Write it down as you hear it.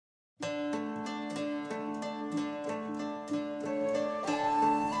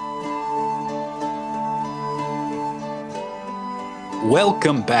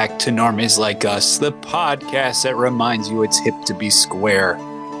Welcome back to Normies Like Us, the podcast that reminds you it's hip to be square.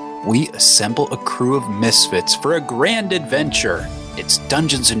 We assemble a crew of misfits for a grand adventure. It's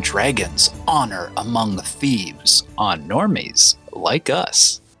Dungeons and Dragons, Honor Among Thieves, on Normies Like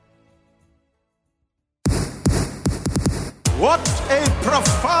Us. What a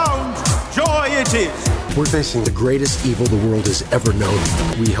profound joy it is! We're facing the greatest evil the world has ever known.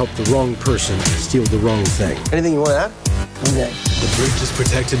 We help the wrong person steal the wrong thing. Anything you want to add? Okay. The bridge is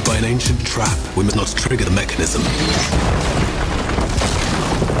protected by an ancient trap. We must not trigger the mechanism.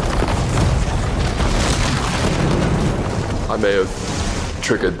 I may have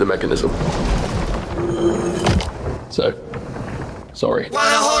triggered the mechanism. So, sorry.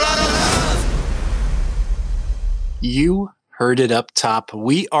 You heard it up top.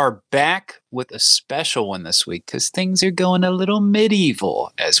 We are back with a special one this week because things are going a little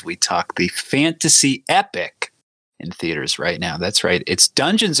medieval as we talk the fantasy epic in theaters right now. That's right. It's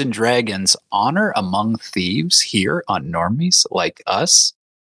Dungeons and Dragons Honor Among Thieves here on Normies Like Us.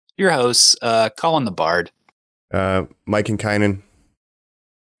 Your hosts, Colin the Bard. Mike and Kynan.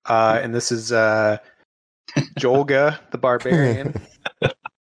 And this is Jolga the Barbarian.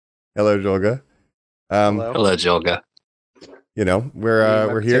 Hello, Jolga. Hello, Jolga. You know,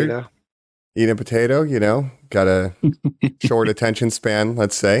 we're here eating a potato, you know, got a short attention span,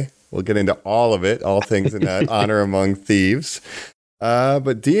 let's say. We'll get into all of it, all things in Honor Among Thieves.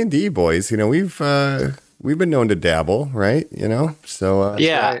 But D&D, boys, you know, we've been known to dabble, right? You know, so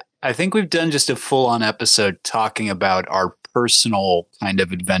yeah, right. I think we've done just a full-on episode talking about our personal kind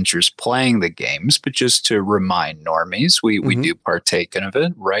of adventures playing the games, but just to remind normies, we do partake in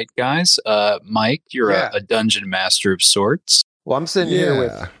it, right, guys? Mike, you're a dungeon master of sorts. Well, I'm sitting here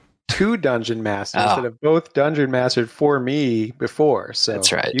with two dungeon masters that have both dungeon mastered for me before. So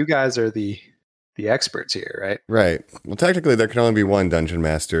that's right. You guys are the experts here, right? Right. Well, technically, there can only be one dungeon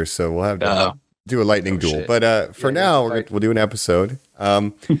master, so we'll have to do a lightning duel. Shit. But for now, we'll do an episode.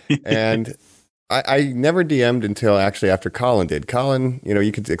 And I never DM'd until actually after Colin did. Colin, you know,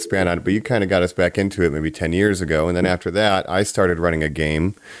 you could expand on it, but you kind of got us back into it maybe 10 years ago. And then after that, I started running a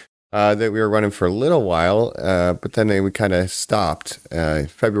game that we were running for a little while, but then we kind of stopped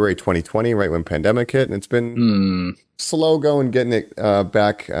February 2020, right when pandemic hit. And it's been slow going, getting it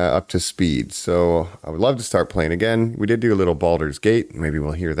back up to speed. So I would love to start playing again. We did do a little Baldur's Gate. Maybe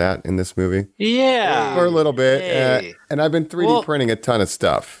we'll hear that in this movie. Yeah. For a little bit. Hey. And I've been 3D printing a ton of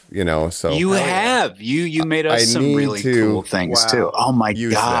stuff, you know, so. You have. You made us some really cool things, too. Oh, my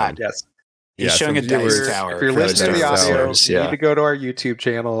God. Them. Yes. He's showing a dice tower. If you're listening to the audio, you need to go to our YouTube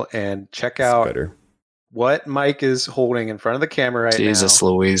channel and check out what Mike is holding in front of the camera right now. Jesus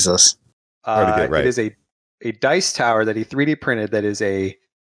Louises. It is a dice tower that he 3D printed that is a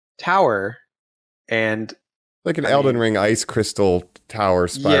tower and like an Elden Ring ice crystal tower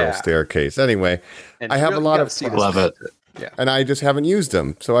spiral staircase. Anyway, I have a lot of love it. Yeah. And I just haven't used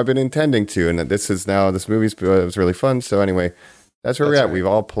them. So I've been intending to. And this movie was really fun. So anyway, that's where we're at. Right. We've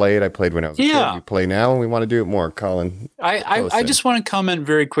all played. I played when I was a kid. We play now, and we want to do it more. Colin, I just want to comment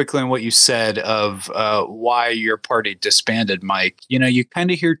very quickly on what you said of why your party disbanded, Mike. You know, you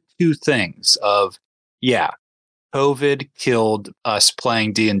kind of hear two things of, COVID killed us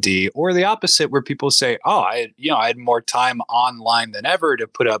playing D&D, or the opposite, where people say, I had more time online than ever to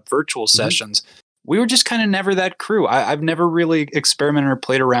put up virtual sessions. We were just kind of never that crew. I've never really experimented or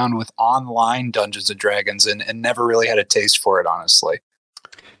played around with online Dungeons and Dragons and never really had a taste for it, honestly.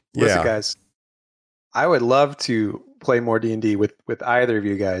 Listen, guys, I would love to play more D&D with either of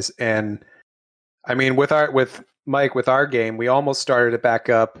you guys. And I mean, with Mike, with our game, we almost started it back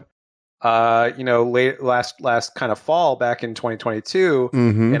up, last kind of fall back in 2022.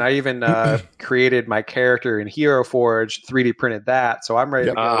 And I even created my character in Hero Forge, 3D printed that. So I'm ready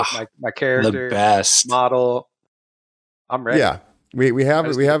to go with my character, the best model. I'm ready. Yeah, we have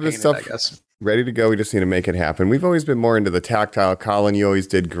this stuff ready to go. We just need to make it happen. We've always been more into the tactile. Colin, you always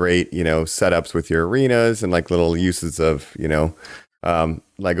did great, you know, setups with your arenas and like little uses of, you know,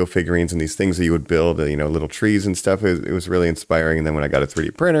 Lego figurines and these things that you would build, you know, little trees and stuff. It was really inspiring. And then when I got a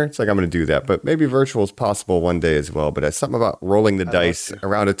 3D printer, it's like, I'm going to do that. But maybe virtual is possible one day as well. But it's something about rolling the dice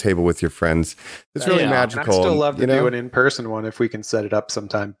around a table with your friends. It's really magical. I'd still love to do an in-person one if we can set it up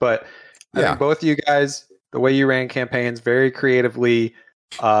sometime. But I think both of you guys, the way you ran campaigns, very creatively,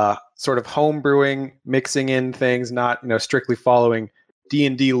 sort of home brewing, mixing in things, not, you know, strictly following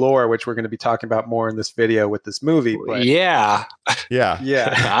D&D lore, which we're going to be talking about more in this video with this movie. But yeah.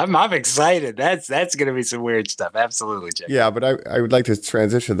 I'm excited. That's going to be some weird stuff. Absolutely, Jake. Yeah, but I would like to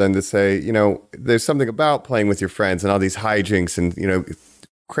transition then to say, you know, there's something about playing with your friends and all these hijinks and, you know,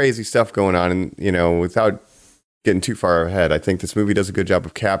 crazy stuff going on, and, you know, without getting too far ahead. I think this movie does a good job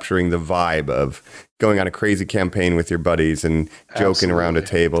of capturing the vibe of going on a crazy campaign with your buddies and joking around a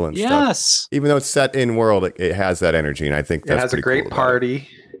table and stuff. Even though it's set in world, it has that energy, and I think that's it has a great party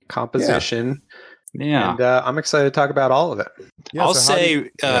composition. Yeah, and I'm excited to talk about all of it. Yeah,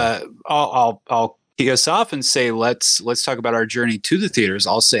 I'll kick us off and say let's talk about our journey to the theaters.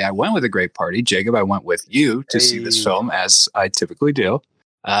 I'll say I went with a great party. Jacob, I went with you to see this film, as I typically do.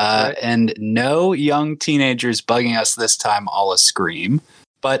 Right. And no young teenagers bugging us this time, a Scream.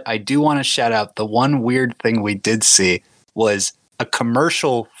 But I do want to shout out the one weird thing we did see was a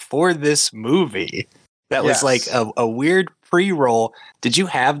commercial for this movie that was like a weird pre-roll. Did you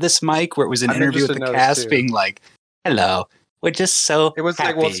have this, Mike, where it was an interview with the cast being like, hello, we're just so it was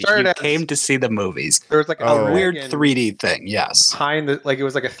happy like, well, it started you came to see the movies. There was like a weird 3D thing, behind the, like it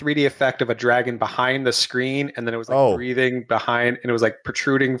was like a 3D effect of a dragon behind the screen, and then it was like breathing behind, and it was like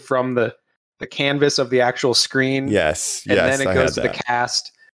protruding from the canvas of the actual screen. Yes, and then it goes to the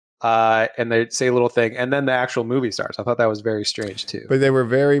cast, and they say a little thing, and then the actual movie starts. I thought that was very strange too. But they were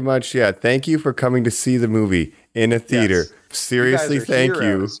very much, thank you for coming to see the movie in a theater. Yes. Seriously, thank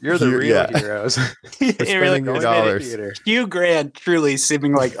heroes. You're the real heroes. For spending your dollars. Hugh Grant truly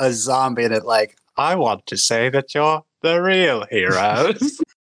seeming like a zombie in it, like, I want to say that you're the real heroes. It's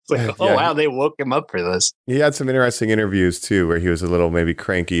like, wow, they woke him up for this. He had some interesting interviews too, where he was a little maybe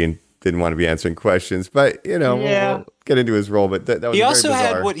cranky and didn't want to be answering questions, but we'll get into his role. But that was he also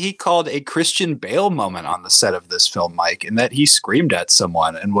had what he called a Christian Bale moment on the set of this film, Mike, in that he screamed at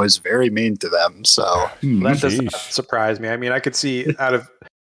someone and was very mean to them. So that doesn't surprise me. I mean, I could see out of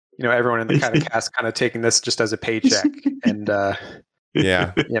everyone in the kind of cast kind of taking this just as a paycheck, and well,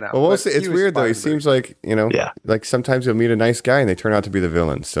 we'll see. It's weird though. He seems like like sometimes you'll meet a nice guy and they turn out to be the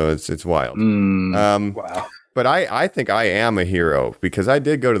villain. So it's wild. Wow. But I think I am a hero because I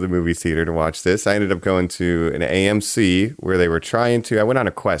did go to the movie theater to watch this. I ended up going to an AMC where they were I went on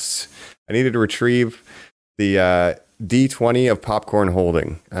a quest. I needed to retrieve the D20 of popcorn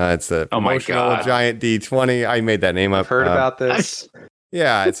holding. It's a promotional giant D20. I made that name up. I've heard about this.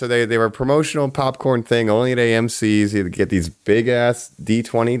 Yeah, so they were a promotional popcorn thing only at AMC's. You get these big ass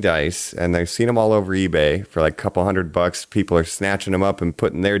D20 dice, and I've seen them all over eBay for like a couple $100. People are snatching them up and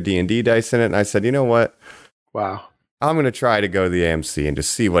putting their D&D dice in it. And I said, you know what? Wow. I'm going to try to go to the AMC and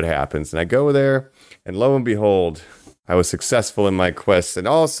just see what happens. And I go there, and lo and behold, I was successful in my quest. And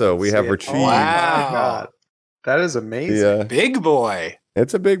also, we have retrieved. Wow. God. That is amazing. Yeah. Big boy.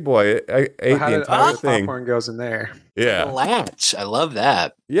 It's a big boy. I ate the entire thing. Popcorn goes in there. Yeah. The latch. I love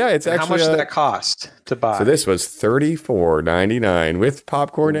that. Yeah, it's actually. How much did that cost to buy? So this was $34.99 with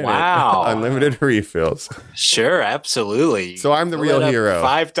popcorn in it. Unlimited refills. Sure, absolutely. So I'm the real hero.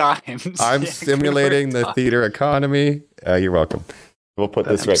 5 times. I'm stimulating the theater economy. You're welcome. We'll put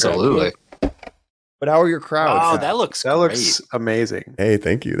this right. Absolutely. But how are your crowds? Oh, that looks amazing. Hey,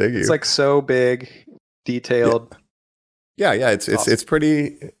 thank you. It's like so big, detailed. Yeah, it's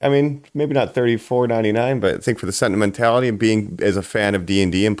pretty. I mean, maybe not $34.99, but I think for the sentimentality and being as a fan of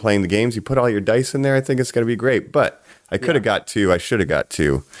D&D and playing the games, you put all your dice in there. I think it's going to be great. But I could have got 2. I should have got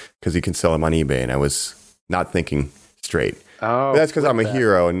 2 because you can sell them on eBay, and I was not thinking straight. Oh, but that's because I'm a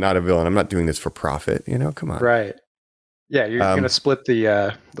hero and not a villain. I'm not doing this for profit. Come on. Right. Yeah, you're going to split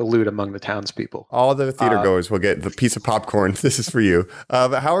the loot among the townspeople. All the theater goers will get the piece of popcorn. This is for you.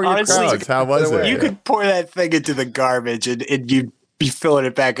 How are your crowds? How was it? You could pour that thing into the garbage and you'd be filling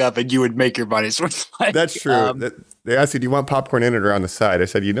it back up and you would make your money's worth. That's true. They asked you, do you want popcorn in it or on the side? I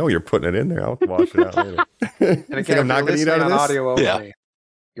said, you're putting it in there. I'll wash it out later. And again, I'm not going to eat out of this? Audio only,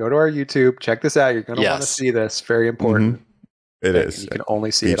 go to our YouTube. Check this out. You're going to want to see this. Very important. Mm-hmm. It is. You can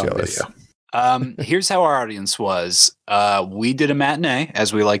only see it on video. Here's how our audience was. We did a matinee,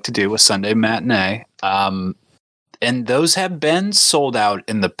 as we like to do, a Sunday matinee. And those have been sold out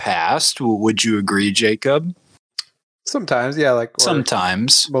in the past. Would you agree, Jacob? Sometimes, yeah.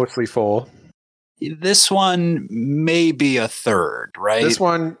 Sometimes. Mostly full. This one may be a third, right? This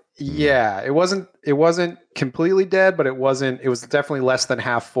one, yeah. It wasn't completely dead, but it was definitely less than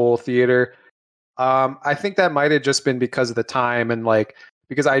half full theater. I think that might have just been because of the time and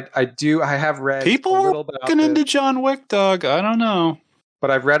because I have read people were looking into John Wick, dog. I don't know, but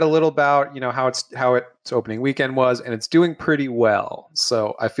I've read a little about how its opening weekend was, and it's doing pretty well.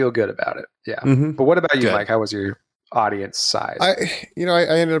 So I feel good about it. Yeah. Mm-hmm. But what about you, Mike? How was your audience size? I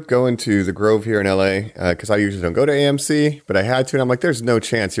ended up going to the Grove here in LA because I usually don't go to AMC, but I had to, and I'm like, there's no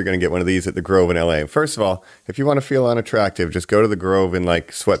chance you're going to get one of these at the Grove in LA. First of all, if you want to feel unattractive, just go to the Grove in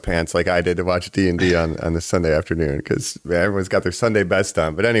sweatpants like I did to watch D&D on the Sunday afternoon because everyone's got their Sunday best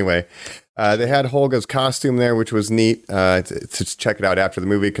on. But anyway, They had Holga's costume there, which was neat to check it out after the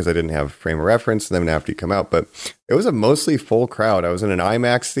movie because I didn't have a frame of reference and then after you come out. But it was a mostly full crowd. I was in an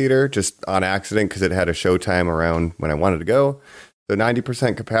IMAX theater just on accident because it had a showtime around when I wanted to go. So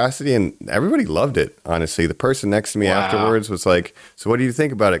 90% capacity, and everybody loved it, honestly. The person next to me afterwards was like, so what do you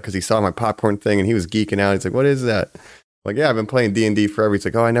think about it? Because he saw my popcorn thing and he was geeking out. He's like, what is that? Like, yeah, I've been playing D&D forever. He's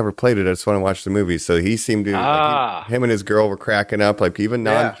like, oh, I never played it. I just want to watch the movie. So he seemed to, him and his girl were cracking up. Like, even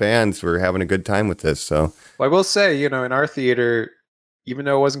non-fans were having a good time with this. So, well, I will say, in our theater, even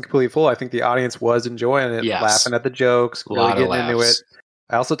though it wasn't completely full, I think the audience was enjoying it, laughing at the jokes, really getting into it.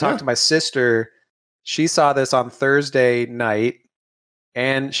 I also talked to my sister. She saw this on Thursday night,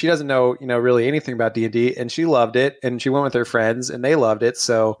 and she doesn't know, really anything about D&D, and she loved it, and she went with her friends, and they loved it.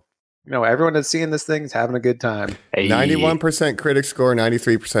 So, everyone that's seeing this thing is having a good time. 91% critic score,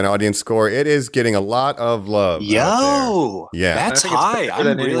 93% audience score. It is getting a lot of love. Yo, yeah, that's high. I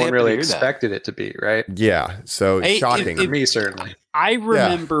than anyone really expected it to be, right? Yeah, so shocking for me, certainly. I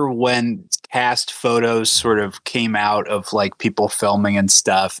remember when cast photos sort of came out of like people filming and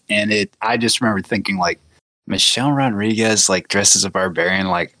stuff, and I just remember thinking like, Michelle Rodriguez like dressed as a barbarian,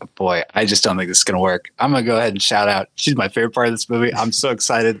 like, boy, I just don't think this is gonna work. I'm gonna go ahead and shout out. She's my favorite part of this movie. I'm so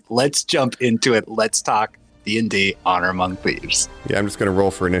excited. Let's jump into it. Let's talk D&D Honor Among Thieves. Yeah, I'm just gonna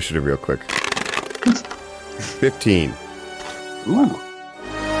roll for initiative real quick. 15. Ooh,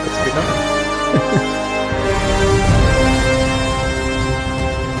 that's a good number.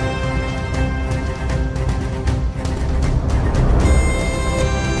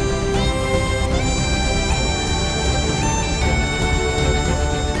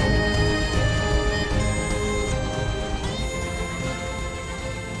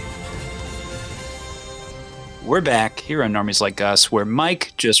 We're back here on Normies Like Us, where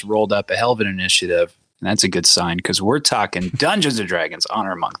Mike just rolled up a hell of an initiative, and that's a good sign because we're talking Dungeons & Dragons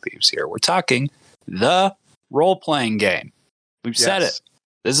Honor Among Thieves here. We're talking the role-playing game. We've said it.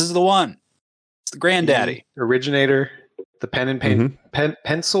 This is the one. It's the granddaddy. The originator, the pen and paint,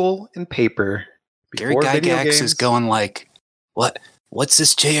 pencil and paper. Gary Gygax is going like, what's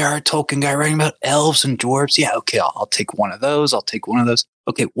this J.R.R. Tolkien guy writing about? Elves and dwarves? Yeah, okay, I'll take one of those.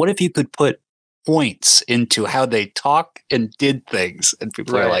 Okay, what if you could put points into how they talk and did things, and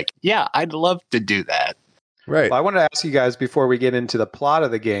people are like, yeah, I'd love to do that. Right. Well, I wanted to ask you guys before we get into the plot of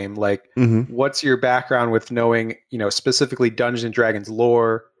the game, like, what's your background with knowing, specifically Dungeons and Dragons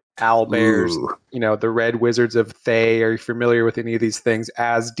lore, owlbears, the Red Wizards of Thay? Are you familiar with any of these things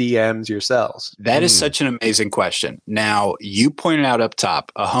as DMs yourselves? That is such an amazing question. Now, you pointed out up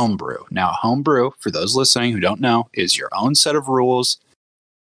top a homebrew. Now, a homebrew, for those listening who don't know, is your own set of rules.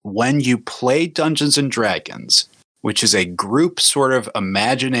 When you play Dungeons and Dragons, which is a group sort of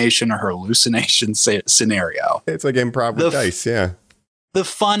imagination or hallucination scenario. It's like improv with dice, yeah. The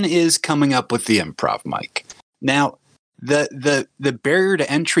fun is coming up with the improv, Mike. Now, the barrier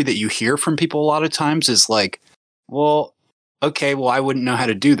to entry that you hear from people a lot of times is like, well, I wouldn't know how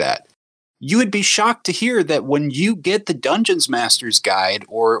to do that. You would be shocked to hear that when you get the Dungeons Master's Guide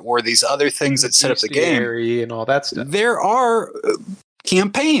or these other things that set up the game and all that stuff, there are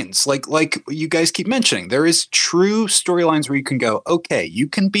campaigns like you guys keep mentioning. There is true storylines where you can go, okay, you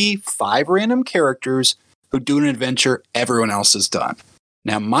can be 5 random characters who do an adventure everyone else has done.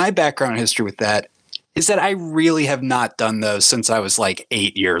 Now, my background history with that is that I really have not done those since I was like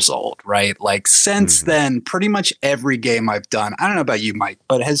 8 years old, right? Like since then, pretty much every game I've done, I don't know about you, Mike,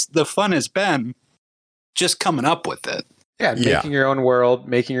 but the fun has been just coming up with it. Yeah, making your own world,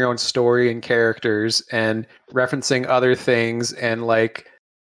 making your own story and characters, and referencing other things, and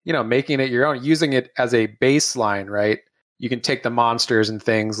making it your own, using it as a baseline, right? You can take the monsters and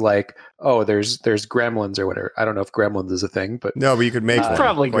things like, oh, there's gremlins or whatever. I don't know if gremlins is a thing, but no, but you could make one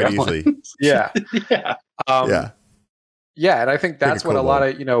probably quite gremlins. Easily. Yeah, yeah, and I think that's what a lot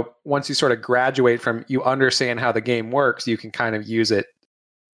of once you sort of graduate from, you understand how the game works, you can kind of use it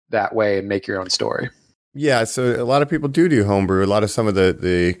that way and make your own story. Yeah, so a lot of people do homebrew. A lot of some of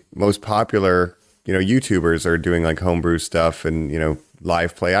the most popular, YouTubers are doing like homebrew stuff and,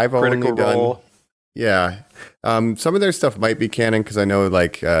 live play. I've only done, some of their stuff might be canon because I know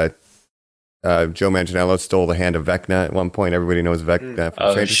like Joe Manganiello stole the hand of Vecna at one point. Everybody knows Vecna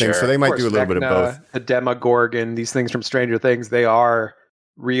from Stranger Things, so they might do a little bit of both. The Demogorgon, these things from Stranger Things, they are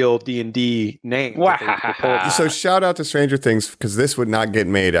real D&D names. So shout out to Stranger Things because this would not get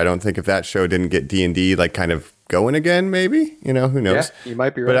made. I don't think if that show didn't get D&D like kind of going again, maybe, who knows? Yeah, you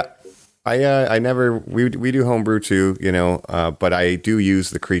might be right. But I never, we do homebrew too, but I do use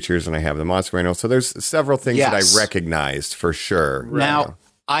the creatures and I have the monster manual. So there's several things that I recognized for sure. Now,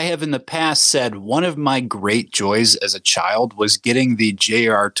 I have in the past said one of my great joys as a child was getting the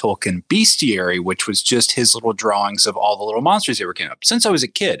J.R. Tolkien Bestiary, which was just his little drawings of all the little monsters that ever came up. Since I was a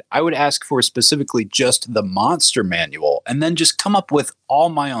kid, I would ask for specifically just the monster manual and then just come up with all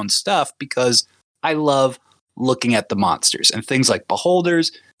my own stuff because I love looking at the monsters and things like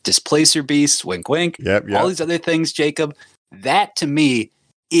beholders, displacer beasts, wink, wink, all these other things, Jacob. That to me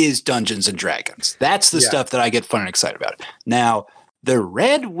is Dungeons and Dragons. That's the stuff that I get fun and excited about. Now, the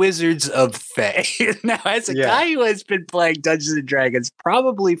Red Wizards of Thay. Now, as a guy who has been playing Dungeons and Dragons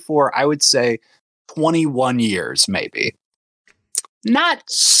probably for, I would say, 21 years, maybe, not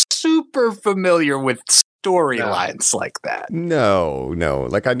super familiar with storylines like that. No.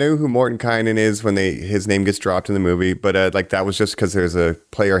 Like, I know who Mordenkainen is when his name gets dropped in the movie, but like that was just because there's a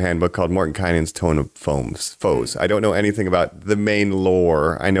player handbook called Mordenkainen's Tone of Foes. I don't know anything about the main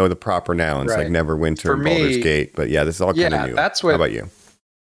lore. I know the proper nouns, like Neverwinter and Baldur's Gate, but this is all kind of new. How about you?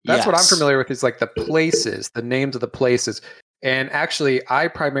 That's what I'm familiar with is like the places, the names of the places. And actually, I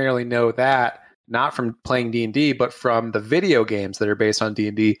primarily know that not from playing D&D, but from the video games that are based on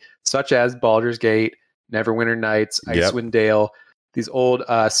D&D, such as Baldur's Gate, Neverwinter Nights, Icewind Dale, these old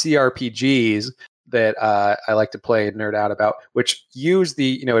CRPGs that I like to play and nerd out about, which use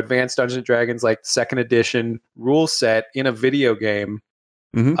the Advanced Dungeons and Dragons like second edition rule set in a video game.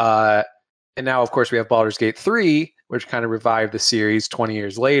 And now, of course, we have Baldur's Gate 3, which kind of revived the series 20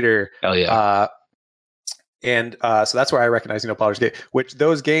 years later. Hell yeah. So that's where I recognize Baldur's Gate, which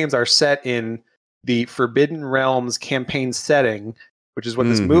those games are set in the Forbidden Realms campaign setting, which is what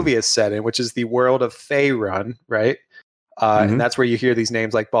this movie is set in, which is the world of Faerun, right? And that's where you hear these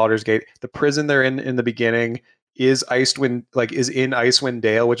names like Baldur's Gate. The prison they're in the beginning is in Icewind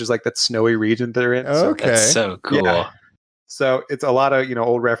Dale, which is like that snowy region they're in. Okay. That's so cool. Yeah. So it's a lot of,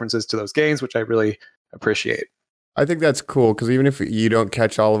 old references to those games, which I really appreciate. I think that's cool because even if you don't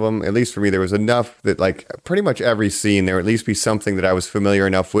catch all of them, at least for me, there was enough that like pretty much every scene, there would at least be something that I was familiar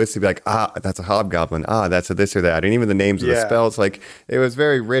enough with to be like, that's a hobgoblin. That's a this or that. And even the names of the spells, like it was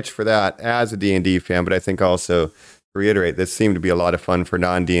very rich for that as a D&D fan. But I think also, to reiterate, this seemed to be a lot of fun for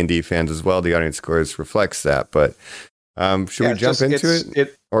non-D&D fans as well. The audience scores reflects that. But should we jump into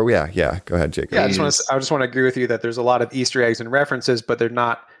it? Or go ahead, Jacob. Yeah, I just want to agree with you that there's a lot of Easter eggs and references, but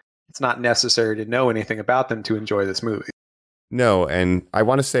it's not necessary to know anything about them to enjoy this movie. No, and I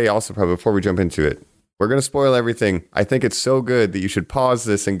want to say also, probably before we jump into it, we're going to spoil everything. I think it's so good that you should pause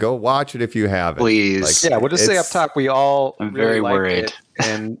this and go watch it if you haven't. Please. We'll just say up top, we all I'm very worried it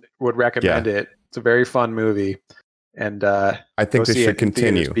and would recommend it. It's a very fun movie. And I think this should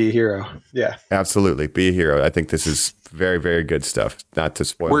continue. Be a hero. Yeah. Absolutely. Be a hero. I think this is very, very good stuff. Not to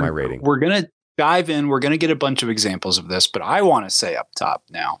spoil my rating. We're going to dive in. We're going to get a bunch of examples of this, but I want to say up top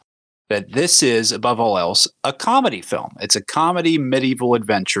now that this is, above all else, a comedy film. It's a comedy medieval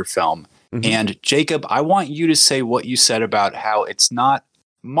adventure film. And Jacob, I want you to say what you said about how it's not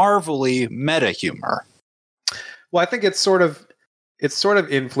Marvel-y meta humor. Well, I think it's sort of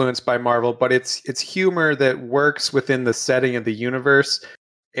influenced by Marvel, but it's humor that works within the setting of the universe.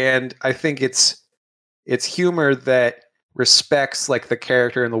 And I think it's humor that respects like the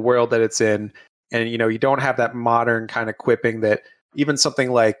character and the world that it's in. And you don't have that modern kind of quipping that even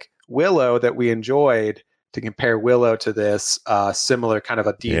something like Willow that we enjoyed, to compare Willow to this similar kind of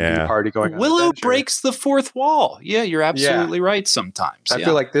a D&D party going on. Willow breaks the fourth wall. Yeah, you're absolutely right sometimes. I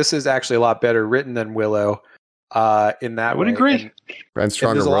feel like this is actually a lot better written than Willow in that way. I would agree. And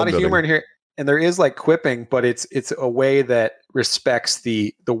stronger, there's a lot of humor in here, and there is like quipping, but it's a way that respects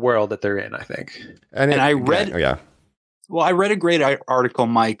the world that they're in, I think. And I read... Well, I read a great article,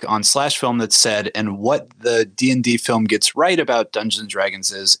 Mike, on Slash Film that said, and what the D&D film gets right about Dungeons &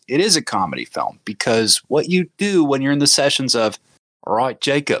 Dragons is, it is a comedy film. Because what you do when you're in the sessions of, all right,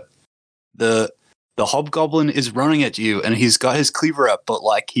 Jacob, the hobgoblin is running at you, and he's got his cleaver up, but,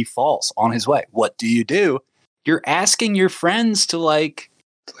 like, he falls on his way. What do? You're asking your friends to, like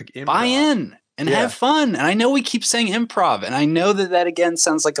buy in and have fun. And I know we keep saying improv, and I know that again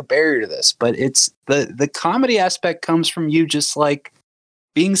sounds like a barrier to this, but it's the comedy aspect comes from you just like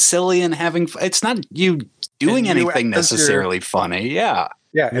being silly and having fun. It's not you doing anything necessarily funny. Yeah.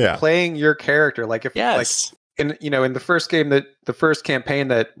 Playing your character. Like if in the first game the first campaign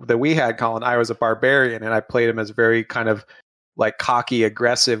that we had, Colin, I was a barbarian and I played him as a very kind of like cocky,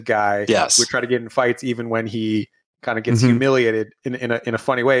 aggressive guy. Yes. We try to get in fights even when he kind of gets humiliated in a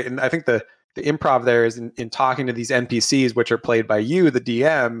funny way. And I think the improv there is in talking to these NPCs, which are played by you, the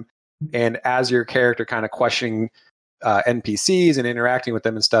DM, and as your character kind of questioning NPCs and interacting with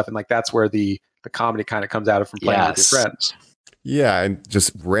them and stuff. And like, that's where the comedy kind of comes out of from playing with your friends. Yeah, and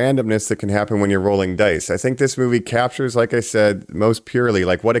just randomness that can happen when you're rolling dice. I think this movie captures, like I said, most purely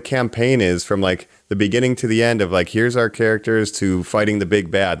like what a campaign is from like the beginning to the end of like, here's our characters to fighting the big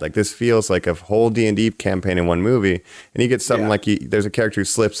bad. Like this feels like a whole D&D campaign in one movie. And you get something like there's a character who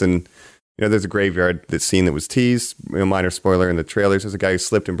slips and, there's a graveyard, that scene that was teased, minor spoiler in the trailers. There's a guy who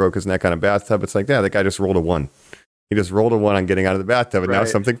slipped and broke his neck on a bathtub. It's like, yeah, that guy just rolled a 1. He just rolled a 1 on getting out of the bathtub, and now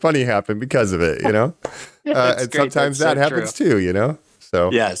something funny happened because of it, and sometimes that happens too,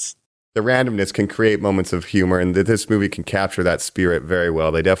 So yes, the randomness can create moments of humor, and this movie can capture that spirit very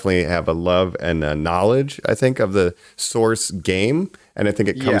well. They definitely have a love and a knowledge, I think, of the source game, and I think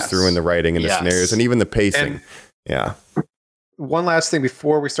it comes through in the writing and the scenarios, and even the pacing. One last thing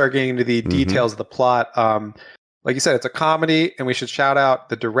before we start getting into the details of the plot. Like you said, it's a comedy, and we should shout out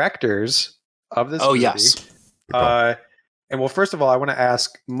the directors of this movie. Yes. And well, first of all, I want to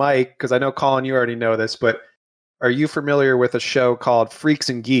ask Mike, because I know, Colin, you already know this, but are you familiar with a show called Freaks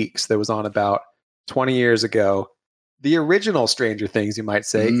and Geeks that was on about 20 years ago? The original Stranger Things, you might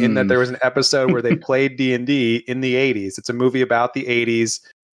say, in that there was an episode where they played D&D in the 80s. It's a movie about the 80s,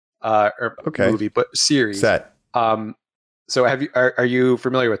 movie, but series. Set. So are you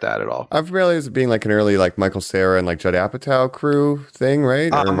familiar with that at all? I'm familiar with it being like an early like Michael Cera and like Judd Apatow crew thing, right?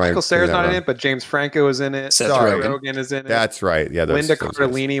 Michael Cera's not in it, but James Franco is in it. Seth Rogen is in it. That's right. Yeah, Linda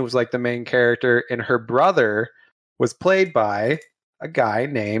Cardellini was like the main character, and her brother was played by a guy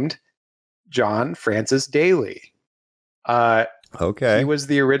named John Francis Daly. He was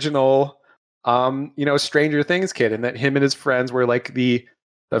the original, Stranger Things kid, and that him and his friends were like the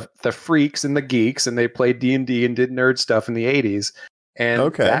freaks and the geeks, and they played D&D and did nerd stuff in the 80s.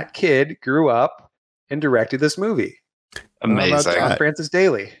 And that kid grew up and directed this movie. Amazing. John Francis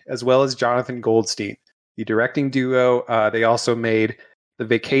Daly, as well as Jonathan Goldstein, the directing duo. They also made the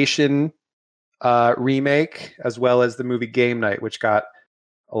Vacation remake, as well as the movie Game Night, which got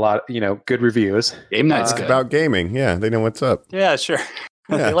a lot, good reviews. Game Night's good. About gaming. Yeah, they know what's up. Yeah, sure.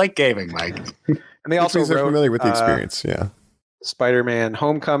 Yeah. They like gaming, Mike. And they also are familiar with the experience. Spider-Man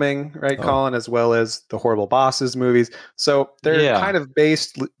Homecoming, right, Colin, as well as the Horrible Bosses movies. So they're kind of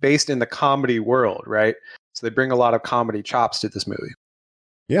based in the comedy world, right? So they bring a lot of comedy chops to this movie.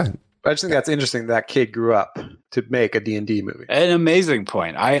 Yeah. But I just think that's interesting that kid grew up to make a D&D movie. An amazing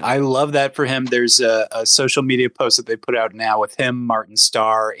point. I love that for him. There's a social media post that they put out now with him, Martin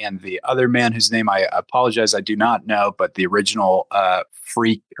Starr, and the other man whose name I apologize, I do not know, but the original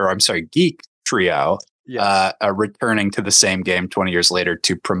geek trio. Yes. Returning to the same game 20 years later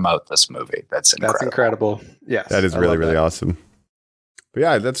to promote this movie. That's incredible. Yes. That is really, really awesome. But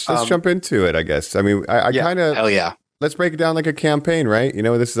yeah, let's jump into it, I guess. I mean, I kind of... Hell yeah. Let's break it down like a campaign, right?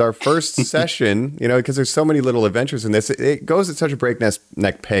 This is our first session, because there's so many little adventures in this. It goes at such a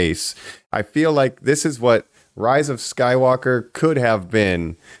breakneck pace. I feel like this is what Rise of Skywalker could have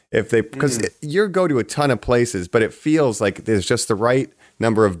been if they... Because you go to a ton of places, but it feels like there's just the right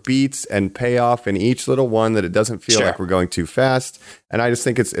number of beats and payoff in each little one, that it doesn't feel like we're going too fast. And I just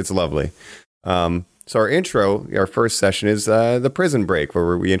think it's lovely. So our intro, our first session is the prison break,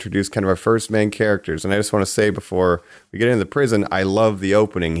 where we introduce kind of our first main characters. And I just want to say before we get into the prison, I love the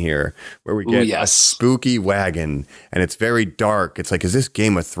opening here, where we get a spooky wagon, and it's very dark. It's like, is this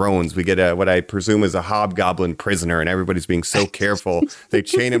Game of Thrones? We get what I presume is a hobgoblin prisoner, and everybody's being so careful. They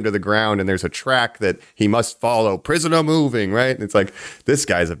chain him to the ground, and there's a track that he must follow. Prisoner moving, right? And it's like, this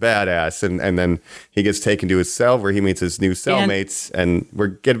guy's a badass. And then he gets taken to his cell, where he meets his new cellmates, and we're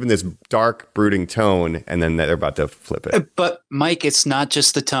given this dark, brooding tone. And then they're about to flip it. But Mike, it's not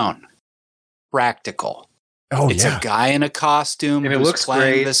just the tone. Practical. Oh, it's a guy in a costume and it who's looks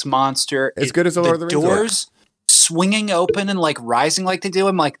playing great. this monster. As good as the Lord of the Rings. Doors swinging open and like rising like they do.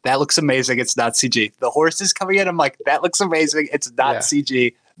 I'm like, that looks amazing. It's not CG. The horses coming in. I'm like, that looks amazing. It's not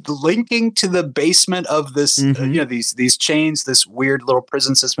CG. Linking to the basement of this, these chains, this weird little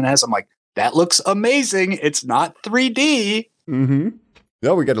prison system has. I'm like, that looks amazing. It's not 3D. Mm-hmm.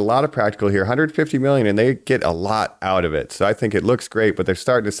 No, we get a lot of practical here, 150 million, and they get a lot out of it. So I think it looks great, but they're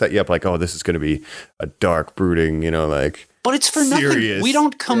starting to set you up like, oh, this is going to be a dark, brooding, But it's for serious. Nothing. We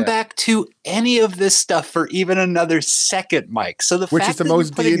don't come back to any of this stuff for even another second, Mike. So Which is the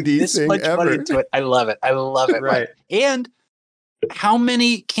most D&D this thing much ever. money into it, I love it. I love it. Right. And how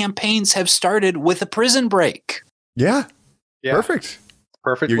many campaigns have started with a prison break? Yeah. Perfect.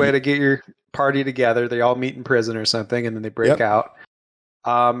 Perfect way to get your party together. They all meet in prison or something, and then they break out.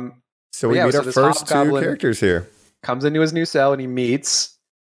 So we meet our first two characters here. Comes into his new cell, and he meets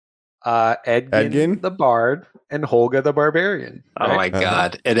Edgin the Bard and Holga the Barbarian. Right? Oh my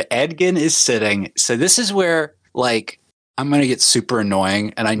God. And Edgin is sitting. So this is where, I'm going to get super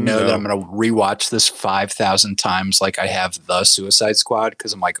annoying, and I know that I'm going to rewatch this 5,000 times like I have The Suicide Squad,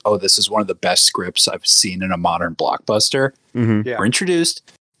 because I'm like, oh, this is one of the best scripts I've seen in a modern blockbuster. Mm-hmm. Yeah. We're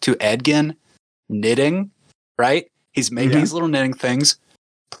introduced to Edgin knitting, right? He's making these little knitting things.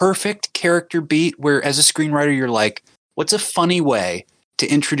 Perfect character beat where, as a screenwriter, you're like, what's a funny way to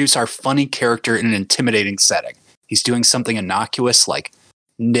introduce our funny character in an intimidating setting? He's doing something innocuous like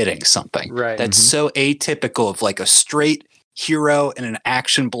knitting something. Right. That's so atypical of like a straight hero in an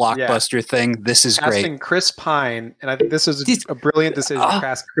action blockbuster thing. This is Casting great. Chris Pine, and I think this is a brilliant decision to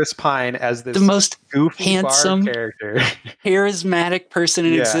cast Chris Pine as this The most goofy handsome, bard character, charismatic person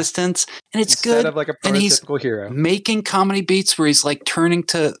in existence, and it's instead good. of like a And he's prototypical hero. making comedy beats where he's like turning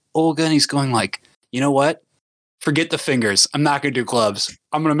to Olga and he's going like, you know what? Forget the fingers. I'm not going to do gloves.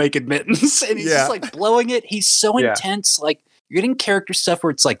 I'm going to make it mittens. And he's just like blowing it. He's so intense. Like, you're getting character stuff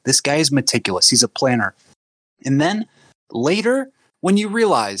where it's like, this guy is meticulous. He's a planner. And then later, when you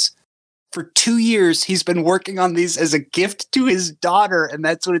realize for 2 years, he's been working on these as a gift to his daughter, and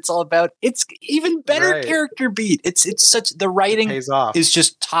that's what it's all about. It's even better character beat. It's such, the writing is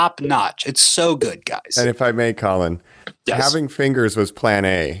just top notch. It's so good, guys. And if I may, Colin, having fingers was plan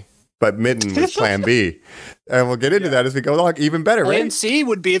A, but mitten was plan B. And we'll get into that as we go along. Even better, right? Plan C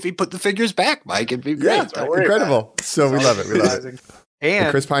would be if he put the figures back, Mike. It'd be great. Yeah, incredible. So we love it. We love it. And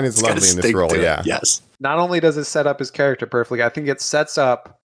Chris Pine is lovely in this role. Yeah. Yes. Not only does it set up his character perfectly, I think it sets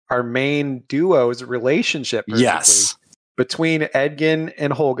up our main duo's relationship perfectly. Yes. Between Edgin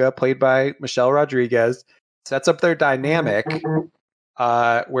and Holga, played by Michelle Rodriguez, sets up their dynamic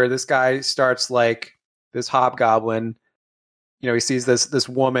where this guy starts like this hobgoblin. You know, he sees this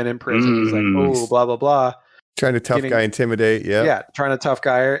woman in prison. He's like, oh, blah, blah, blah. Trying to tough guy intimidate. Yeah, trying to tough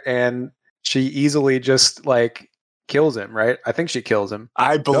guy her, and she easily just like kills him. Right? I think she kills him.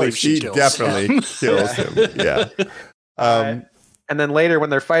 I believe she definitely kills him. Yeah. And then later when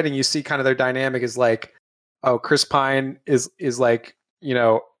they're fighting, you see kind of their dynamic is like, oh, Chris Pine is like, you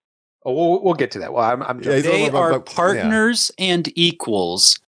know, we'll get to that. Well, I'm they are partners and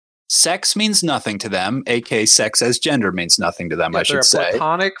equals. Sex means nothing to them, aka sex as gender means nothing to them. I should say. They're a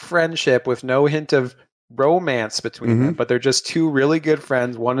platonic friendship with no hint of romance between them, but they're just two really good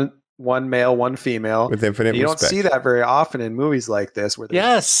friends, one male, one female, with infinite you respect. don't see that very often in movies like this where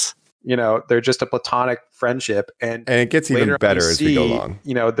you know, they're just a platonic friendship, and it gets even better as we go along,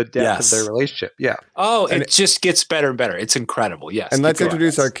 you know, the depth of their relationship. It just gets better and better. It's incredible. Yes. And let's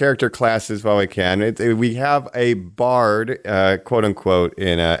introduce our character classes while we can. We have a bard, quote unquote,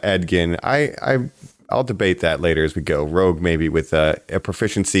 in Edgin. I'll debate that later as we go. Rogue, maybe with a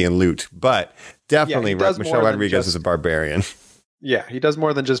proficiency in loot, but definitely Michelle Rodriguez is a barbarian. Yeah, he does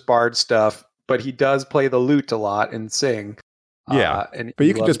more than just bard stuff, but he does play the lute a lot and sing. Yeah, but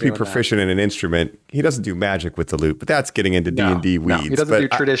you can just be proficient in an instrument. He doesn't do magic with the lute, but that's getting into D&D weeds. No, he doesn't do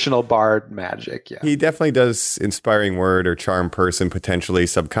traditional bard magic. Yeah, he definitely does inspiring word or charm person potentially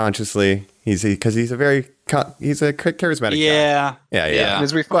subconsciously. He's a charismatic guy. Yeah. And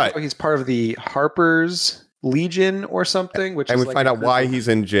as we find out, he's part of the Harper's Legion or something, and we find out why he's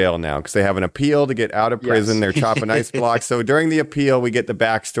in jail now because they have an appeal to get out of prison. They're chopping ice blocks. So during the appeal, we get the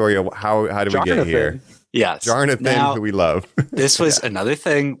backstory of how did we get here. Yes. Jonathan, who we love. This was another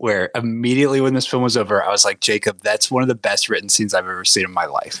thing where immediately when this film was over, I was like, Jacob, that's one of the best written scenes I've ever seen in my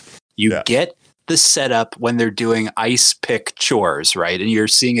life. You get the setup when they're doing ice pick chores, right? And you're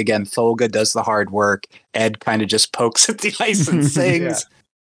seeing, again, Tholga does the hard work. Ed kind of just pokes at the ice and sings.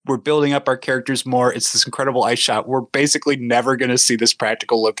 We're building up our characters more. It's this incredible ice shot. We're basically never going to see this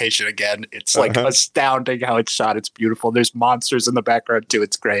practical location again. It's like astounding how it's shot. It's beautiful. There's monsters in the background too.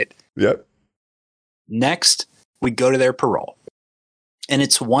 It's great. Yep. Next, we go to their parole. And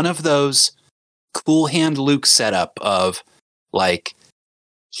it's one of those cool hand Luke setup of like,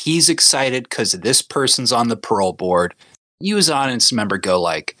 he's excited because this person's on the parole board. You as an audience member go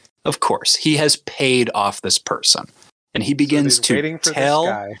like, of course, he has paid off this person. And he begins to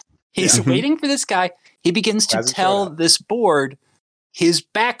tell, he's waiting for this guy. He begins to tell this board his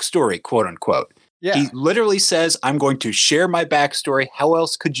backstory, quote unquote. Yeah. He literally says, I'm going to share my backstory. How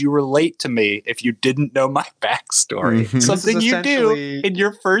else could you relate to me if you didn't know my backstory? Something you do in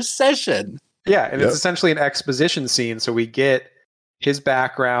your first session. Yeah, and it's essentially an exposition scene. So we get his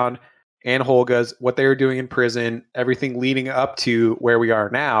background and Holga's, what they were doing in prison, everything leading up to where we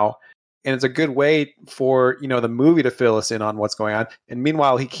are now. And it's a good way for, you know, the movie to fill us in on what's going on. And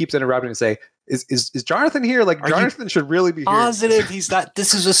meanwhile, he keeps interrupting and say, is Jonathan here? Like, Jonathan should really be positive he's not.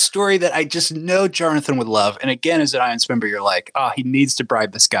 This is a story that I just know Jonathan would love. And again, as an audience member, you're like, oh, he needs to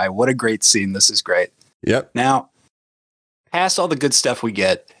bribe this guy. What a great scene. This is great. Yep. Now, past all the good stuff we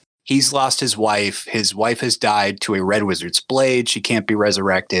get, he's lost his wife. His wife has died to a red wizard's blade. She can't be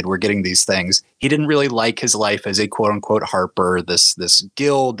resurrected. We're getting these things. He didn't really like his life as a quote unquote harper, this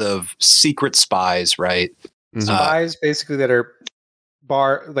guild of secret spies, right? Spies basically that are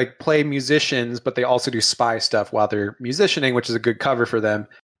play musicians, but they also do spy stuff while they're musicianing, which is a good cover for them.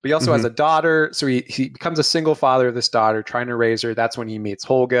 But he also has a daughter, so he becomes a single father of this daughter, trying to raise her. That's when he meets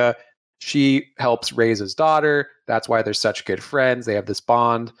Holga. She helps raise his daughter. That's why they're such good friends. They have this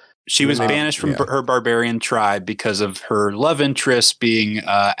bond. She was banished from her barbarian tribe because of her love interest being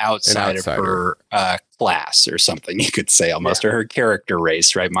outside of her class or something, you could say almost, or her character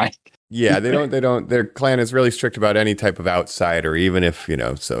race, right, Mike? Yeah, they don't, their clan is really strict about any type of outsider, even if,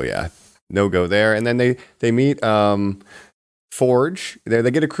 so yeah, no go there. And then they meet Forge. They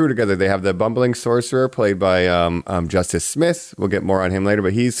get a crew together. They have the bumbling sorcerer played by Justice Smith. We'll get more on him later,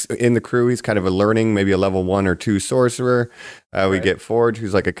 but he's in the crew. He's kind of a learning, maybe a level 1 or 2 sorcerer. We get Forge,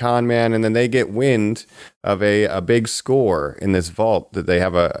 who's like a con man, and then they get wind of a big score in this vault that they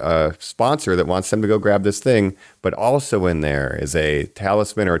have a sponsor that wants them to go grab this thing, but also in there is a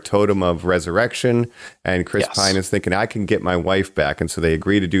talisman or a totem of resurrection, and Chris Pine is thinking, I can get my wife back, and so they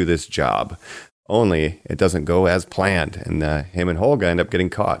agree to do this job. Only it doesn't go as planned, and him and Holga end up getting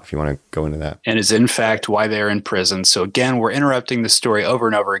caught, if you want to go into that. And is, in fact, why they're in prison. So, again, we're interrupting the story over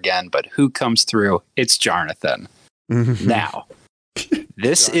and over again, but who comes through? It's Jonathan. Now,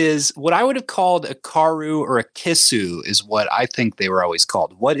 this is what I would have called a Karu or a Kisu is what I think they were always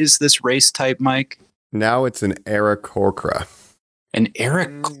called. What is this race type, Mike? Now it's an Aarakocra. An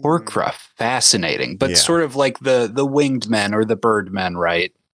Aarakocra. Fascinating. But sort of like the winged men or the bird men,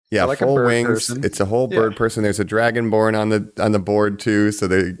 right? Yeah, like full a bird wings. person. It's a whole bird person. There's a dragonborn on the board too, so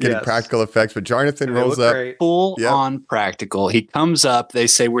they're getting practical effects. But Jonathan rolls up, full on practical. He comes up. They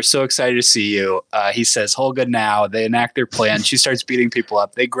say, "We're so excited to see you." He says, "Holga now." They enact their plan. She starts beating people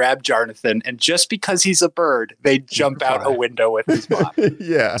up. They grab Jonathan, and just because he's a bird, they jump out a window with his body.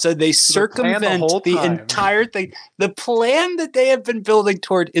 So they circumvent the entire thing. The plan that they have been building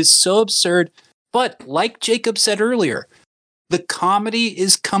toward is so absurd. But like Jacob said earlier, the comedy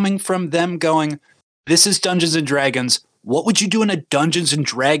is coming from them going, this is Dungeons and Dragons. What would you do in a Dungeons and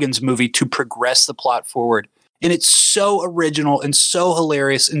Dragons movie to progress the plot forward? And it's so original and so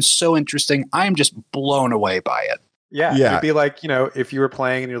hilarious and so interesting. I'm just blown away by it. Yeah. It'd be like, if you were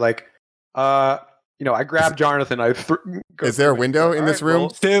playing and you're like, I grabbed Jonathan. Is there a window in this room?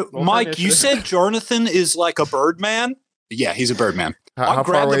 Mike, you said Jonathan is like a Birdman? Yeah, he's a Birdman. How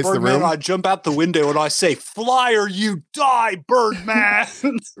far away is the room? I jump out the window and I say, "Fly or you die, Birdman!"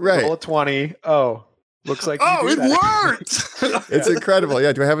 Right. Roll a 20. Oh, looks like it worked. It's incredible.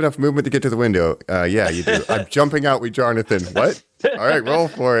 Yeah. Do I have enough movement to get to the window? Yeah, you do. I'm jumping out with Jonathan. What? All right, roll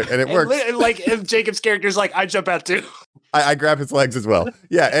for it, and it works. Like if Jacob's character's like, I jump out too. I grab his legs as well.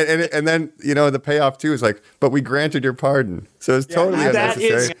 Yeah, and then the payoff too is like, but we granted your pardon, so it's totally unnecessary.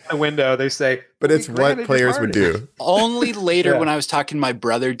 That is the window. They say, but it's what players would do. Only later, when I was talking to my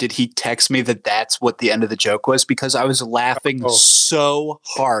brother, did he text me that that's what the end of the joke was, because I was laughing so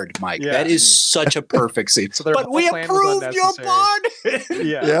hard, Mike. That is such a perfect scene. But we approved your pardon.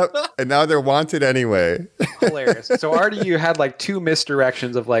 Yep. And now they're wanted anyway. Hilarious. So already you had like 2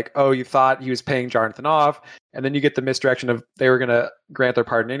 misdirections of like, oh, you thought he was paying Jonathan off, and then you get the misdirection of they were going to grant their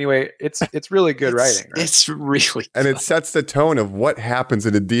pardon anyway. It's really good writing. Right? It's really and it sets the tone of what happens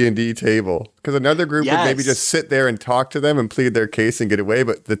at a D&D table, because another group would maybe just sit there and talk to them and plead their case and get away.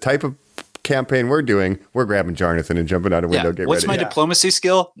 But the type of campaign we're doing, we're grabbing Jonathan and jumping out a window. What's my diplomacy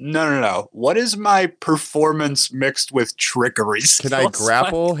skill? No. What is my performance mixed with trickery skills? Can I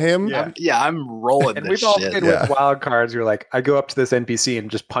grapple him? I'm rolling. And we've all played with wild cards. You're like, I go up to this NPC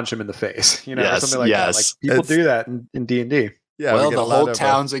and just punch him in the face, or something like that. Like people do that in D&D. Yeah. Well, the whole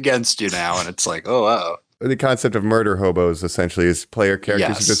town's against you now, and it's like, oh wow. The concept of murder hobos essentially is player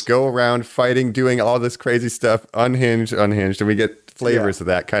characters who just go around fighting, doing all this crazy stuff, unhinged, and we get flavors of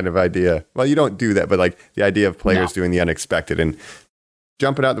that kind of idea. Well, you don't do that, but like the idea of players doing the unexpected and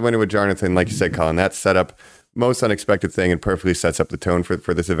jumping out the window with Jonathan, like you said, Colin, that set up most unexpected thing and perfectly sets up the tone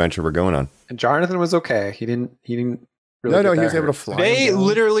for this adventure we're going on. And Jonathan was okay. He didn't really he was able to fly. They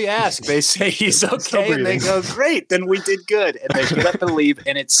literally ask. They say he's okay, and they go, "Great, then we did good." And they get up and leave.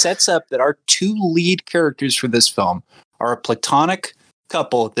 And it sets up that our 2 lead characters for this film are a platonic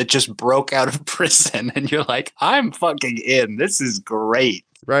couple that just broke out of prison, and you're like, "I'm fucking in. This is great."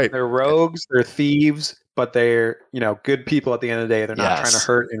 Right? They're rogues. They're thieves. But they're, good people at the end of the day. They're not trying to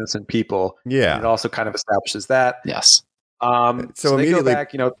hurt innocent people. Yeah. And it also kind of establishes that. Yes. So immediately, they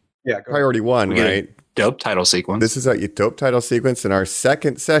go back, priority 1, right? Dope title sequence. This is a dope title sequence. In our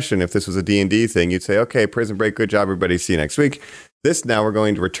second session, if this was a D&D thing, you'd say, okay, Prison Break, good job, everybody. See you next week. This now we're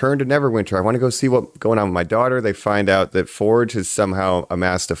going to return to Neverwinter. I want to go see what's going on with my daughter. They find out that Forge has somehow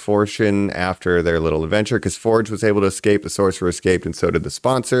amassed a fortune after their little adventure because Forge was able to escape, the sorcerer escaped, and so did the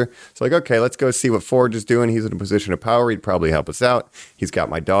sponsor. So like, okay, let's go see what Forge is doing. He's in a position of power. He'd probably help us out. He's got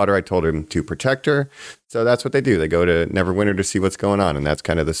my daughter. I told him to protect her. So that's what they do. They go to Neverwinter to see what's going on, and that's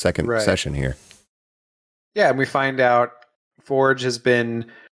kind of the second session here. Yeah, and we find out Forge has been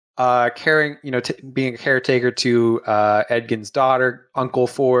caring, being a caretaker to Edgin's daughter, Uncle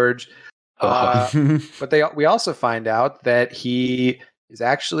Forge. But we also find out that he is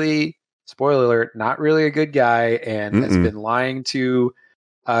actually, spoiler alert, not really a good guy and has been lying to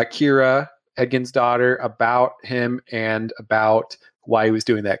Kira, Edgin's daughter, about him and about why he was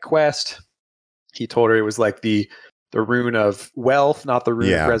doing that quest. He told her it was like the rune of wealth, not the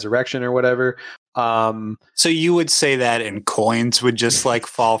rune of resurrection or whatever. So you would say that and coins would just like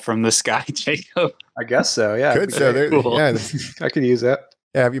fall from the sky, Jacob? I guess so, yeah. Good, so cool. Yeah, I could use that.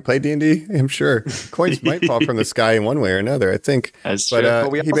 Yeah, have you played D&D? I'm sure. Coins might fall from the sky in one way or another, I think. That's true.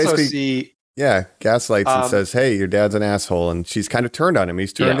 But we also see... Yeah, gaslights and says, hey, your dad's an asshole. And she's kind of turned on him.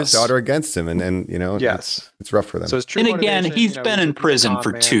 He's turned his daughter against him. And it's rough for them. So his true and again, he's been in prison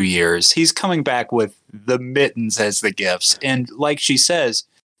for 2 years. He's coming back with the mittens as the gifts. And like she says,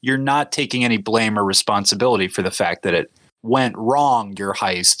 you're not taking any blame or responsibility for the fact that it went wrong, your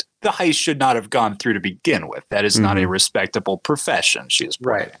heist. The heist should not have gone through to begin with. That is not a respectable profession, she is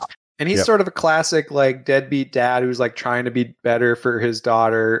pointing out. And he's sort of a classic, like, deadbeat dad who's, like, trying to be better for his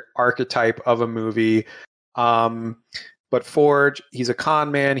daughter archetype of a movie. But Forge, he's a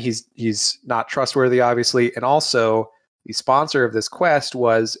con man. He's not trustworthy, obviously. And also, the sponsor of this quest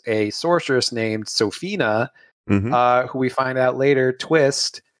was a sorceress named Sophina, who we find out later,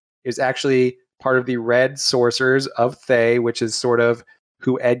 twist, is actually part of the Red Sorcerers of Thay, which is sort of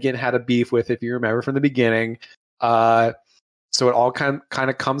who Edgin had a beef with, if you remember from the beginning. So it all kind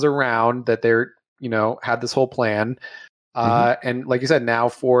of comes around that they're, had this whole plan. And like you said, now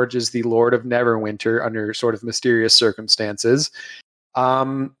Forge is the Lord of Neverwinter under sort of mysterious circumstances.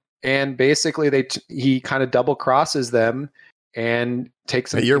 And basically he kind of double crosses them and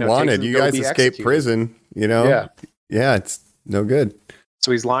takes them. Hey, you're wanted. You guys escaped prison, Yeah, it's no good.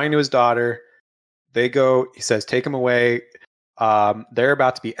 So he's lying to his daughter. He says, take him away. They're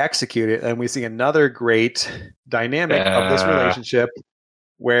about to be executed, and we see another great dynamic of this relationship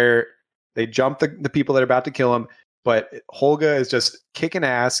where they jump the people that are about to kill him, but Holga is just kicking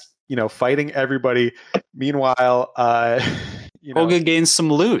ass, fighting everybody. Meanwhile, Holga gains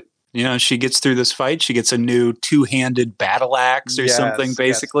some loot. She gets through this fight. She gets a new 2-handed battle axe or something,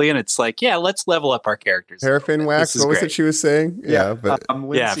 basically. And it's like, let's level up our characters. Paraffin wax. What was it she was saying?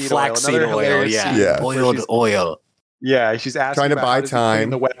 Flaxseed oil. Boiled oil. Yeah, she's asking trying to buy time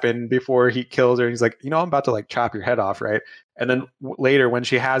the weapon before he kills her. And he's like, I'm about to chop your head off, right? And then later, when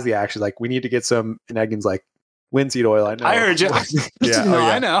she has the axe, she's like, we need to get some. And Edgin's like, linseed oil. I know. I heard you.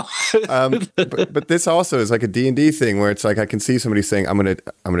 I know. but this also is like a D&D thing where it's like I can see somebody saying, I'm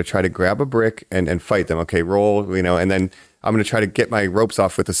gonna try to grab a brick and fight them. Okay, roll, and then I'm gonna try to get my ropes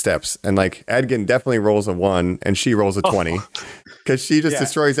off with the steps. And like Edgin definitely rolls a 1 and she rolls a 20. Because she just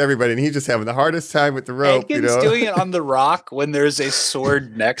destroys everybody, and he's just having the hardest time with the rope. Edgin's doing it on the rock when there's a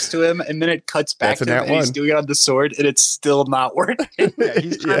sword next to him, and then it cuts back to him, and he's doing it on the sword, and it's still not working.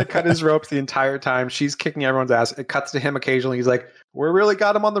 He's trying to cut his ropes the entire time. She's kicking everyone's ass. It cuts to him occasionally. He's like, "We really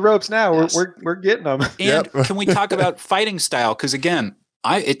got him on the ropes now. Yes. We're getting them." And can we talk about fighting style? Because again,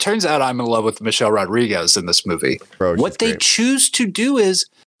 it turns out I'm in love with Michelle Rodriguez in this movie. What they choose to do is,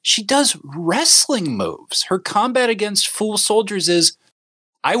 she does wrestling moves. Her combat against fool soldiers is,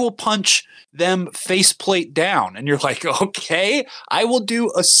 I will punch them faceplate down. And you're like, okay, I will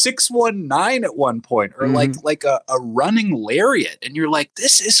do a 619 at one point, or like a running lariat. And you're like,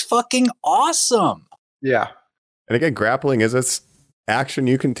 this is fucking awesome. Yeah. And again, grappling is a action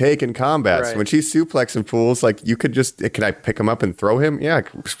you can take in combat. So when she's suplexing fools, like you could just, can I pick him up and throw him? Yeah,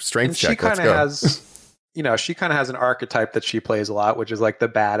 strength check. Let's go. She kind of has an archetype that she plays a lot, which is like the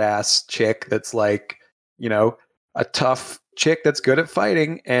badass chick that's like, a tough chick that's good at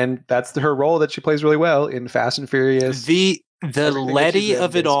fighting. And that's her role that she plays really well in Fast and Furious. The Letty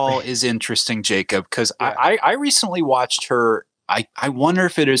of it all is interesting, Jacob, because I recently watched her. I wonder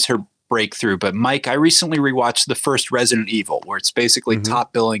if it is her breakthrough, but Mike, I recently rewatched the first Resident Evil, where it's basically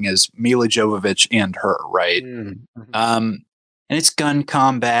top billing as Mila Jovovich and her, right? And it's gun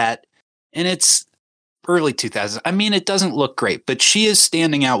combat, and it's early 2000s. I mean, it doesn't look great, but she is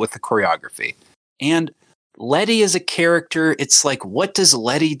standing out with the choreography. And Letty is a character. It's like, what does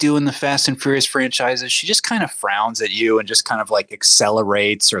Letty do in the Fast and Furious franchises? She just kind of frowns at you and just kind of like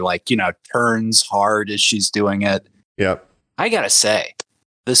accelerates or like, turns hard as she's doing it. Yep. I gotta say,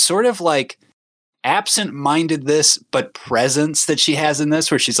 the sort of like absent-mindedness but presence that she has in this,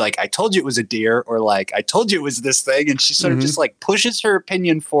 where she's like, I told you it was a deer, or like, I told you it was this thing, and she sort of just like pushes her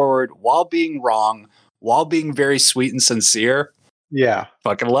opinion forward while being wrong, while being very sweet and sincere. Yeah.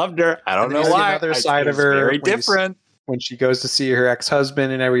 Fucking loved her. I don't know why. Another side of her very different. When she goes to see her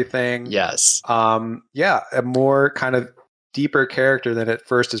ex-husband and everything. Yes. Yeah, a more kind of deeper character than at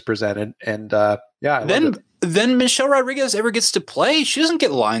first is presented. And then Michelle Rodriguez ever gets to play. She doesn't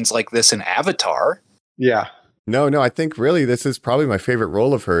get lines like this in Avatar. Yeah. No, I think really this is probably my favorite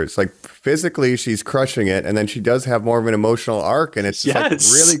role of hers. Like physically, she's crushing it, and then she does have more of an emotional arc, and it's just like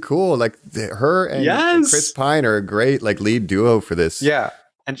really cool. Like her and Chris Pine are a great like lead duo for this. Yeah,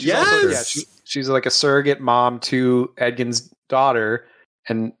 and she's also, she's like a surrogate mom to Edgin's daughter,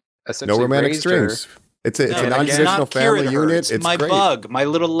 and essentially no romantic strings. It's a non-traditional family unit. It's my great. bug, my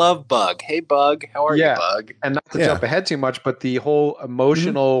little love bug. Hey, bug, how are you, bug? And not to jump ahead too much, but the whole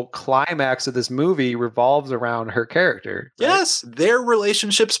emotional climax of this movie revolves around her character. Right? Yes, their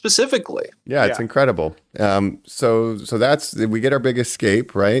relationship specifically. Yeah, it's incredible. So that's we get our big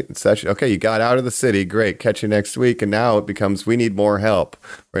escape, right? It's actually, okay, you got out of the city, great. Catch you next week, and now it becomes we need more help.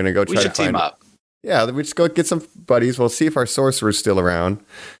 We're gonna go try to team up. Yeah, we just go get some buddies. We'll see if our sorcerer's still around.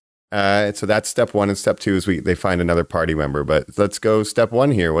 So that's step one, and step two is they find another party member. But let's go step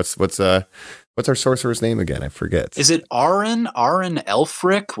one here. What's our sorcerer's name again? I forget. Is it Aaron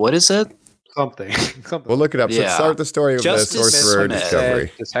Elfric? What is it? Something. We'll look it up. So let's start the story of the sorcerer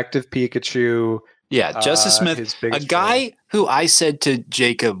discovery. Detective Pikachu. Yeah, Justice Smith, a guy who I said to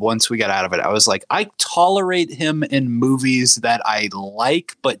Jacob once we got out of it, I was like, I tolerate him in movies that I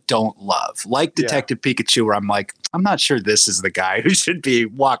like but don't love. Like Detective Pikachu, where I'm like, I'm not sure this is the guy who should be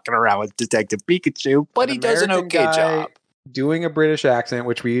walking around with Detective Pikachu, but he does an okay job. Doing a British accent,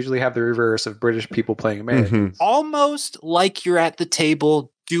 which we usually have the reverse of British people playing Americans. Almost like you're at the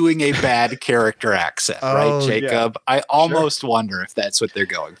table doing a bad character accent, right, Jacob? Yeah. I almost wonder if that's what they're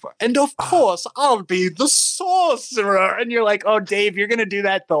going for. And of course, I'll be the sorcerer. And you're like, oh, Dave, you're going to do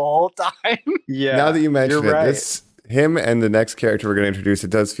that the whole time? Yeah. Now that you mention it, him and the next character we're going to introduce, it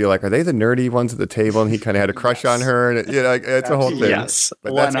does feel like, are they the nerdy ones at the table? And he kind of had a crush on her. And it's a whole thing. Yes,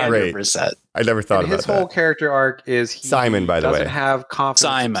 but that's 100%. Great. I never thought about that. His whole character arc is Simon, by the way. Doesn't have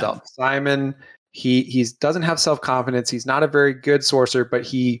confidence in himself. Simon, he doesn't have self-confidence. He's not a very good sorcerer, but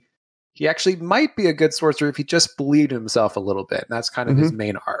he actually might be a good sorcerer if he just believed in himself a little bit. And that's kind of his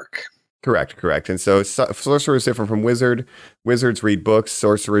main arc. Correct. And so sorcerer is different from wizard. Wizards read books.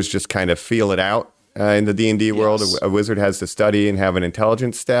 Sorcerers just kind of feel it out. In the D&D world, a wizard has to study and have an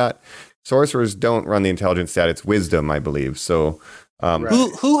intelligence stat. Sorcerers don't run the intelligence stat. It's wisdom, I believe. So,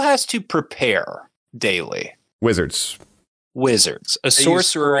 who has to prepare daily? Wizards. A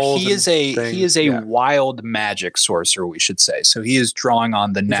sorcerer. He is a wild magic sorcerer, we should say. So he is drawing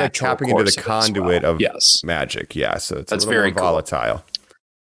on the natural. Like tapping into the conduit of magic. Yeah. So it's that's a little very more volatile.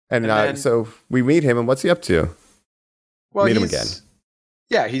 And then, so we meet him, and what's he up to? Well, meet him again.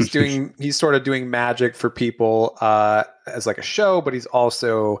 Yeah, he's sort of doing magic for people as like a show, but he's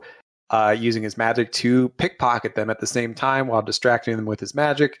also using his magic to pickpocket them at the same time while distracting them with his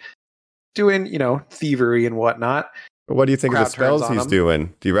magic, doing, thievery and whatnot. But what do you think of the spells he's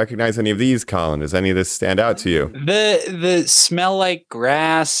doing? Do you recognize any of these, Colin? Does any of this stand out to you? The smell like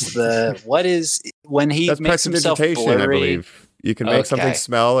grass, what is when he That's makes himself blurry? I believe. You can make something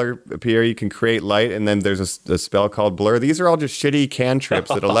smell or appear. You can create light, and then there's a spell called blur. These are all just shitty cantrips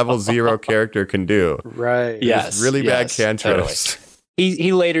that a level 0 character can do. Right. Yes. Really bad cantrips. Totally.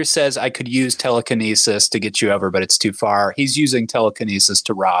 He later says, I could use telekinesis to get you over, but it's too far. He's using telekinesis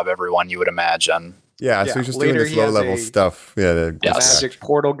to rob everyone, you would imagine. Yeah, so he's just doing this low-level stuff. Yeah, magic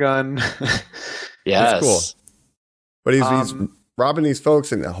portal gun. Yes. It's cool. But he's robbing these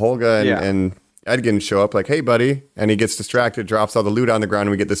folks, and Holga and Edgin show up like, hey, buddy. And he gets distracted, drops all the loot on the ground,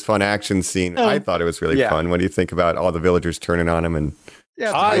 and we get this fun action scene. I thought it was really fun. What do you think about all the villagers turning on him? And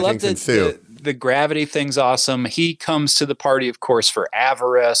I love the gravity thing's awesome. He comes to the party, of course, for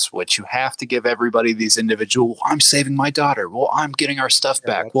avarice, which you have to give everybody these individual, I'm saving my daughter. Well, I'm getting our stuff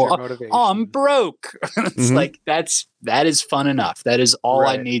back. Well, I'm broke. It's like, that is fun enough. That is all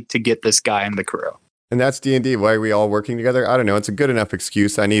I need to get this guy in the crew. And that's D&D. Why are we all working together? I don't know. It's a good enough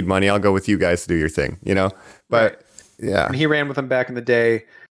excuse. I need money. I'll go with you guys to do your thing, But yeah. And he ran with them back in the day.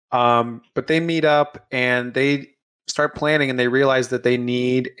 But they meet up and they start planning, and they realize that they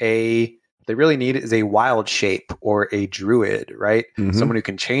really need is a wild shape or a druid, right? Someone who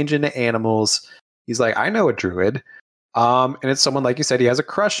can change into animals. He's like, I know a druid. And it's someone, like you said, he has a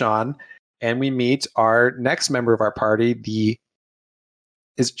crush on. And we meet our next member of our party, the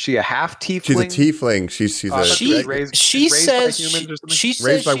is she a half tiefling? She's a tiefling. She's She says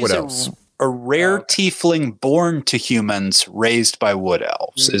raised by she's wood elves. a rare tiefling born to humans, raised by wood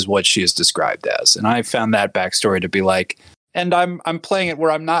elves, is what she is described as. And I found that backstory to be like, and I'm playing it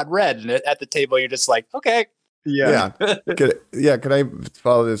where I'm not red, and at the table you're just like, okay. Yeah. Could I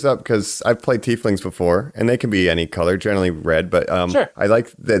follow this up? Because I've played tieflings before, and they can be any color, generally red. But Sure. I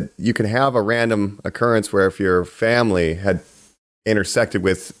like that you can have a random occurrence where if your family had intersected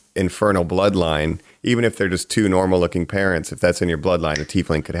with infernal bloodline, even if they're just two normal-looking parents, if that's in your bloodline, a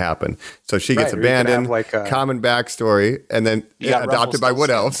tiefling could happen. So she gets abandoned, common backstory, and then adopted by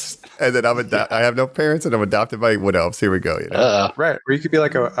wood elves. And then I have no parents, and I'm adopted by wood elves. Here we go. You know? Right. Or you could be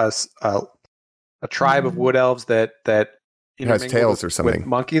like a tribe of wood elves that has tails or something. With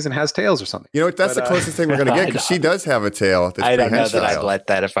monkeys and has tails or something. You know what? That's the closest thing we're going to get, because she does have a tail. I don't know that I'd let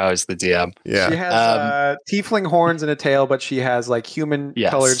that if I was the DM. Yeah. She has tiefling horns and a tail, but she has like human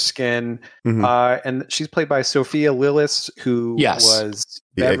colored skin. And she's played by Sophia Lillis, who was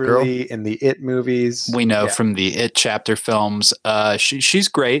the Beverly in the It movies. We know from the It chapter films. She's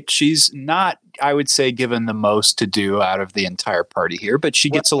great. She's not, I would say, given the most to do out of the entire party here, but she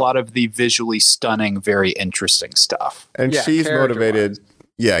gets a lot of the visually stunning, very interesting stuff. And she's motivated.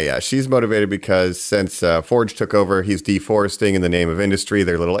 Yeah. She's motivated because since Forge took over, he's deforesting in the name of industry,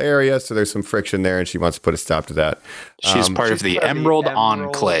 their little area. So there's some friction there, and she wants to put a stop to that. She's part of the Emerald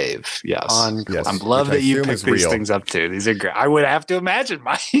Enclave. Yes. Yes. I love that you picked these things up too. These are great. I would have to imagine,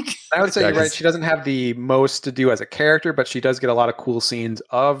 Mike. I would say you're right. She doesn't have the most to do as a character, but she does get a lot of cool scenes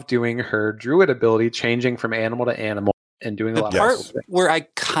of doing her druid ability, changing from animal to animal. And doing a lot of part where I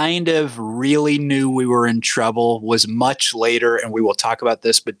kind of really knew we were in trouble was much later, and we will talk about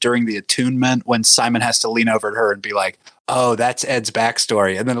this, but during the attunement, when Simon has to lean over at her and be like, oh, that's Ed's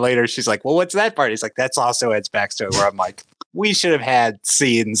backstory. And then later she's like, well, what's that part? He's like, that's also Ed's backstory, where I'm like, we should have had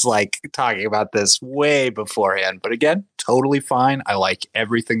scenes like talking about this way beforehand. But again, totally fine. I like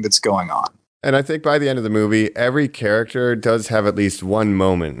everything that's going on. And I think by the end of the movie, every character does have at least one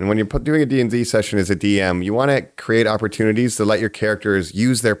moment. And when you're doing a D&D session as a DM, you want to create opportunities to let your characters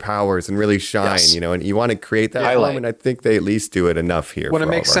use their powers and really shine, and you want to create that moment. I think they at least do it enough here. Well, it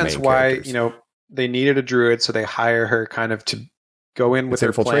makes sense why, they needed a druid, so they hire her kind of to go in with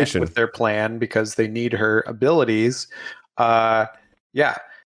their plan because they need her abilities.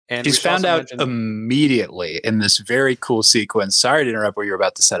 And she's found out immediately in this very cool sequence. Sorry to interrupt what you're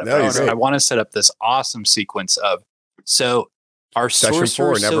about to set up. I want to set up this awesome sequence of our Session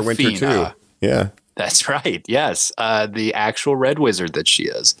sorcerer 4, Neverwinter 2. Yeah, that's right. Yes, the actual red wizard that she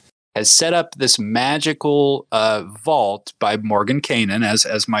is has set up this magical vault by Morgan Kanan,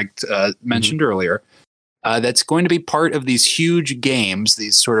 as Mike mentioned earlier. That's going to be part of these huge games,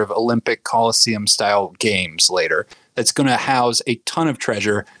 these sort of Olympic Coliseum style games later. That's going to house a ton of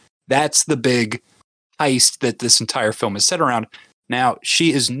treasure. That's the big heist that this entire film is set around. Now,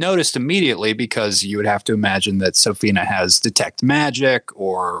 she is noticed immediately because you would have to imagine that Sophina has detect magic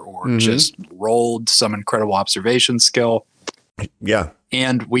or just rolled some incredible observation skill. Yeah.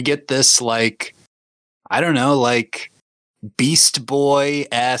 And we get this, Beast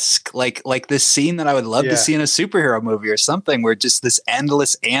Boy-esque, like this scene that I would love to see in a superhero movie or something, where just this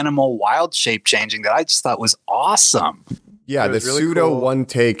endless animal wild shape changing that I just thought was awesome. Yeah, the really pseudo one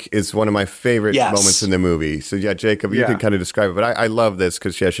take is one of my favorite moments in the movie. So Jacob, you can kind of describe it, but I love this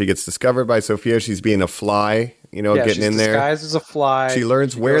because she gets discovered by Sophia. She's being a fly, getting in there. Disguised as a fly. She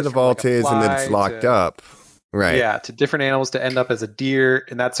learns where the vault is and then it's locked up. Right. Yeah, to different animals to end up as a deer,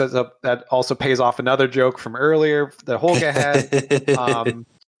 and that also pays off another joke from earlier that Holga had. And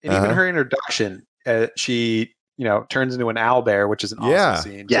even her introduction, she turns into an owlbear, which is an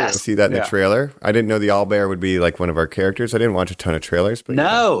awesome scene. Yes. I see that in the trailer. I didn't know the owlbear would be like one of our characters. I didn't watch a ton of trailers, but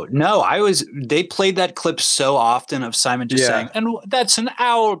no. They played that clip so often of Simon just saying, and that's an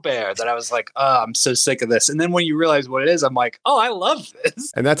owlbear, that I was like, oh, I'm so sick of this. And then when you realize what it is, I'm like, oh, I love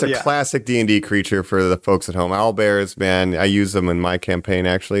this. And that's a classic D&D creature for the folks at home. Owlbears, man, I use them in my campaign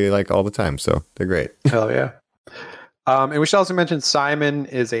actually all the time. So they're great. Hell yeah. And we should also mention Simon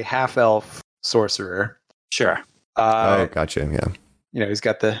is a half-elf sorcerer. Sure. Gotcha. Yeah. He's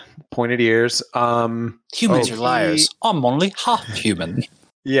got the pointed ears. Humans are liars. I'm only half human.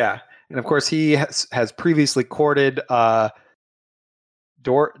 Yeah. And of course, he has previously courted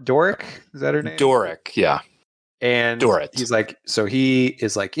Doric. Is that her name? Doric, yeah. And Dorit. He's like, so he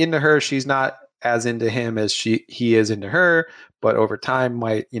is into her. She's not as into him as he is into her, but over time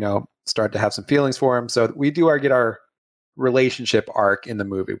might, start to have some feelings for him. So we do get our relationship arc in the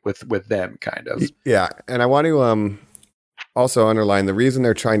movie with them, kind of. Yeah, and I want to also underline the reason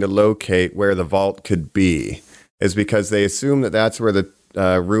they're trying to locate where the vault could be is because they assume that that's where the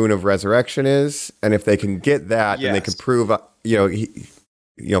rune of resurrection is, and if they can get that, then they Yes. can prove, Forge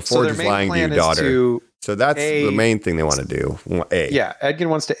is lying to your daughter. So that's the main thing they want to do. Yeah, Edgin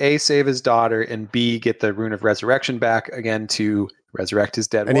wants to A, save his daughter, and B, get the rune of resurrection back again to resurrect his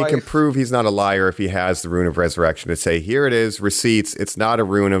dead and wife. he can prove he's not a liar if he has the rune of resurrection to say, here it is, receipts. It's not a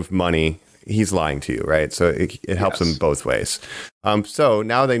rune of money. He's lying to you, right? So it helps them both ways. So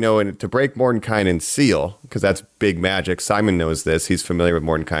now they know to break Mordenkainen's seal, because that's big magic. Simon knows this. He's familiar with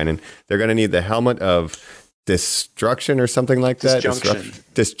Mordenkainen. They're going to need the helmet of destruction or something like that.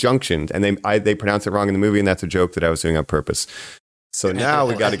 Disjunction. And they pronounce it wrong in the movie, and that's a joke that I was doing on purpose. So now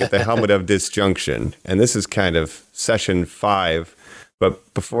we got to get the helmet of disjunction. And this is kind of session 5.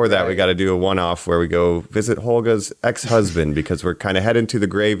 But before that, we got to do a one-off where we go visit Holga's ex-husband, because we're kind of heading to the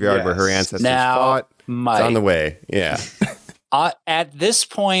graveyard where her ancestors fought. Mike, it's on the way. Yeah. At this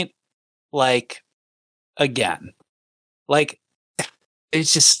point, again,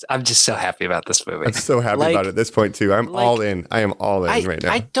 it's just, I'm just so happy about this movie. I'm so happy about it at this point, too. I'm all in. I am all in right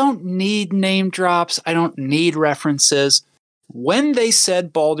now. I don't need name drops. I don't need references. When they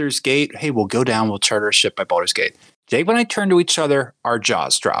said Baldur's Gate, hey, we'll go down, we'll charter a ship by Baldur's Gate. Jake and I turn to each other, our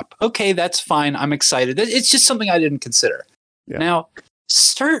jaws drop. Okay, that's fine. I'm excited. It's just something I didn't consider. Yeah. Now,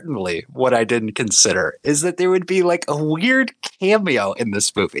 certainly what I didn't consider is that there would be a weird cameo in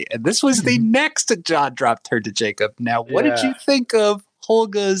this movie. And this was the next jaw drop turn to Jacob. Now, what did you think of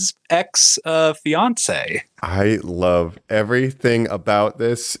Holga's ex-fiance? I love everything about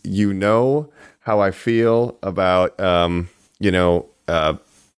this. You know how I feel about,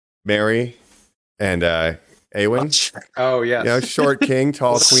 Mary and Awen. Oh, yes. Short king,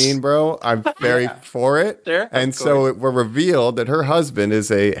 tall queen, bro. I'm very for it. Sure, and so we're revealed that her husband is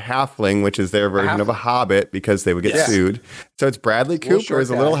a halfling, which is their version of a hobbit, because they would get sued. So it's Bradley Cooper is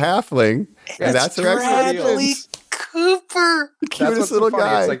a little halfling. And that's her Bradley Cooper. The cutest little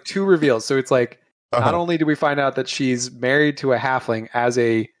guy. It's 2 reveals. So it's not only do we find out that she's married to a halfling as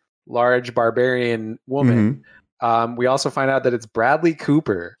a large barbarian woman, we also find out that it's Bradley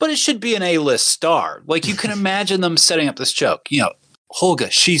Cooper. But it should be an A-list star. You can imagine them setting up this joke.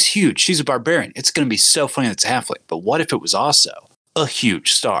 Holga, she's huge. She's a barbarian. It's going to be so funny that it's a halfling. But what if it was also a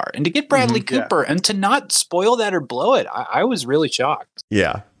huge star? And to get Bradley Cooper and to not spoil that or blow it, I was really shocked.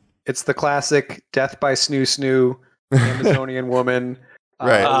 Yeah. It's the classic death by snoo snoo Amazonian woman.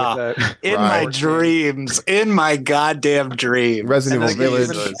 Right. In my dreams. In my goddamn dreams. Resident Evil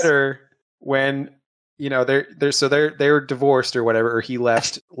Village. Even better when... they were divorced or whatever, or he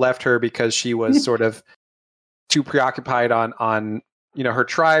left her because she was sort of too preoccupied on her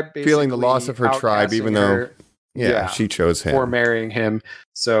tribe, basically, feeling the loss of her tribe, even though she chose him for marrying him.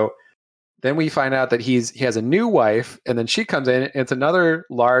 So then we find out that he has a new wife, and then she comes in, and it's another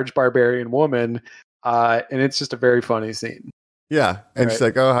large barbarian woman, and it's just a very funny scene. Yeah, and she's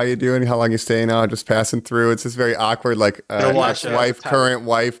like, "Oh, how you doing? How long you staying? Oh, just passing through." It's this very awkward, ex-wife, current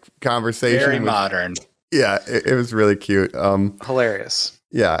wife conversation. Very modern. Yeah, it was really cute. Hilarious.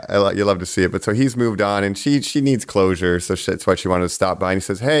 Yeah, you love to see it. But so he's moved on, and she needs closure, so that's why she wanted to stop by. And he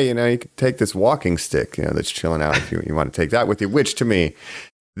says, "Hey, you can take this walking stick, that's chilling out if you want to take that with you." Which to me,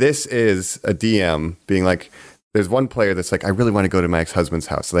 this is a DM being like, there's one player that's like, "I really want to go to my ex-husband's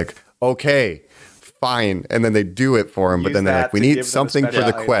house." Okay. Fine, and then they do it for him, but then they're like, "We need something for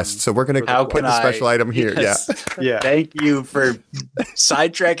the quest, so we're going to put the special item here." Yes. Yeah. Thank you for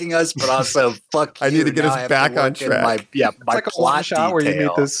sidetracking us, but also fuck you. I need to get us back on track. My like a plot shot where you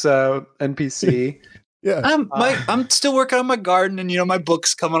meet this NPC. Yeah, I'm still working on my garden, and my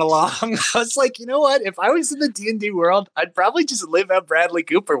book's coming along. I was like, you know what? If I was in the D&D world, I'd probably just live how Bradley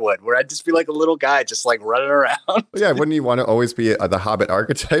Cooper would, where I'd just be like a little guy, just running around. Yeah, wouldn't you want to always be the Hobbit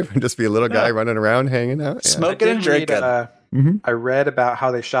archetype and just be a little guy running around, hanging out, smoking and drinking? I read about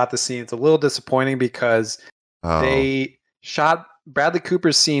how they shot the scene. It's a little disappointing because they shot Bradley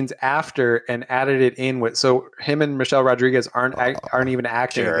Cooper's scenes after and added it in with, so him and Michelle Rodriguez aren't even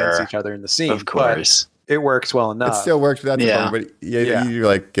acting against each other in the scene. Of course. It works well enough. It still works without the phone, but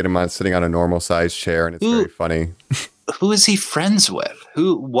you get him on sitting on a normal sized chair, and it's very funny. Who is he friends with?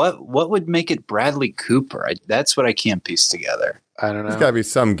 What would make it Bradley Cooper? That's what I can't piece together. I don't know. There's got to be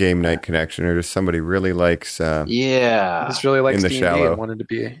some game night connection, or just somebody really likes. Just really likes in the D&D shallow. and wanted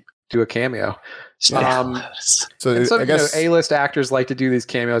to do a cameo. So I guess A-list actors like to do these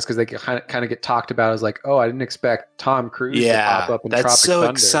cameos because they kind of get talked about as like, oh, I didn't expect Tom Cruise to pop up in Tropic Thunder. That's so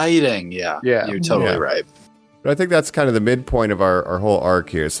exciting. Yeah, you're totally right. But I think that's kind of the midpoint of our whole arc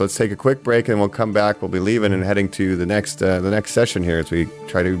here. So let's take a quick break, and we'll come back. We'll be leaving and heading to the next session here as we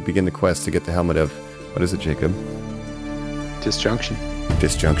try to begin the quest to get the helmet of, what is it, Jacob? Disjunction.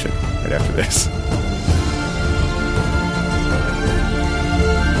 Right after this.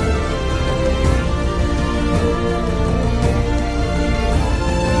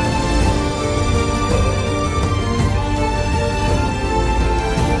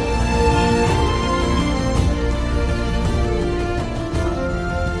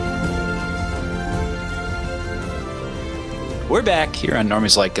 We're back here on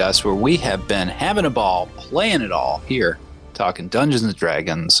Normies Like Us, where we have been having a ball, playing it all here, talking Dungeons and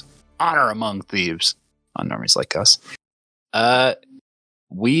Dragons, Honor Among Thieves on Normies Like Us.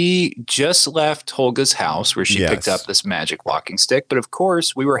 We just left Holga's house where she picked up this magic walking stick, but of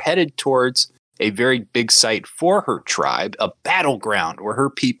course we were headed towards a very big site for her tribe, a battleground where her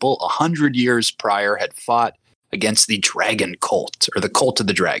people 100 years prior had fought against the dragon cult, or the cult of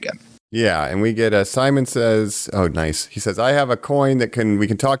the dragon. Yeah, and we get Simon says, oh, nice. He says, I have a coin that we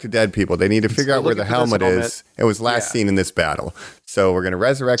can talk to dead people. They need to figure out where the helmet is. It was last seen in this battle. So we're going to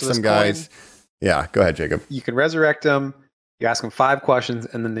resurrect some guys. Yeah, go ahead, Jacob. You can resurrect them. You ask them 5 questions,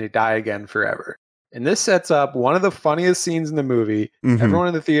 and then they die again forever. And this sets up one of the funniest scenes in the movie. Mm-hmm. Everyone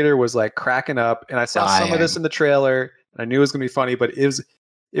in the theater was like cracking up, and I saw some of this in the trailer, and I knew it was going to be funny, but it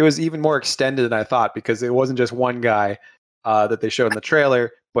was even more extended than I thought, because it wasn't just one guy that they showed in the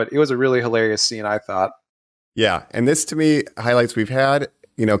trailer, but it was a really hilarious scene, I thought. Yeah, and this to me highlights we've had,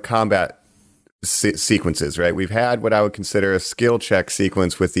 combat sequences, right? We've had what I would consider a skill check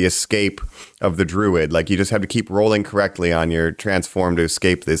sequence with the escape of the druid. Like, you just have to keep rolling correctly on your transform to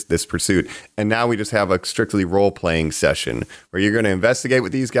escape this pursuit. And now we just have a strictly role-playing session where you're going to investigate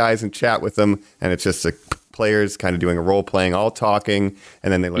with these guys and chat with them, and it's just players kind of doing a role-playing, all talking,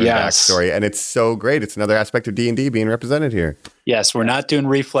 and then they learn backstory. And it's so great. It's another aspect of D&D being represented here. Yes, we're not doing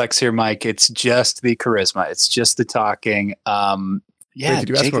reflex here, Mike. It's just the charisma. It's just the talking. Yeah, wait, did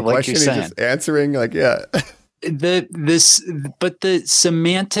you ask him a question? He's just answering, but the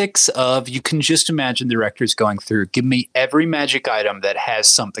semantics of, you can just imagine the directors going through, give me every magic item that has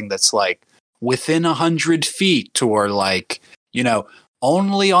something that's like within 100 feet, or like,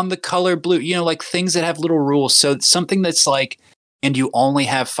 only on the color blue, like things that have little rules. So something that's like, and you only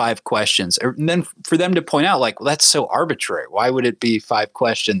have 5 questions. And then for them to point out, like, well, that's so arbitrary. Why would it be 5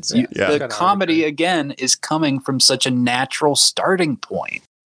 questions? The comedy, again, is coming from such a natural starting point.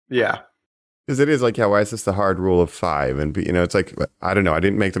 Yeah. Because it is like, why is this the hard rule of 5? And, it's like, I don't know. I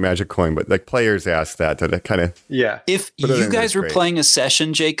didn't make the magic coin, but like players ask that to kind of. Yeah. If you guys were playing a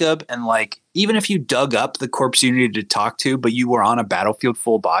session, Jacob, and like, even if you dug up the corpse you needed to talk to, but you were on a battlefield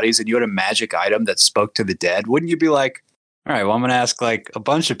full of bodies and you had a magic item that spoke to the dead, wouldn't you be like, all right, well, I'm going to ask like a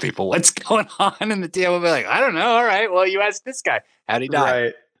bunch of people what's going on, and the DM will be like, I don't know. All right, well, you asked this guy. How'd he die?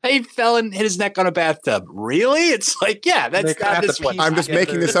 Right. He fell and hit his neck on a bathtub. Really? It's like, yeah, that's not this one. I'm just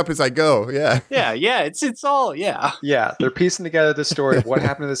making this up as I go. Yeah. Yeah. It's all, yeah. Yeah, they're piecing together the story of what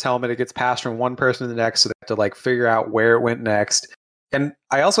happened to this helmet. It gets passed from one person to the next, so they have to like figure out where it went next. And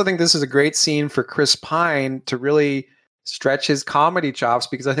I also think this is a great scene for Chris Pine to really stretch his comedy chops,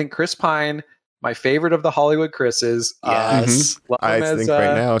 because I think Chris Pine, my favorite of the Hollywood Chris's. Yes. I think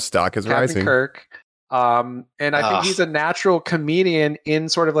right now stock is Captain rising. Kirk. And I think he's a natural comedian in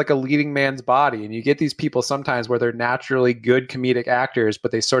sort of like a leading man's body. And you get these people sometimes where they're naturally good comedic actors,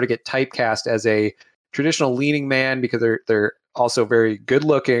 but they sort of get typecast as a traditional leading man because they're also very good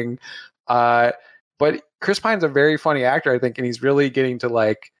looking. But Chris Pine's a very funny actor, I think, and he's really getting to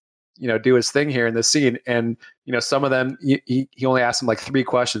like, do his thing here in this scene. And, some of them, he only asks them like 3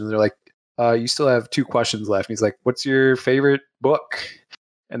 questions. And they're like, you still have 2 questions left. And he's like, what's your favorite book?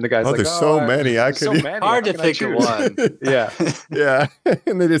 And the guy's like, there's so many. Hard to pick one. Yeah. Yeah.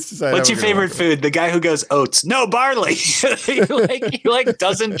 And they just decide. What's your favorite food? The guy who goes oats. No, barley. he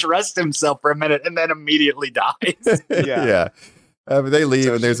doesn't trust himself for a minute and then immediately dies. Yeah. But they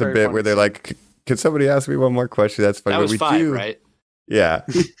leave, and there's a bit where they're like, can somebody ask me one more question? That's funny. That was 5, right? Yeah.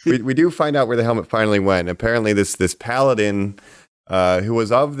 we do find out where the helmet finally went. Apparently this paladin, who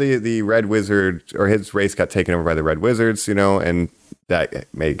was of the Red Wizard, or his race got taken over by the Red Wizards, and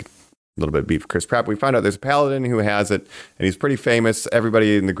that made a little bit of beef for Chris Pratt. We find out there's a paladin who has it, and he's pretty famous.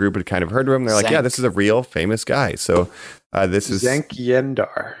 Everybody in the group had kind of heard of him. They're like, yeah, this is a real famous guy. So this is Zank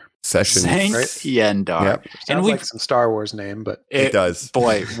Yendar. Sessions, Zank right? Yendar. Yep. Sounds like some Star Wars name, but it does.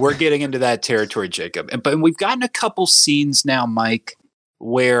 Boy, we're getting into that territory, Jacob. But we've gotten a couple scenes now, Mike,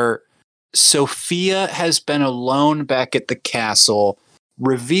 where Sophia has been alone back at the castle,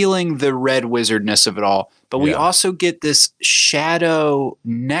 revealing the red wizardness of it all. But we also get this shadow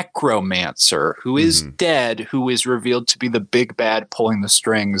necromancer who is dead, who is revealed to be the big bad pulling the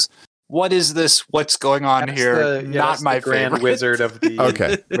strings. What is this? What's going on here? Not my grand favorite. Wizard of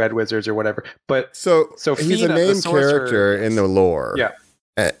the Red Wizards or whatever. But so he's a main character in the lore. Yeah.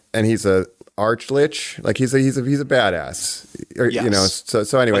 And he's a archlich. Like he's a badass.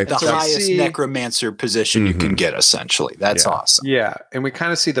 So anyway, like the highest necromancer position you can get, essentially. That's awesome. Yeah. And we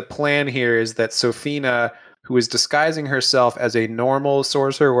kind of see the plan here is that Sophina, who is disguising herself as a normal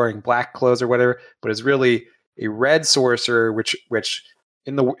sorcerer wearing black clothes or whatever, but is really a red sorcerer, which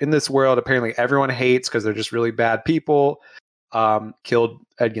in this world apparently everyone hates because they're just really bad people. killed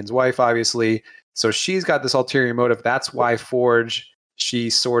Edgin's wife, obviously. So she's got this ulterior motive. That's why she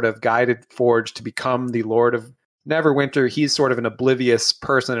sort of guided Forge to become the Lord of Neverwinter. He's sort of an oblivious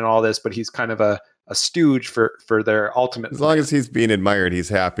person in all this, but he's kind of a stooge for their ultimate As long plan. as he's being admired, he's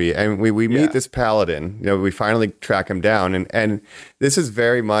happy. And we meet this paladin. We finally track him down. And this is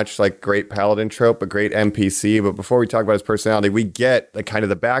very much like great paladin trope, a great NPC. But before we talk about his personality, we get kind of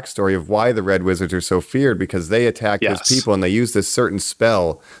the backstory of why the Red Wizards are so feared, because they attack his people and they use this certain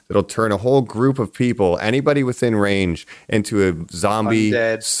spell that'll turn a whole group of people, anybody within range, into a zombie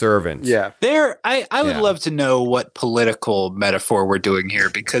servant. Yeah. I would love to know what political metaphor we're doing here,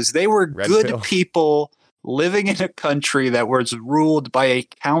 because they were good people living in a country that was ruled by a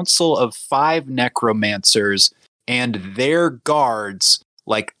council of 5 necromancers and their guards,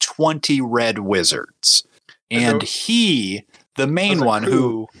 like 20 red wizards. And the main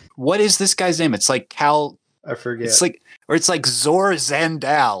one, what is this guy's name? It's like I forget. It's like Zor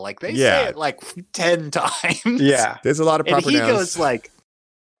Zandal. Like they say it like 10 times. Yeah. There's a lot of proper And he nouns. goes like,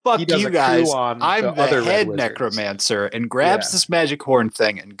 fuck you guys, I'm the head necromancer, and grabs this magic horn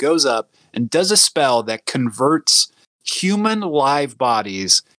thing and goes up and does a spell that converts human live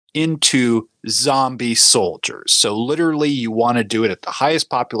bodies into zombie soldiers. So literally you want to do it at the highest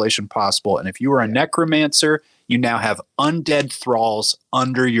population possible. And if you are a necromancer, you now have undead thralls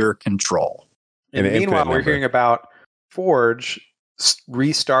under your control. And meanwhile, we're hearing about Forge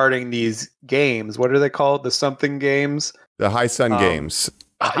restarting these games. What are they called? The something games? The High Sun Games.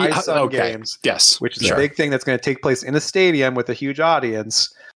 High Sun Games. Yes. Which is a big thing that's going to take place in a stadium with a huge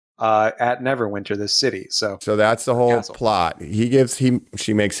audience at Neverwinter, this city. So that's the whole plot.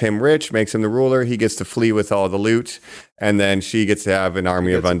 She makes him rich, makes him the ruler. He gets to flee with all the loot, and then she gets to have an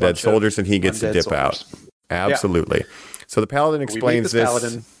army of undead soldiers, and he gets to dip out. Absolutely. Yeah. So the paladin explains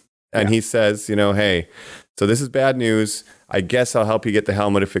this, and he says, hey, so this is bad news. I guess I'll help you get the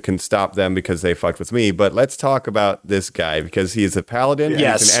helmet if it can stop them because they fucked with me. But let's talk about this guy, because he's a paladin.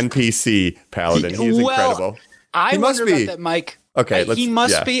 Yes. He's an NPC paladin. He's incredible. I wonder about that, Mike. Okay, he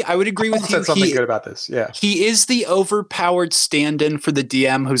must be. I would agree with you. Said something good about this. Yeah, he is the overpowered stand-in for the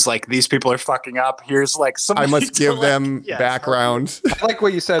DM, who's like, these people are fucking up. Here's like something. I must give them background. I like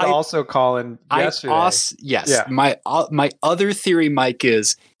what you said, also, Colin. Yesterday. My other theory, Mike,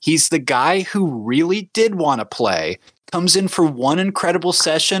 is he's the guy who really did want to play. Comes in for one incredible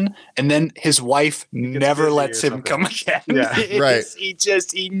session, and then his wife never lets him come again. Yeah, right.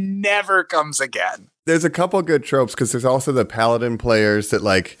 He never comes again. There's a couple good tropes, because there's also the paladin players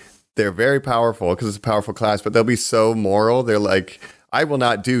that they're very powerful because it's a powerful class, but they'll be so moral. They're like, I will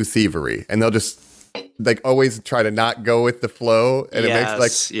not do thievery, and they'll just always try to not go with the flow, and it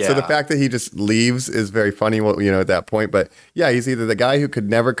makes so the fact that he just leaves is very funny. At that point, but yeah, he's either the guy who could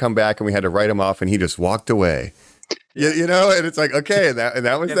never come back, and we had to write him off, and he just walked away. And it's like, okay, and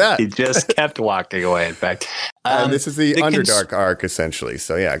that was that. He just kept walking away, in fact. This is the Underdark arc, essentially.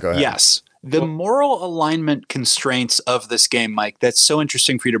 So, yeah, go ahead. Yes. The moral alignment constraints of this game, Mike, that's so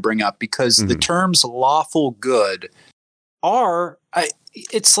interesting for you to bring up, because the terms lawful good are,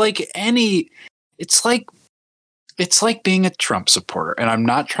 it's like being a Trump supporter. And I'm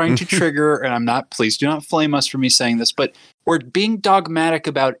not trying to trigger, and please do not flame us for me saying this, but we're being dogmatic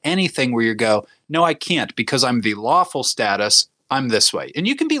about anything where you go, no, I can't, because I'm the lawful status. I'm this way. And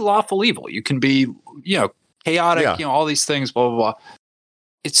you can be lawful evil. You can be, chaotic, all these things, blah, blah, blah.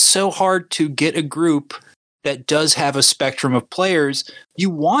 It's so hard to get a group that does have a spectrum of players. You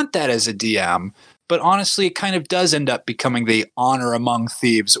want that as a DM, but honestly, it kind of does end up becoming the honor among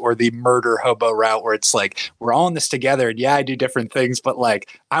thieves or the murder hobo route, where it's like, we're all in this together, and I do different things, but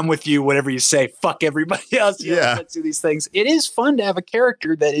I'm with you, whatever you say, fuck everybody else. Let's do these things. It is fun to have a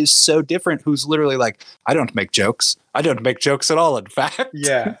character that is so different, who's literally like, I don't make jokes. I don't make jokes at all, in fact.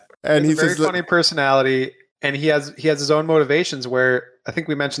 Yeah. And he's a very funny personality. And he has his own motivations, where I think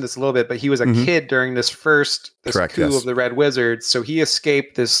we mentioned this a little bit, but he was a kid during this coup of the Red Wizards. So he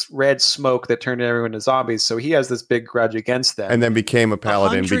escaped this red smoke that turned everyone into zombies. So he has this big grudge against them. And then became a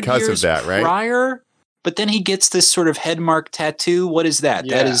paladin because of that, right? Prior, but then he gets this sort of head mark tattoo. What is that?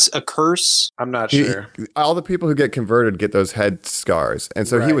 Yeah. That is a curse? I'm not sure. All the people who get converted get those head scars. And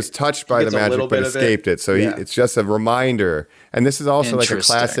so he was touched by the magic but escaped it. So it's just a reminder. And this is also like a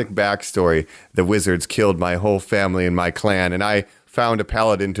classic backstory. The wizards killed my whole family and my clan, and I found a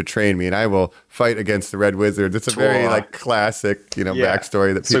paladin to train me, and I will fight against the Red Wizards. It's a very classic,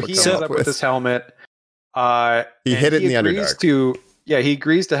 backstory that people come up with this helmet. He hid it in the Underdark. He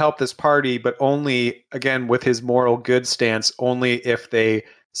agrees to help this party, but only, again, with his moral good stance, only if they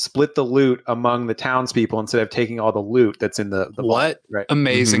split the loot among the townspeople instead of taking all the loot that's in the what vault, right?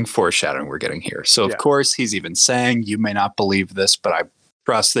 amazing foreshadowing we're getting here. So of course he's even saying, you may not believe this, but I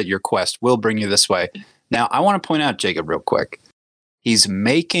trust that your quest will bring you this way. Now I want to point out, Jacob, real quick, he's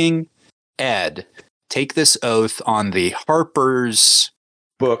making Ed take this oath on the Harper's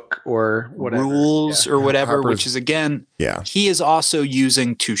book or whatever, rules or whatever, Harper's, which is again, he is also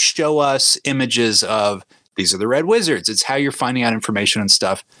using to show us images of these are the Red Wizards. It's how you're finding out information and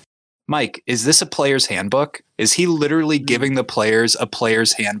stuff. Mike, is this a player's handbook? Is he literally giving the players a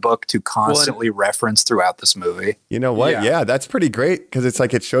player's handbook to constantly reference throughout this movie? You know what? Yeah, that's pretty great because it's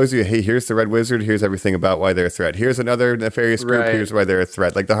like it shows you, hey, here's the Red Wizard. Here's everything about why they're a threat. Here's another nefarious group. Right. Here's why they're a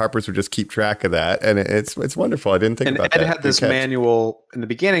threat. Like the Harpers would just keep track of that, and it's wonderful. I didn't think about that. Ed had this manual in the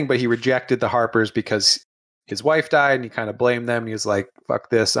beginning, but he rejected the Harpers because his wife died, and he kind of blamed them. He was like, "Fuck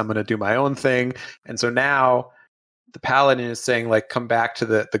this! I'm going to do my own thing." And so now the Paladin is saying, like, come back to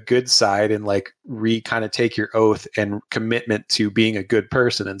the good side and like kind of take your oath and commitment to being a good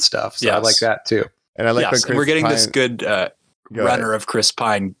person and stuff. So I like that too. And I like when we're getting this good runner of Chris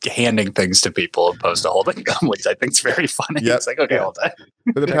Pine handing things to people opposed to holding them, which I think is very funny. It's like, okay, hold on.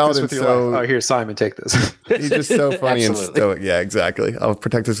 But the Paladin's so... Oh, here, Simon, take this. He's just so funny and stoic. Yeah, exactly. I'll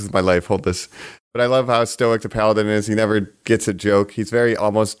protect this with my life. Hold this. But I love how stoic the Paladin is. He never gets a joke. He's very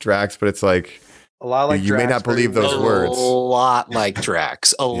almost Drax, but it's like... A lot like you Drax, may not believe those words. A lot like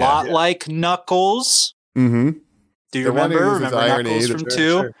Drax. A lot like Knuckles. Mm-hmm. Do you remember Knuckles from 2?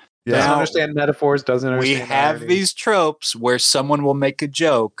 Sure. Yeah. Doesn't understand metaphors, doesn't understand We have irony. These tropes where someone will make a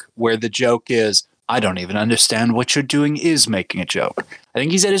joke where the joke is, I don't even understand what you're doing is making a joke. I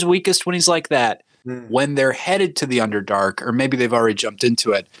think he's at his weakest when he's like that. When they're headed to the Underdark, or maybe they've already jumped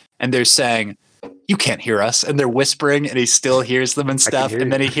into it, and they're saying, you can't hear us, and they're whispering and he still hears them and stuff,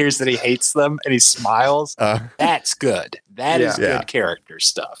 and then he hears that he hates them and he smiles. That's good. That is good character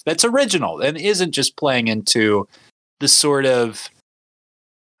stuff. That's original and isn't just playing into the sort of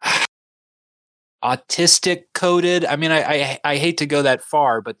autistic coded. I mean, I hate to go that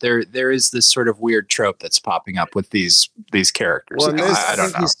far, but there is this sort of weird trope that's popping up with these characters. Well, I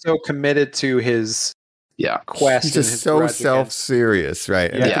don't know. He's so committed to his quest. He's just so self-serious,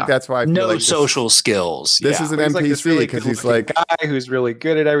 right? And I think that's why I feel like social skills. This is an NPC because he's like guy who's really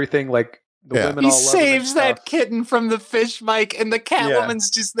good at everything. Like the women, he all saves that kitten from the fish, Mike, and the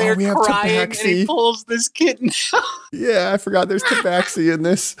Catwoman's just there crying, and he pulls this kitten. I forgot there's Tabaxi in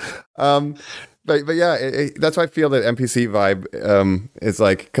this. But yeah, that's why I feel that NPC vibe is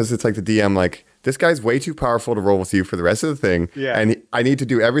like, because it's like the DM like, this guy's way too powerful to roll with you for the rest of the thing. Yeah. And I need to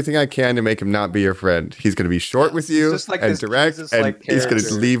do everything I can to make him not be your friend. He's going to be short with you and direct, and he's going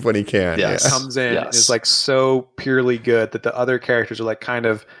to leave when he can. Comes in and is like so purely good that the other characters are like kind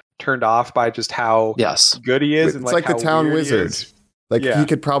of turned off by just how good he is. It's and like the town wizard. Like he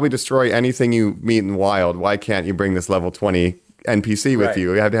could probably destroy anything you meet in the wild. Why can't you bring this level 20 NPC with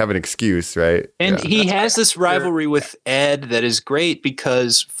you? You have to have an excuse, right? And he has this rivalry with Ed that is great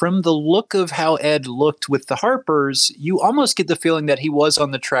because from the look of how Ed looked with the Harpers, you almost get the feeling that he was on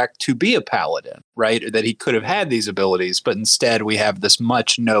the track to be a paladin, right? Or that he could have had these abilities, but instead we have this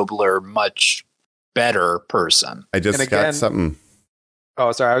much nobler, much better person. I just got something.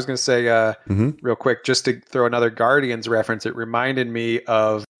 Oh, sorry. I was going to say real quick, just to throw another Guardians reference, it reminded me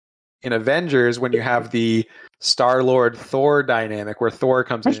of in Avengers when you have the Star-Lord Thor dynamic where Thor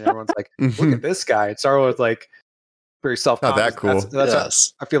comes in and everyone's like, look at this guy. And Star-Lord's like very self-conscious. Oh, that cool.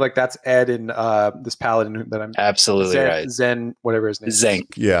 That's I feel like that's Ed in this Paladin that I'm absolutely right. Zen, whatever his name is. Zenk.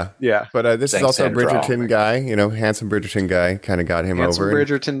 Yeah. But this is also a Bridgerton guy, handsome Bridgerton guy, kind of got him handsome over.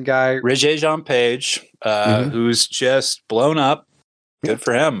 Bridgerton guy. Regé-Jean Page, who's just blown up. Good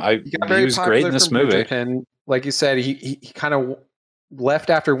for him. He was great in this movie. Bridgerton. Like you said, he kind of left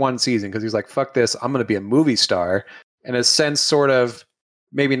after one season because he was like, fuck this, I'm going to be a movie star, and has since sort of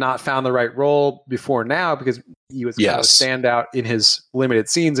maybe not found the right role before now because he was kind of a standout in his limited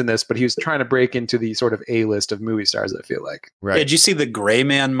scenes in this, but he was trying to break into the sort of A-list of movie stars, I feel like. Right. Did you see The Gray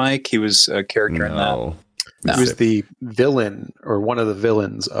Man, Mike? He was a character in that. No. He was the villain or one of the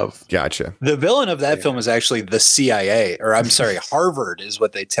villains of... Gotcha. The villain of that film is actually the CIA, or I'm sorry, Harvard is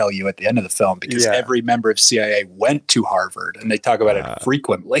what they tell you at the end of the film because every member of CIA went to Harvard and they talk about it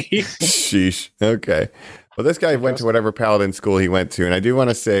frequently. Sheesh. Okay. Well, this guy went to whatever paladin school he went to. And I do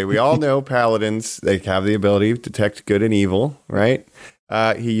want to say, we all know paladins, they have the ability to detect good and evil, right?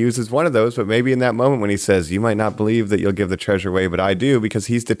 He uses one of those, but maybe in that moment when he says, you might not believe that you'll give the treasure away, but I do, because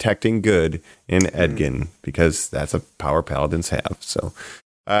he's detecting good in Edgin, because that's a power paladins have. So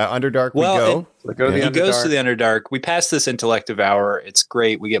Underdark we go. He goes to the Underdark. We pass this intellective hour. It's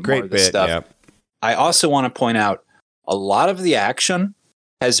great. We get more of this stuff. Yeah. I also want to point out a lot of the action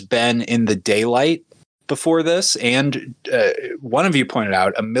has been in the daylight before this, and one of you pointed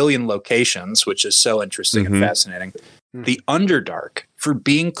out a million locations, which is so interesting and fascinating. The Underdark, for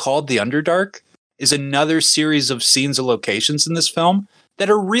being called the Underdark, is another series of scenes and locations in this film that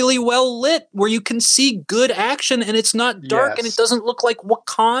are really well lit, where you can see good action, and it's not dark, and it doesn't look like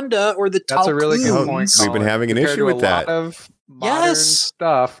Wakanda or the That's a really good point. We've been having an issue with that. A lot of modern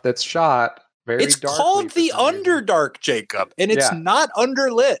stuff that's shot very It's called the Underdark, Jacob, and it's not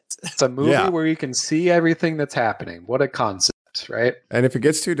underlit. It's a movie where you can see everything that's happening. What a concept, right? And if it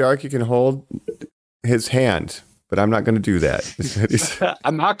gets too dark, you can hold his hand. But I'm not going to do that.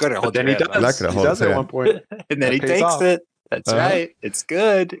 I'm not going to hold it. Then he does. I'm not going to hold it at one point. And then he takes it. That's right. It's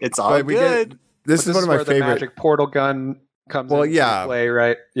good. It's all good. This is one of my favorite. The magic portal gun comes into play,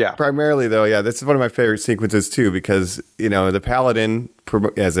 right? Yeah. Primarily, though, this is one of my favorite sequences, too, because, the Paladin,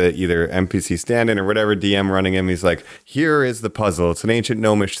 as a either NPC stand-in or whatever DM running him, he's like, here is the puzzle. It's an ancient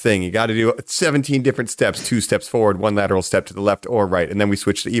gnomish thing. You got to do 17 different steps, 2 steps forward, 1 lateral step to the left or right. And then we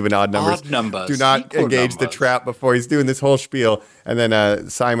switch to even odd numbers. Do not engage the trap before he's doing this whole spiel. And then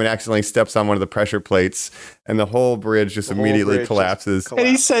Simon accidentally steps on one of the pressure plates, and the whole bridge just immediately collapses. And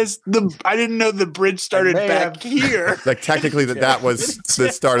he says, I didn't know the bridge started back here. Like, technically, that was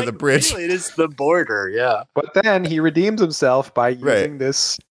the start of the bridge. Really, it is the border, yeah. But then he redeems himself by using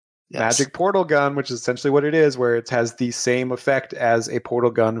this magic portal gun, which is essentially what it is, where it has the same effect as a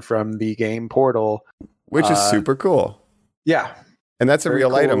portal gun from the game Portal. Which is super cool. Yeah. And that's a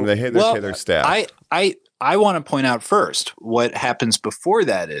real item. They hit their staff. I want to point out first what happens before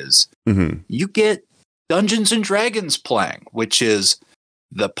that is you get Dungeons and Dragons playing, which is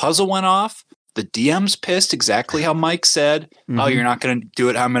the puzzle went off. The DM's pissed, exactly how Mike said. Oh, you're not going to do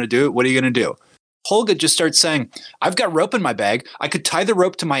it how I'm going to do it? What are you going to do? Holga just starts saying, I've got rope in my bag. I could tie the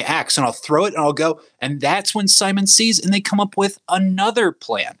rope to my axe and I'll throw it and I'll go. And that's when Simon sees and they come up with another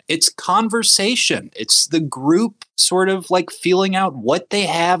plan. It's conversation. It's the group sort of like feeling out what they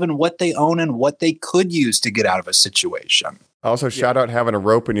have and what they own and what they could use to get out of a situation. Also, shout out having a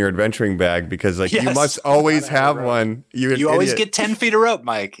rope in your adventuring bag because, you must always have one. You always get 10 feet of rope,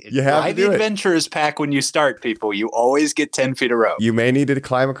 Mike. You have buy the adventurer's pack when you start, people. You always get 10 feet of rope. You may need to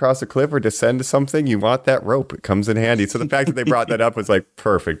climb across a cliff or descend to something. You want that rope. It comes in handy. So the fact that they brought that up was like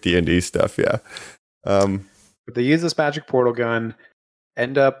perfect D&D stuff. Yeah. But they use this magic portal gun,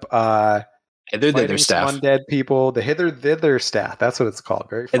 end up Hither Thither staff. Undead people. The Hither Thither staff. That's what it's called.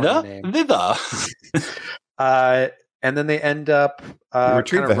 Very funny name. And then they end up kind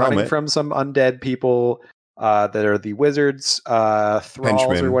of running from some undead people that are the wizards,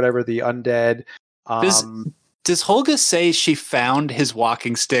 thralls or whatever, the undead. Does Holga say she found his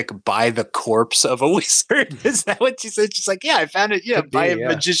walking stick by the corpse of a wizard? Is that what she said? She's like, I found it by a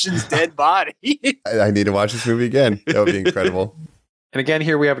magician's dead body. I need to watch this movie again. That would be incredible. And again,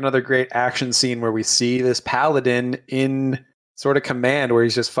 here we have another great action scene where we see this paladin in sort of command where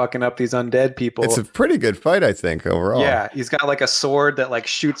he's just fucking up these undead people. It's a pretty good fight, I think, overall. Yeah, he's got like a sword that like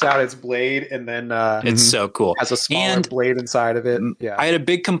shoots out its blade and then it's so cool. Has a smaller blade inside of it. Yeah. I had a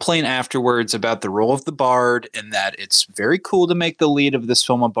big complaint afterwards about the role of the bard and that it's very cool to make the lead of this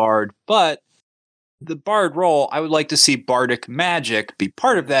film a bard, but the bard role, I would like to see bardic magic be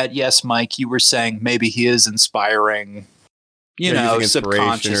part of that. Yes, Mike, you were saying maybe he is inspiring,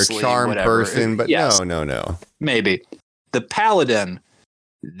 subconsciously or charm whatever. person, but no. Maybe. The paladin,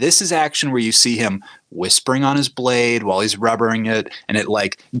 this is action where you see him whispering on his blade while he's rubbering it, and it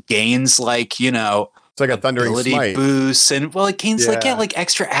like gains it's like a thundering smite boost, and it gains like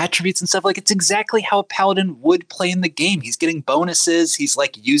extra attributes and stuff. Like it's exactly how a paladin would play in the game. He's getting bonuses. He's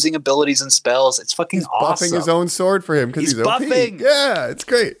like using abilities and spells. It's fucking awesome. Buffing his own sword for him because he's buffing. OP. Yeah, it's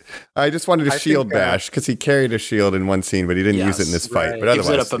great. I just wanted a shield bash because he carried a shield in one scene, but he didn't use it in this fight. But otherwise,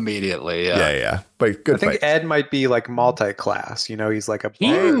 gives it up immediately. Yeah. But good. I think Ed might be like multi-class. He's like a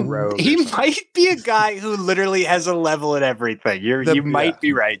rogue. He might be a guy who literally has a level at everything. You might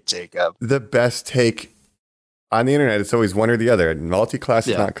be right, Jacob. The best take on the internet, it's always one or the other. Multi-class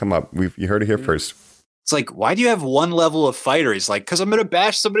has not come up. You heard it here first. It's like, why do you have one level of fighter? He's like, because I'm going to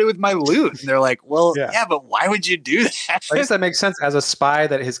bash somebody with my loot. And they're like, well, but why would you do that? I guess that makes sense. As a spy,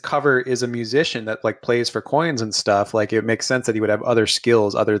 that his cover is a musician that like plays for coins and stuff. Like it makes sense that he would have other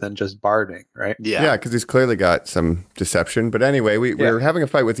skills other than just barding, right? Yeah, because he's clearly got some deception. But anyway, we're having a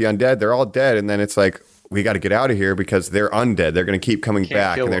fight with the undead. They're all dead. And then it's like, we got to get out of here because they're undead. They're going to keep coming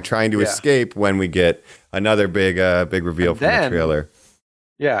back. And they're trying to escape when we get another big reveal from the trailer.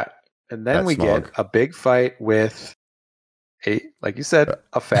 Yeah. And then we get a big fight with like you said,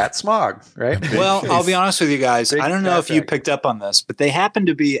 a fat Smog, right? Well, I'll be honest with you guys. I don't know if you picked up on this, but they happen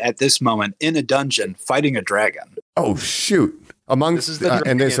to be at this moment in a dungeon fighting a dragon. Oh, shoot. Amongst This is the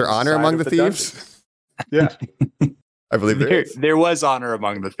and is there dragon honor side among of the the thieves? Yeah. I believe there is. There was honor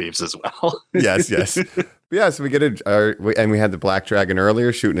among the thieves as well. Yes. So we get and we had the black dragon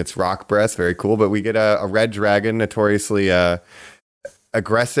earlier shooting its rock breath. Very cool. But we get a red dragon, notoriously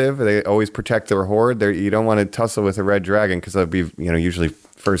aggressive. They always protect their horde. You don't want to tussle with a red dragon because that'd be, usually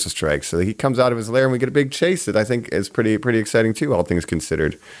first to strike. So he comes out of his lair and we get a big chase that I think is pretty exciting too, all things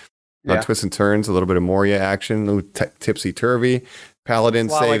considered. Twists and turns, a little bit of Moria action, a little tipsy-turvy. Paladin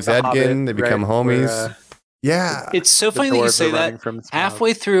saves like Edgin. Hobbit, they become homies. It's so funny that you say that.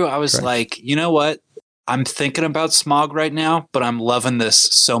 Halfway through, I was like, you know what? I'm thinking about Smog right now, but I'm loving this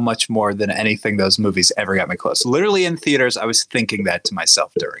so much more than anything those movies ever got me close. Literally in theaters, I was thinking that to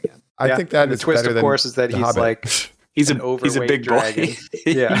myself during it. I think that the twist, of course, is that he's Hobbit. like he's a big dragon.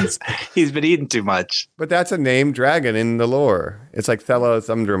 boy. he's been eating too much. But that's a named dragon in the lore. It's like Thela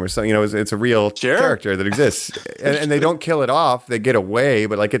Thumdrum or something. It's a real character that exists, and they don't kill it off. They get away,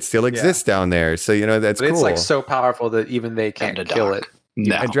 but like it still exists down there. So that's but cool. It's like so powerful that even they can't kill it.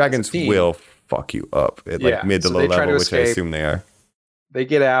 No. And dragons will fuck you up at like mid to low level, which I assume they are. They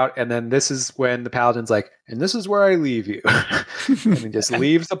get out, and then this is when the paladin's like, and this is where I leave you. And he just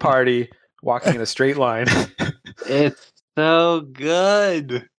leaves the party, walking in a straight line. It's so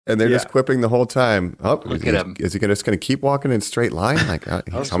good. And they're just quipping the whole time. Oh, Look at him. Is he just going to keep walking in a straight line? Like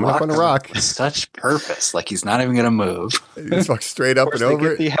he's coming up on a rock. Such purpose. Like he's not even going to move. He just walks straight up and over. They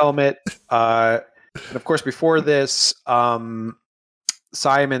get the helmet. And of course, before this,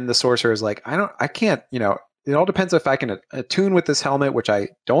 Simon the sorcerer is like, I can't, it all depends if I can attune with this helmet, which I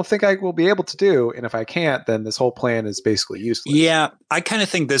don't think I will be able to do. And if I can't, then this whole plan is basically useless. Yeah, I kind of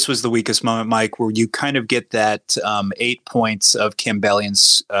think this was the weakest moment, Mike, where you kind of get that 8 points of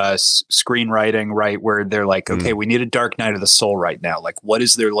Campbellian's screenwriting, right? Where they're like, okay, we need a Dark Night of the Soul right now. Like, what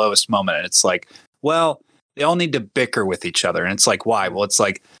is their lowest moment? And it's like, well, they all need to bicker with each other. And it's like, why? Well, it's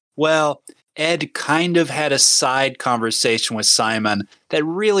like, well, Ed kind of had a side conversation with Simon that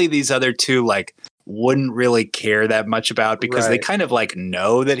really these other two wouldn't really care that much about because they kind of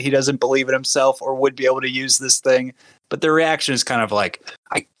know that he doesn't believe in himself or would be able to use this thing. But their reaction is kind of like,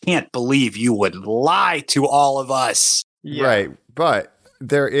 I can't believe you would lie to all of us. Yeah. Right. But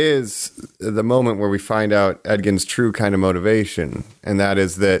there is the moment where we find out Edgin's true kind of motivation. And that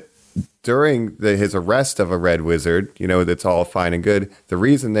is that during his arrest of a red wizard, that's all fine and good. The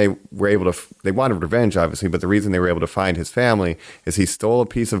reason they were able to, they wanted revenge, obviously, but the reason they were able to find his family is he stole a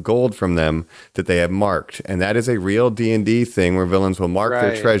piece of gold from them that they had marked. And that is a real D&D thing where villains will mark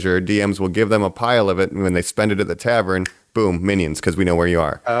their treasure. DMs will give them a pile of it. And when they spend it at the tavern, boom, minions, because we know where you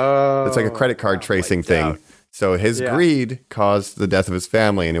are. Oh, it's like a credit card tracing thing. So his greed caused the death of his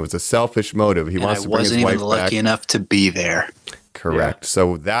family, and it was a selfish motive. He wants to bring his wife back. I wasn't even lucky enough to be there. Correct. Yeah.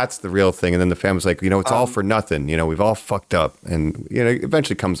 So that's the real thing. And then the family's like, it's all for nothing. We've all fucked up. And, it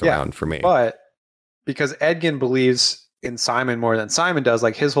eventually comes around for me. But because Edgin believes in Simon more than Simon does,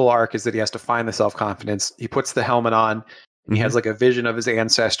 his whole arc is that he has to find the self-confidence. He puts the helmet on and he has a vision of his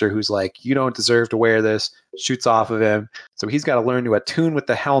ancestor who's like, you don't deserve to wear this, shoots off of him. So he's got to learn to attune with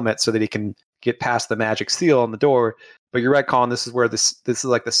the helmet so that he can get past the magic seal on the door. But you're right, Colin. This is where this is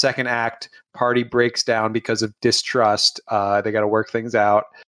like the second act. Party breaks down because of distrust. They got to work things out.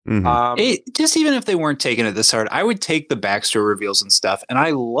 Just even if they weren't taking it this hard, I would take the backstory reveals and stuff. And I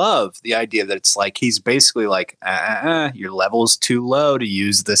love the idea that it's like he's basically like, your level's too low to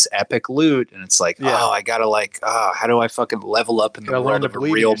use this epic loot. And it's like, I gotta how do I fucking level up in the world of a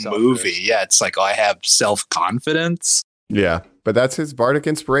real movie? Yeah, it's like, I have self-confidence. Yeah, but that's his bardic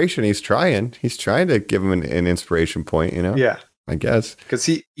inspiration. He's trying to give him an inspiration point, Yeah. I guess. Because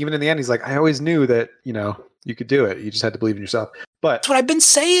even in the end, he's like, I always knew that, you could do it. You just had to believe in yourself. But that's what I've been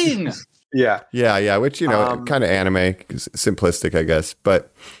saying. Yeah. Which, kind of anime, simplistic, I guess.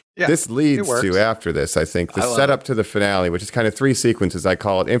 But this leads to, after this, I think, the setup to the finale, which is kind of 3 sequences. I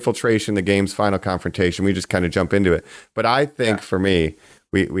call it infiltration, the game's final confrontation. We just kind of jump into it. But I think for me,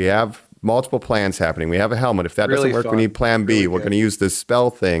 we have multiple plans happening. We have a helmet. If that doesn't work, we need plan B. We're going to use this spell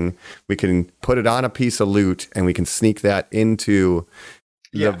thing. We can put it on a piece of loot and we can sneak that into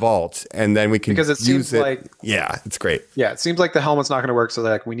the vault, and then we can because it seems like it's great. Yeah, it seems like the helmet's not going to work, so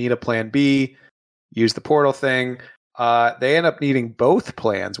they're like, we need a plan B. Use the portal thing. They end up needing both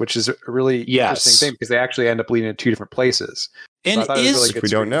plans, which is a really interesting thing because they actually end up leading to 2 different places. And so is we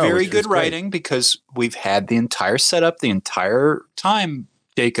don't know, very good writing because we've had the entire setup the entire time,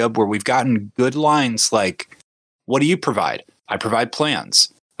 Jacob, where we've gotten good lines like, what do you provide? I provide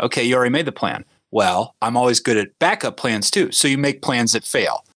plans. Okay, you already made the plan. Well, I'm always good at backup plans too. So you make plans that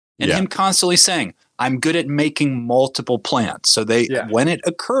fail. And him constantly saying, I'm good at making multiple plans. So when it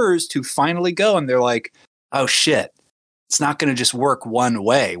occurs to finally go and they're like, oh shit, it's not going to just work one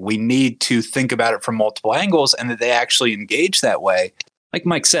way. We need to think about it from multiple angles, and that they actually engage that way. Like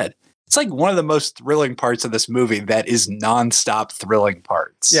Mike said, it's like one of the most thrilling parts of this movie that is nonstop thrilling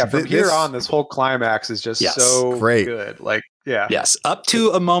parts. Yeah, from here on, this whole climax is just so great. good. Like, yeah. Yes, up to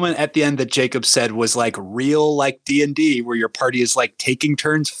a moment at the end that Jacob said was like real, like D&D, where your party is like taking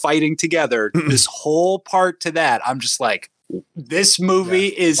turns fighting together. This whole part to that, I'm just like, this movie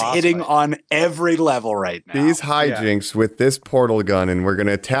is hitting fight on every level right now. These hijinks with this portal gun, and we're going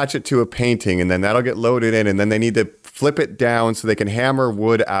to attach it to a painting, and then that'll get loaded in, and then they need to flip it down so they can hammer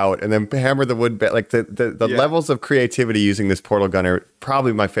wood out, and then hammer the wood back. Like the levels of creativity using this portal gun are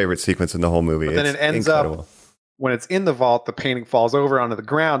probably my favorite sequence in the whole movie. But then it ends up, when it's in the vault, the painting falls over onto the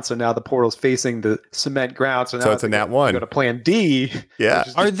ground, so now the portal's facing the cement ground. So now it's in that one. Go to Plan D. Yeah.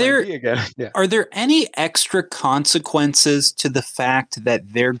 Are there any extra consequences to the fact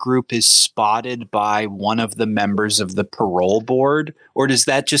that their group is spotted by one of the members of the parole board, or does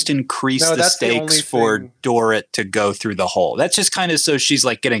that just increase the stakes for Dorrit to go through the hole? That's just kind of so she's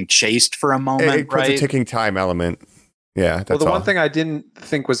like getting chased for a moment, it puts right? a ticking time element. Yeah. That's one thing I didn't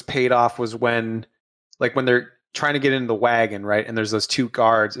think was paid off was when they're trying to get into the wagon, right? And there's those two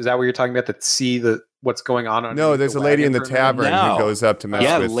guards. Is that what you're talking about, that see what's going on? No, there's a lady in the tavern who goes up to mess with.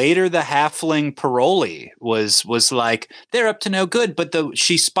 Yeah, later the halfling parolee was like, they're up to no good, but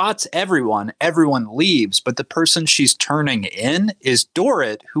she spots everyone leaves, but the person she's turning in is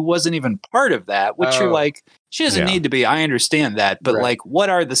Dorrit, who wasn't even part of that, which you're like, she doesn't need to be. I understand that, but like, what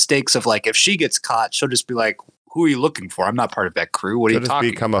are the stakes of like, if she gets caught, she'll just be like, who are you looking for? I'm not part of that crew. What are you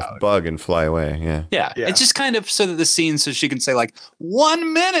talking become about? a bug and fly away. Yeah. It's just kind of so that the scene, so she can say like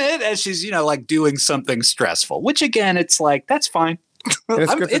 1 minute as she's, like doing something stressful, which again, it's like, that's fine. And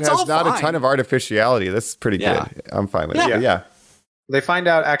it has not a ton of artificiality. That's pretty good. I'm fine with it. Yeah. They find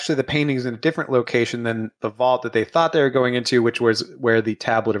out actually the painting's in a different location than the vault that they thought they were going into, which was where the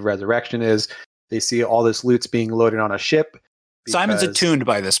Tablet of Resurrection is. They see all this loot's being loaded on a ship. Simon's attuned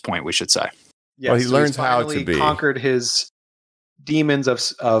by this point, we should say. Yeah, he learns how to be. Conquered his demons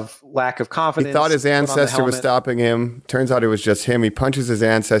of lack of confidence. He thought his ancestor was stopping him. Turns out it was just him. He punches his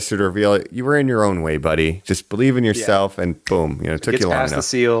ancestor to reveal it. You were in your own way, buddy. Just believe in yourself, and boom, it took you long enough. Gets past the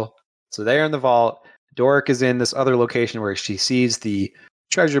seal. So they're in the vault. Doric is in this other location where she sees the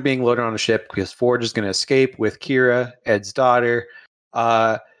treasure being loaded on a ship because Forge is going to escape with Kira, Ed's daughter.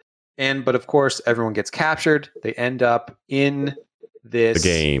 But of course, everyone gets captured. They end up in this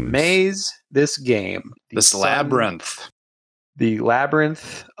maze, this game, this labyrinth, the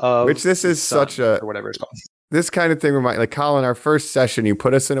labyrinth of which this is such a or whatever it's called. This kind of thing reminds, like Colin, our first session, you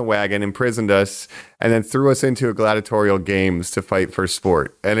put us in a wagon, imprisoned us, and then threw us into a gladiatorial games to fight for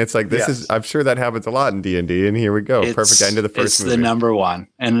sport. And it's like, this is, I'm sure that happens a lot in D&D, and here we go. Perfect end of the first movie. It's the number one.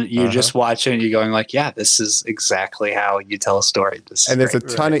 And you're just watching, you're going like, yeah, this is exactly how you tell a story. There's a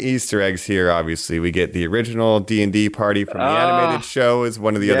ton of Easter eggs here, obviously. We get the original D&D party from the animated show as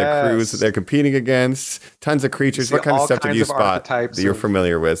one of the other crews that they're competing against. Tons of creatures. What kind of stuff did you spot that you're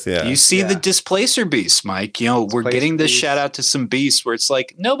familiar with? Yeah. You see the Displacer Beast, Mike. We're getting this shout out to some beasts where it's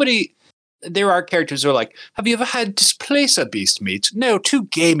like there are characters who are like, have you ever had Displacer Beast meat? No, too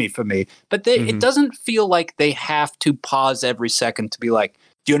gamey for me. But it doesn't feel like they have to pause every second to be like,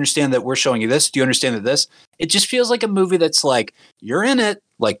 do you understand that we're showing you this? Do you understand that this? It just feels like a movie that's like, you're in it,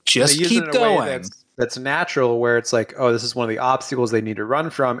 like just keep going. That's natural, where it's like, oh, this is one of the obstacles they need to run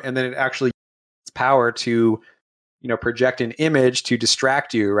from, and then it actually has power to, project an image to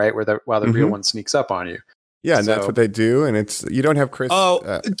distract you, right? While the real one sneaks up on you. Yeah, and that's what they do, and it's you don't have Chris.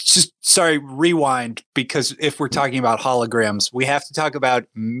 Rewind, because if we're talking about holograms, we have to talk about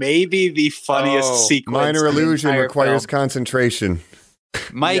maybe the funniest sequence. Minor illusion requires concentration.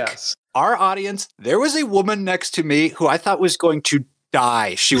 Mike, our audience, there was a woman next to me who I thought was going to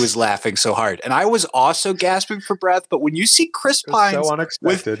die. She was laughing so hard, and I was also gasping for breath. But when you see Chris Pines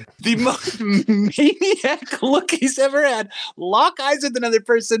with the most maniac look he's ever had, lock eyes with another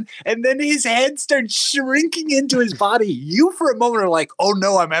person, and then his head starts shrinking into his body, you for a moment are like, "Oh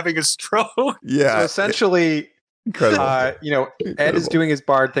no, I'm having a stroke." Yeah. So essentially, incredible. Ed is doing his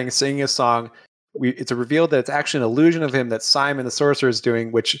bard thing, singing a song. It's a reveal that it's actually an illusion of him that Simon the Sorcerer is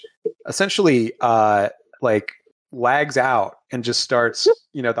doing, which essentially, lags out and just starts,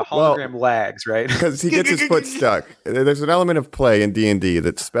 the hologram lags, right? Because he gets his foot stuck. There's an element of play in D&D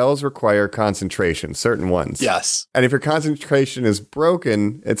that spells require concentration, certain ones. Yes. And if your concentration is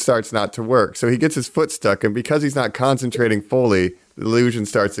broken, it starts not to work. So he gets his foot stuck, and because he's not concentrating fully, the illusion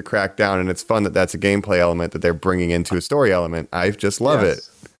starts to crack down, and it's fun that that's a gameplay element that they're bringing into a story element. I just love it.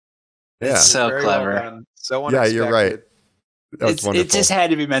 Yeah. It's so clever. Well so unexpected. Yeah, you're right. It just had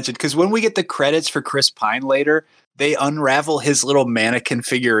to be mentioned, because when we get the credits for Chris Pine later, they unravel his little mannequin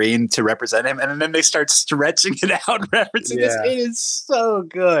figurine to represent him, and then they start stretching it out, referencing this. It is so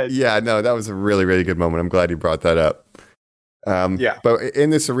good. Yeah, no, that was a really, really good moment. I'm glad you brought that up. But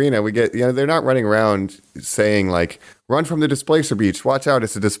in this arena, we get, they're not running around saying like, run from the displacer beast, watch out,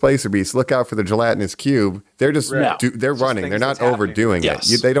 it's a displacer beast, look out for the gelatinous cube. They're just, they're running. They're not overdoing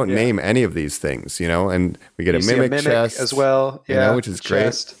it. They don't name any of these things, and we get a mimic chest as well, which is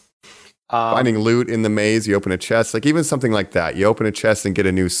great. Finding loot in the maze, you open a chest, like even something like that. You open a chest and get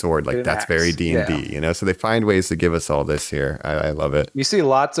a new sword, like that's very D&D, So they find ways to give us all this here. I love it. You see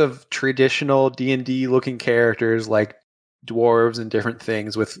lots of traditional D&D looking characters like dwarves and different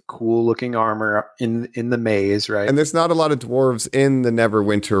things with cool looking armor in the maze, right? And there's not a lot of dwarves in the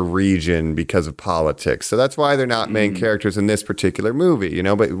Neverwinter region because of politics. So that's why they're not main characters in this particular movie,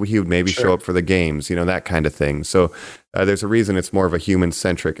 but he would maybe show up for the games, that kind of thing. So there's a reason it's more of a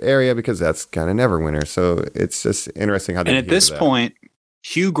human-centric area because that's kind of Neverwinter. So it's just interesting how they. And at this point,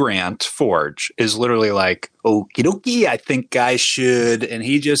 Hugh Grant, Forge, is literally like, okie dokie, I think I should. And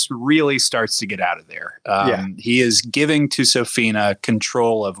he just really starts to get out of there. He is giving to Sophina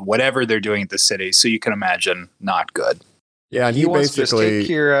control of whatever they're doing at the city. So you can imagine not good. Yeah, and he wants to just take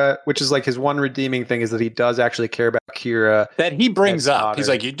Kira, which is like his one redeeming thing is that he does actually care about Kira. That he brings up. He's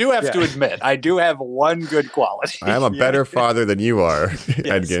like, you do have to admit, I do have one good quality. I am a better father than you are,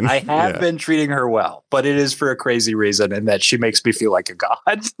 Edgin. I have been treating her well, but it is for a crazy reason, and that she makes me feel like a god.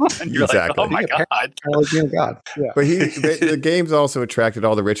 And you're like, oh my god. Yeah. But the game's also attracted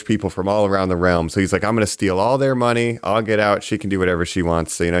all the rich people from all around the realm. So he's like, I'm going to steal all their money. I'll get out. She can do whatever she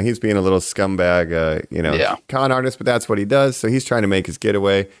wants. So, he's being a little scumbag, con artist, but that's what he does. So he's trying to make his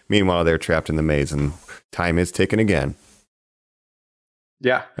getaway. Meanwhile, they're trapped in the maze, and time is ticking again.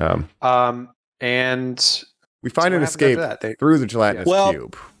 Yeah. And we find an escape through the gelatinous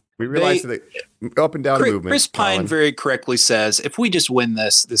cube. We realize that up and down movement. Chris Pine very correctly says, if we just win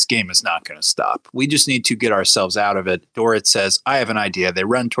this game is not going to stop. We just need to get ourselves out of it. Dorrit says, I have an idea. They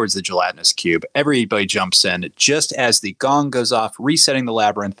run towards the gelatinous cube. Everybody jumps in. Just as the gong goes off, resetting the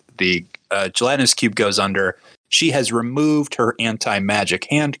labyrinth, the gelatinous cube goes under. She has removed her anti-magic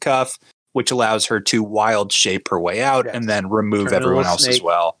handcuff, which allows her to wild shape her way out and then remove everyone else as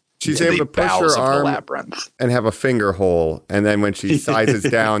well. She's able to push her arm and have a finger hole. And then when she sizes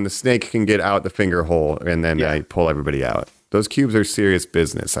down, the snake can get out the finger hole and then I pull everybody out. Those cubes are serious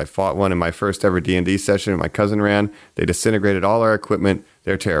business. I fought one in my first ever D&D session my cousin ran. They disintegrated all our equipment.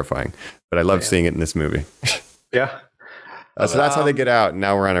 They're terrifying. But I love seeing it in this movie. Yeah. So that's how they get out. And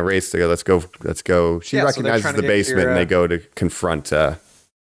now we're on a race to go. Let's go. She recognizes the basement and they go to confront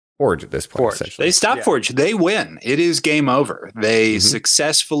Forge at this point. Essentially. They stop Forge. They win. It is game over. They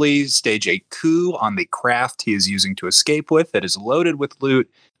successfully stage a coup on the craft he is using to escape with that is loaded with loot.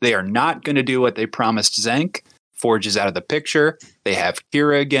 They are not going to do what they promised Zank. Forge is out of the picture. They have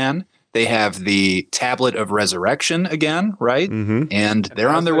Kira again. They have the Tablet of Resurrection again, right? And they're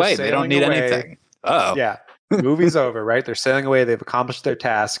on their way. They don't need anything. Uh-oh. Yeah. Movie's over, right? They're sailing away. They've accomplished their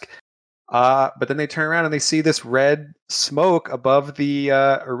task. But then they turn around and they see this red smoke above the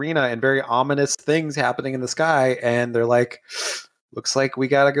arena and very ominous things happening in the sky. And they're like, looks like we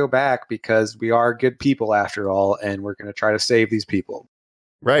got to go back because we are good people after all. And we're going to try to save these people.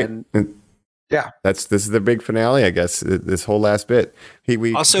 Right. And, this is the big finale, I guess, this whole last bit.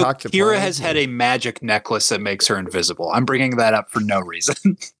 Kira has had a magic necklace that makes her invisible. I'm bringing that up for no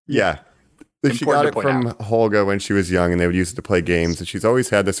reason. Yeah. She got it from Holga when she was young, and they would use it to play games, and she's always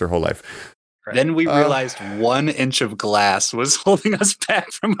had this her whole life. Right. Then we realized 1 inch of glass was holding us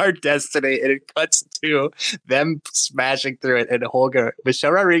back from our destiny, and it cuts to them smashing through it. And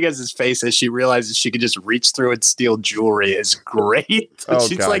Michelle Rodriguez's face as she realizes she can just reach through and steal jewelry is great.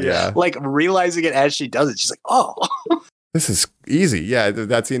 She's like realizing it as she does it. She's like, oh. This is easy. Yeah,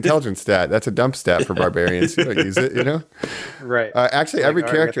 that's the intelligence stat. That's a dump stat for barbarians. You don't use it, Right. Actually, every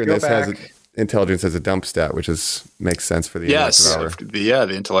character in this has intelligence as a dump stat, which makes sense for the intellective hour.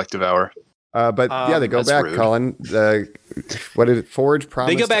 The intellective hour. They go back, rude. Colin. What did Forge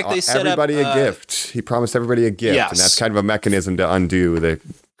promise? They go back. They set everybody a gift. He promised everybody a gift, and that's kind of a mechanism to undo the.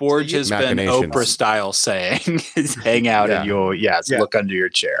 Forge has been Oprah style saying, "Hang out and you'll look under your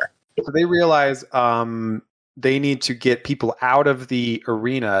chair." So they realize they need to get people out of the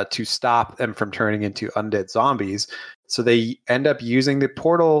arena to stop them from turning into undead zombies. So they end up using the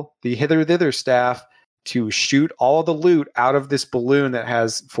portal, the hither-thither staff, to shoot all the loot out of this balloon that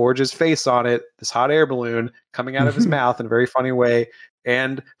has Forge's face on it, this hot air balloon coming out of his mouth in a very funny way,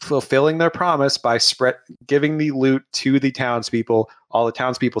 and fulfilling their promise by giving the loot to the townspeople. All the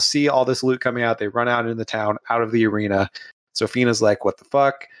townspeople see all this loot coming out. They run out in the town, out of the arena. Sophina's like, what the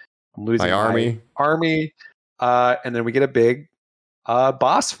fuck? I'm losing my army. and then we get a big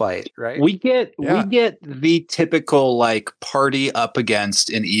boss fight, right? We get the typical like party up against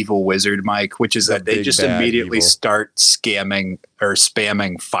an evil wizard, Mike, which is that they just immediately start spamming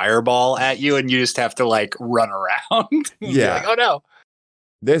fireball at you, and you just have to like run around. Yeah. Like, oh no.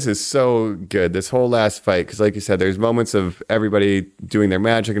 This is so good. This whole last fight, because like you said, there's moments of everybody doing their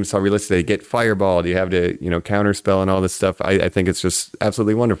magic and it's all realistic. They get fireballed. You have to, counterspell and all this stuff. I think it's just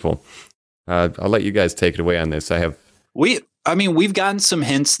absolutely wonderful. I'll let you guys take it away on this. We've gotten some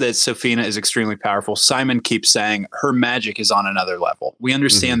hints that Sofina is extremely powerful. Simon keeps saying her magic is on another level. We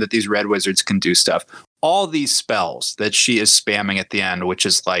understand that these red wizards can do stuff. All these spells that she is spamming at the end, which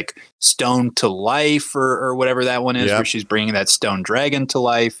is like stone to life or whatever that one is, where she's bringing that stone dragon to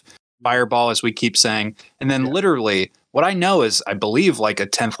life, fireball, as we keep saying. And then literally what I know is, I believe like a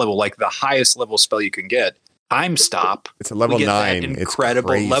 10th level, like the highest level spell you can get, time stop. It's a level 9.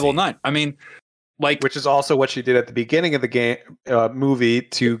 Incredible level 9. I mean, like, which is also what she did at the beginning of the game movie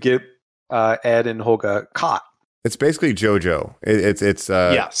to get Ed and Holga caught. It's basically JoJo. It's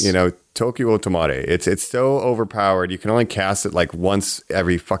Tokyo Otomare. It's so overpowered. You can only cast it like once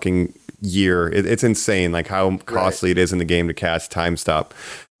every fucking year. It's insane, like how costly it is in the game to cast Time Stop.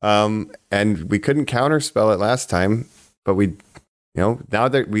 And we couldn't counterspell it last time, but we, now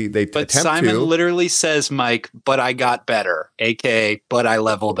that they but attempt Simon to. literally says, Mike, but I got better, aka, but I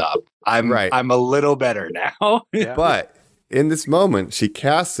leveled up. I'm a little better now. But in this moment, she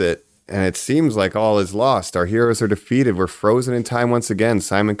casts it. And it seems like all is lost. Our heroes are defeated. We're frozen in time once again.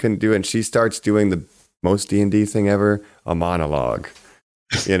 Simon couldn't do it. And she starts doing the most D&D thing ever, a monologue.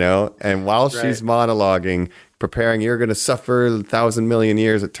 And while she's monologuing, preparing, you're going to suffer 1,000 million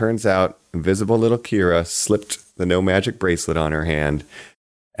years, it turns out invisible little Kira slipped the no magic bracelet on her hand.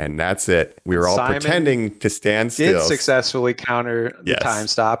 And that's it. We were all pretending to stand still. Did successfully counter the time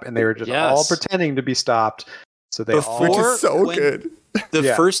stop, and they were just all pretending to be stopped. So they which is so good.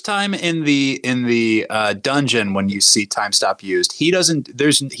 The first time in the dungeon when you see time stop used, he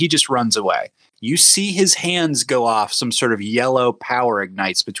just runs away. You see his hands go off, some sort of yellow power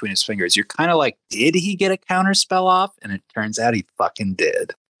ignites between his fingers. You're kind of like, did he get a counter spell off? And it turns out he fucking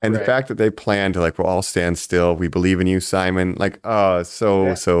did. And the fact that they planned to we'll all stand still. We believe in you, Simon. So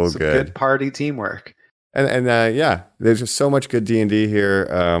good. Good party teamwork. And there's just so much good D&D here.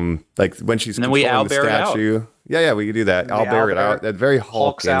 Like when she's controlling the statue. Yeah, we could do that. I'll bear it out. That very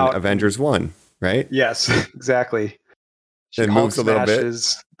Hulk in Avengers 1, right? Yes, exactly. It moves a little bit.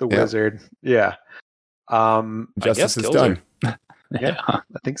 The wizard. Yeah. Justice is done. Yeah,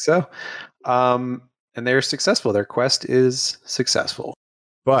 I think so. And they're successful. Their quest is successful.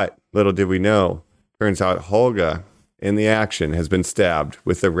 But little did we know, turns out Holga in the action has been stabbed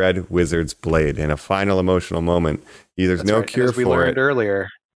with the red wizard's blade in a final emotional moment. There's no cure for it. As we learned earlier,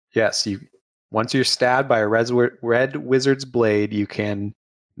 yes, once you're stabbed by a red wizard's blade, you can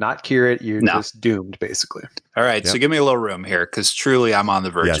not cure it. You're just doomed, basically. All right, so give me a little room here, because truly I'm on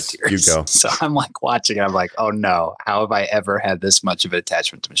the verge of tears. You go. So I'm like watching, and I'm like, oh no, how have I ever had this much of an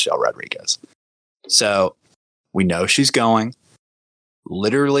attachment to Michelle Rodriguez? So we know she's going.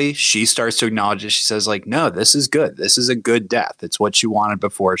 Literally, she starts to acknowledge it. She says, no, this is good. This is a good death. It's what she wanted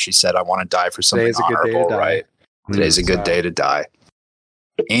before. She said, I want to die for something honorable, right? Today's a good day to die.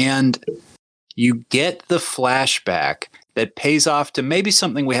 And you get the flashback that pays off to maybe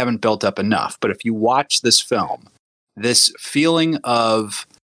something we haven't built up enough. But if you watch this film, this feeling of,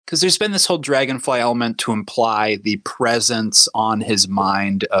 because there's been this whole dragonfly element to imply the presence on his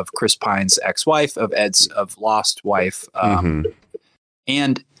mind of Chris Pine's ex-wife, of Ed's lost wife.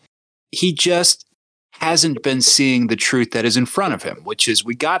 And he just hasn't been seeing the truth that is in front of him, which is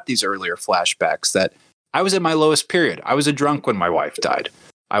we got these earlier flashbacks that I was at my lowest period. I was a drunk when my wife died.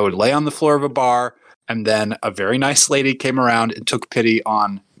 I would lay on the floor of a bar, and then a very nice lady came around and took pity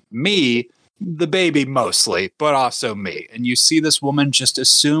on me, the baby mostly, but also me. And you see this woman just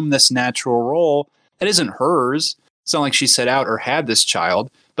assume this natural role that isn't hers. It's not like she set out or had this child.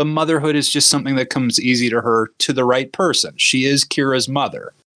 But motherhood is just something that comes easy to her, to the right person. She is Kira's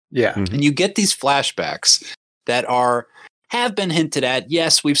mother. Yeah. And you get these flashbacks that have been hinted at.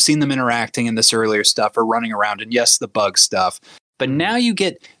 Yes, we've seen them interacting in this earlier stuff or running around. And yes, the bug stuff. But now you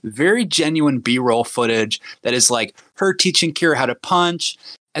get very genuine B-roll footage that is like her teaching Kira how to punch.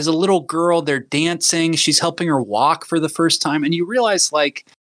 As a little girl, they're dancing. She's helping her walk for the first time. And you realize,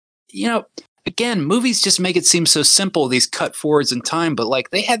 again, movies just make it seem so simple, these cut forwards in time, but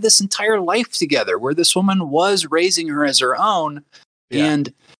they had this entire life together where this woman was raising her as her own. Yeah.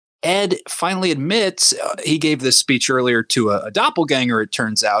 And Ed finally admits, he gave this speech earlier to a doppelganger, it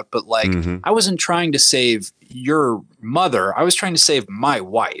turns out, but I wasn't trying to save your mother. I was trying to save my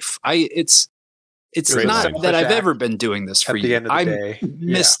wife. It's It's Great not line. that I've Selfish ever act been doing this for at the you. end of the I day.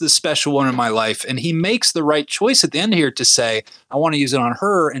 missed the special one in my life, and he makes the right choice at the end here to say, I want to use it on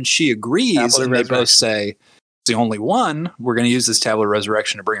her, and she agrees, Tablet of and they both Resurrection. say, it's the only one. We're going to use this Tablet of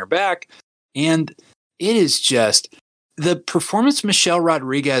Resurrection to bring her back. And it is just the performance Michelle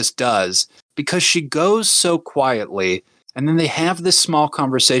Rodriguez does, because she goes so quietly, and then they have this small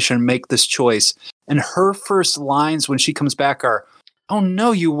conversation, make this choice, and her first lines when she comes back are, oh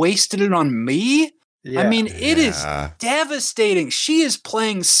no, you wasted it on me? Yeah. I mean, it is Yeah. devastating. She is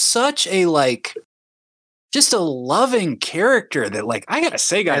playing such a, like, just a loving character that, like, I gotta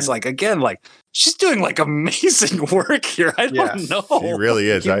say, guys, And- like, again, like, she's doing, like, amazing work here. I don't Yes. know. She really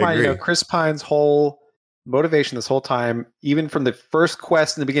is. Keep I in mind, agree. Chris Pine's whole motivation this whole time, even from the first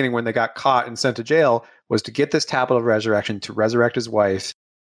quest in the beginning when they got caught and sent to jail, was to get this Tablet of Resurrection to resurrect his wife.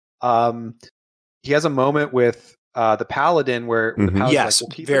 He has a moment with the Paladin where the Paladin's Yes, like,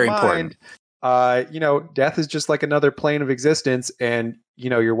 well, keep very in important. mind, death is just like another plane of existence, and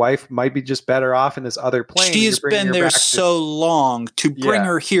your wife might be just better off in this other plane. and She's you're bringing been her there back to- so long, to bring Yeah.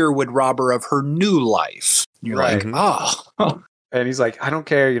 her here would rob her of her new life. You're Right. like, oh. And he's like, I don't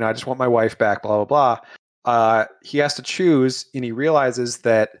care, I just want my wife back, blah, blah, blah. He has to choose, and he realizes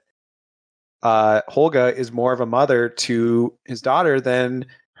that Holga is more of a mother to his daughter than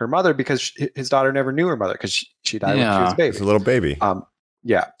her mother, because his daughter never knew her mother, because she died when she was Yeah. a baby. It's a little baby.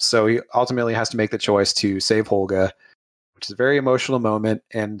 Yeah, so he ultimately has to make the choice to save Holga, which is a very emotional moment.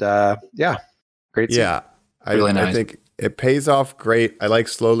 And great scene. Yeah, Really I nice. think it pays off great. I like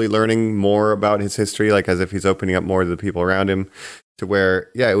slowly learning more about his history, like as if he's opening up more to the people around him, to where,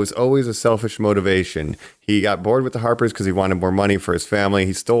 it was always a selfish motivation. He got bored with the Harpers because he wanted more money for his family.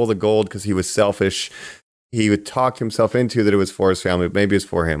 He stole the gold because he was selfish. He would talk himself into that it was for his family, but maybe it's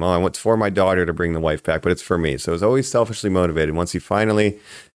for him. Oh, it's for my daughter to bring the wife back, but it's for me. So it was always selfishly motivated. Once he finally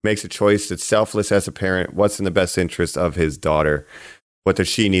makes a choice that's selfless as a parent, what's in the best interest of his daughter? What does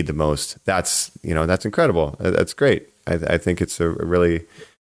she need the most? That's incredible. That's great. I think it's a really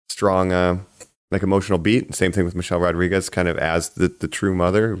strong, emotional beat. Same thing with Michelle Rodriguez, kind of as the true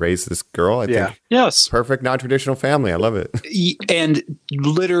mother who raised this girl. I think Yes. perfect non-traditional family. I love it. And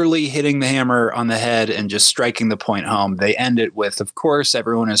literally hitting the hammer on the head and just striking the point home. They end it with, of course,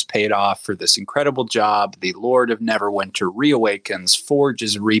 everyone is paid off for this incredible job. The Lord of Neverwinter reawakens, Forge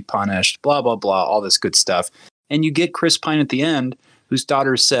is repunished, blah, blah, blah, all this good stuff. And you get Chris Pine at the end, whose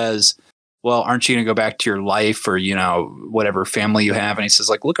daughter says, well, aren't you going to go back to your life or, whatever family you have? And he says,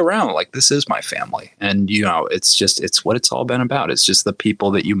 like, look around, like, this is my family. And, it's what it's all been about. It's just the people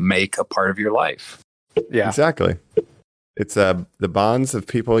that you make a part of your life. Yeah. Exactly. It's the bonds of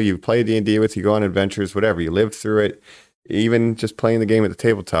people you play D&D with, you go on adventures, whatever. You live through it. Even just playing the game at the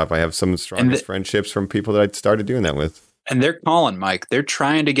tabletop. I have some of the strongest friendships from people that I started doing that with. And they're calling, Mike. They're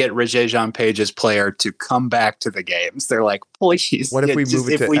trying to get Regé-Jean Page's player to come back to the games. They're like, please. What if we move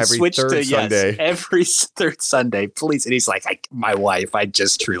it to every third Sunday? Every third Sunday, please. And he's like, my wife, I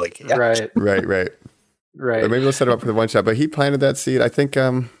just truly can't. Right. Or maybe let's set it up for the one shot. But he planted that seed. I think,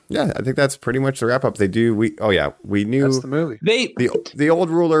 I think that's pretty much the wrap up. We knew That's the movie. the old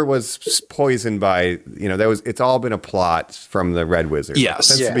ruler was poisoned by, it's all been a plot from the Red Wizard. Yes.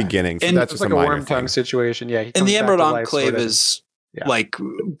 Since the beginning. So And that's It's just like a a minor worm tongue thing. situation. Yeah. And the Emerald Enclave is like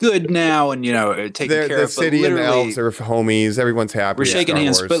good now and, taken care The of. city and the elves are homies. Everyone's happy. We're shaking Star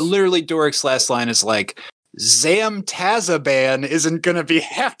hands. Wars. But literally, Doric's last line is like, Zam Tazaban isn't going to be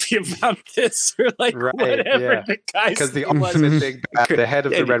happy about this, or like whatever the guy because the was. ultimate big bad, the head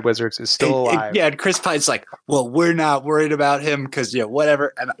of the Red Wizards is still alive. And Chris Pine's like, well, we're not worried about him because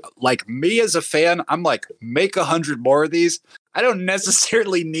whatever. And like me as a fan, I'm like, make 100 more of these. I don't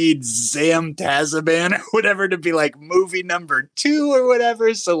necessarily need Zam Tazaban or whatever to be like movie number 2 or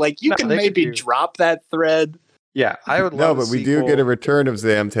whatever. So like you can maybe drop that thread. Yeah, I would love. No, but we do get a return of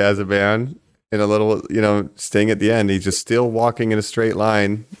Zam Tazaban. In a little, sting at the end. He's just still walking in a straight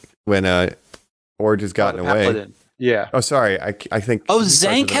line when Forge has gotten away. Paladin. Yeah. Oh, sorry. I think. Oh,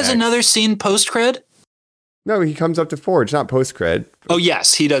 Zank has another scene post cred? No, he comes up to Forge, not post cred. Oh,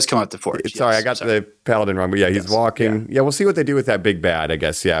 yes, he does come up to Forge. Sorry, I got the Paladin wrong, but he's walking. Yeah, we'll see what they do with that big bad, I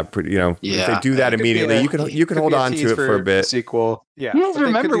guess. Yeah, if they do that immediately, you can hold on to it for a bit. Sequel. Yeah. You guys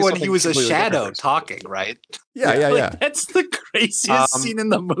remember when he was a shadow talking, right? Yeah. That's the craziest scene in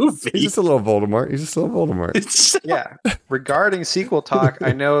the movie. He's just a little Voldemort. Yeah. Regarding sequel talk,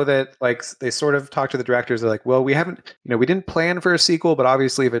 I know that like they sort of talk to the directors. They're like, well, we haven't, we didn't plan for a sequel, but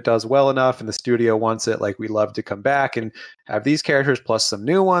obviously if it does well enough and the studio wants it, like we love to come back and have these characters plus some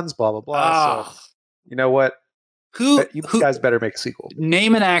new ones, blah, blah, blah. So you know what? You guys better make a sequel.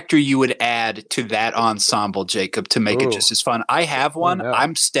 Name an actor you would add to that ensemble, Jacob, to make it just as fun. I have one. No.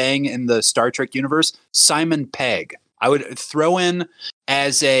 I'm staying in the Star Trek universe. Simon Pegg. I would throw in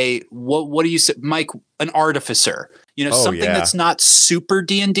as a what do you say, Mike? An artificer. Something that's not super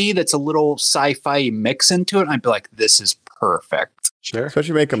D&D. That's a little sci-fi mix into it. And I'd be like, this is perfect. Sure.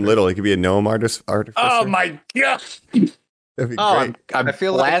 Especially make him little. He could be a gnome artificer. Oh my god. That'd be great. I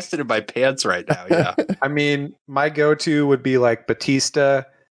feel blasted in my pants right now. Yeah. I mean, my go-to would be like Batista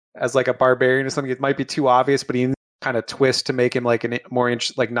as like a barbarian or something. It might be too obvious, but he kind of twist to make him like a more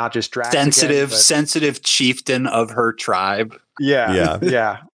like not just Drax sensitive chieftain of her tribe.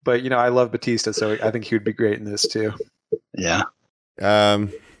 Yeah. But I love Batista, so I think he would be great in this too. Yeah. I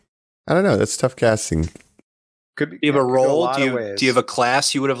don't know. That's tough casting. Could be. Do you have a role? Do you you have a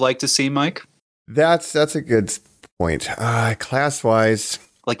class you would have liked to see, Mike? That's a good point. Class wise,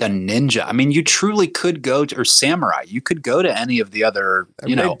 like a ninja. I mean, you truly could go to, or samurai. You could go to any of the other,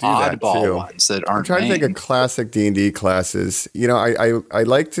 oddball ones that aren't. I'm trying to think of classic D&D classes. I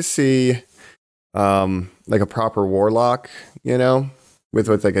like to see, like a proper warlock.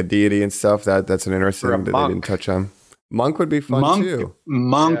 With like a deity and stuff. That's an interesting thing that they didn't touch on. Monk would be fun too.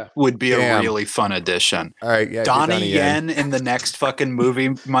 Monk would be a really fun addition. All right, yeah. Donnie Yen in the next fucking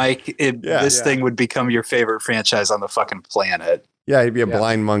movie, Mike. This thing would become your favorite franchise on the fucking planet. Yeah, he'd be a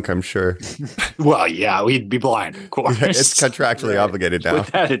blind monk, I'm sure. Well, yeah, he'd be blind, of course. Yeah, it's contractually obligated now.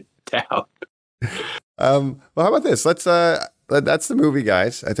 Without a doubt. Well, how about this? That's the movie,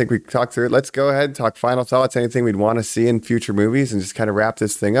 guys. I think we talked through it. Let's go ahead and talk final thoughts, anything we'd want to see in future movies, and just kind of wrap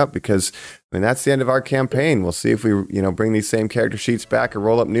this thing up, because that's the end of our campaign. We'll see if we, bring these same character sheets back or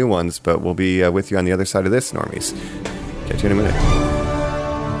roll up new ones, but we'll be with you on the other side of this, normies. Catch you in a minute.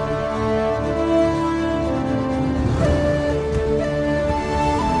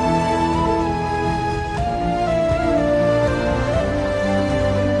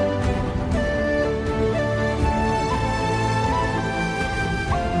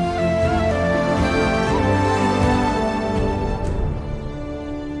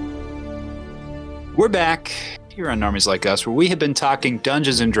 We're back here on Normies Like Us, where we have been talking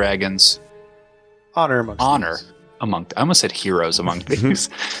Dungeons and Dragons. Honor among I almost said heroes among thieves.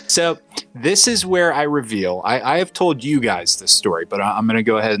 So this is where I reveal. I have told you guys this story, but I'm going to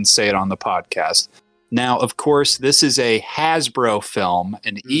go ahead and say it on the podcast. Now, of course, this is a Hasbro film,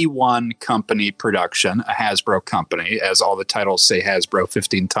 an E1 company production, a Hasbro company, as all the titles say Hasbro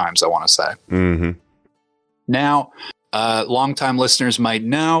 15 times, I want to say. Mm-hmm. Now, longtime listeners might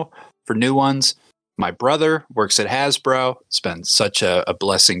know. For new ones, my brother works at Hasbro. It's been such a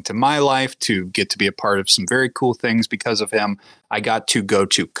blessing to my life to get to be a part of some very cool things because of him. I got to go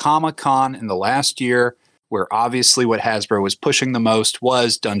to Comic-Con in the last year, where obviously what Hasbro was pushing the most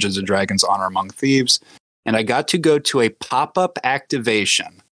was Dungeons & Dragons Honor Among Thieves. And I got to go to a pop-up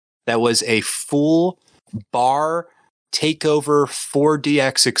activation that was a full bar takeover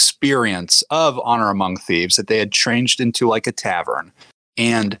 4DX experience of Honor Among Thieves that they had changed into like a tavern.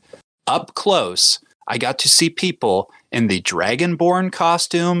 And up close, I got to see people in the Dragonborn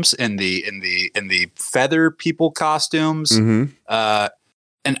costumes, in the feather people costumes, mm-hmm.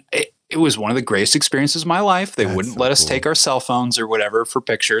 And it was one of the greatest experiences of my life. They wouldn't let us take our cell phones or whatever for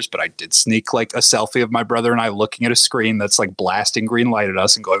pictures, but I did sneak like a selfie of my brother and I looking at a screen that's like blasting green light at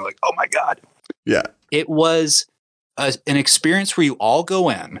us and going like, "Oh my god!" Yeah, it was an experience where you all go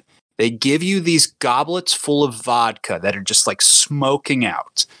in. They give you these goblets full of vodka that are just like smoking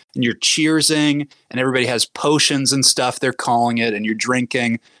out. And you're cheersing, and everybody has potions and stuff, they're calling it, and you're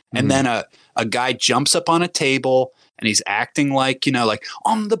drinking. And then a guy jumps up on a table, and he's acting like, like,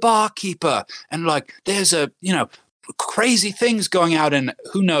 I'm the barkeeper. And like, there's crazy things going out in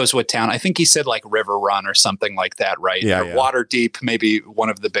who knows what town. I think he said like River Run or something like that, right? Yeah, or Waterdeep, maybe one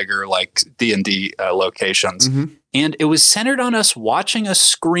of the bigger like D&D locations. Mm-hmm. And it was centered on us watching a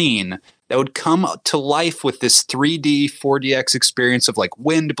screen that would come to life with this 3D, 4DX experience of like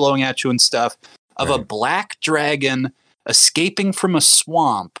wind blowing at you and stuff, of a black dragon escaping from a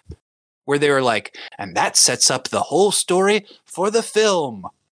swamp, where they were like, and that sets up the whole story for the film.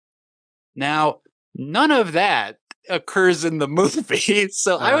 Now, none of that occurs in the movie,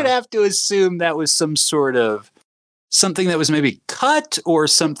 so I would have to assume that was some sort of something that was maybe cut or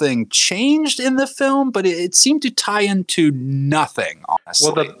something changed in the film, but it seemed to tie into nothing,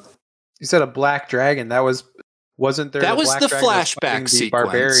 honestly. Well, you said a black dragon. Wasn't there? That was the sequence. flashback sequence.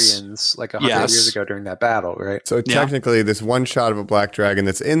 Barbarians like 100 years ago during that battle, right? So technically, this one shot of a black dragon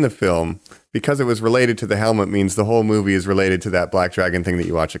that's in the film, because it was related to the helmet, means the whole movie is related to that black dragon thing that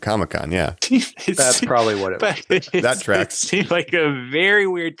you watch at Comic-Con. Yeah, that's probably what it was. That tracks. It seemed like a very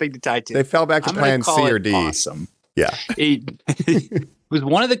weird thing to tie to. They fell back to plan C or D. Awesome. Yeah. It was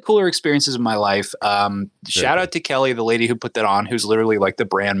one of the cooler experiences of my life. Shout out to Kelly, the lady who put that on, who's literally like the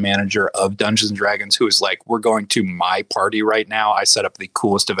brand manager of Dungeons and Dragons, who is like, we're going to my party right now. I set up the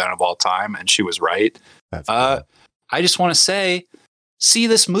coolest event of all time. And she was right. That's cool. I just want to say, see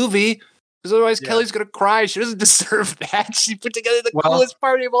this movie, because otherwise Kelly's going to cry. She doesn't deserve that. She put together the coolest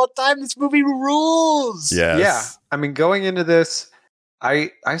party of all time. This movie rules. Yes. Yeah. I mean, going into this,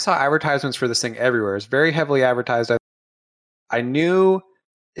 I saw advertisements for this thing everywhere. It's very heavily advertised. I knew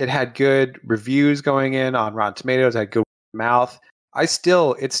it had good reviews going in on Rotten Tomatoes. It had good mouth. It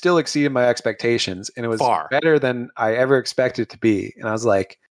still exceeded my expectations, and it was better than I ever expected it to be. And I was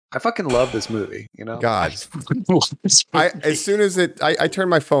like, I fucking love this movie, you know? God. As soon as I turn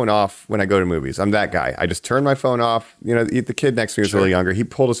my phone off when I go to movies. I'm that guy. I just turn my phone off. You know, the kid next to me was a little younger. He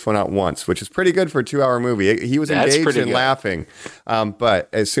pulled his phone out once, which is pretty good for a 2-hour movie. He was engaged and laughing. But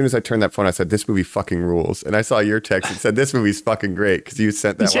as soon as I turned that phone, I said, this movie fucking rules. And I saw your text and said, this movie's fucking great, because you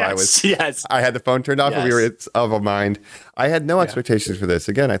sent that while I had the phone turned off and we were of a mind. I had no expectations for this.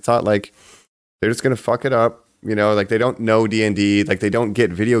 Again, I thought like they're just going to fuck it up. You know, like they don't know D&D, like they don't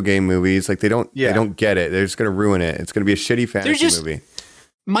get video game movies, like they don't get it. They're just going to ruin it. It's going to be a shitty fantasy movie.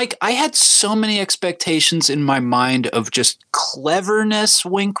 Mike, I had so many expectations in my mind of just cleverness,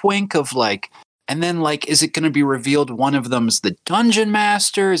 wink, wink, of like, and then like, is it going to be revealed one of them's the dungeon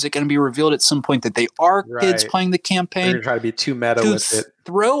master? Is it going to be revealed at some point that they are kids playing the campaign? They're going to try to be too meta with it.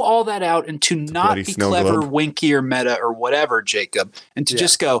 Throw all that out and to not be clever, winky, or meta or whatever, Jacob, and to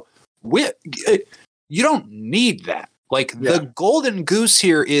just go, you don't need that. Like the golden goose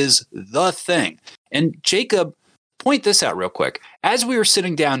here is the thing. And Jacob, point this out real quick. As we were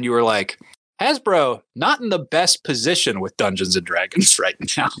sitting down, you were like, Hasbro not in the best position with Dungeons and Dragons right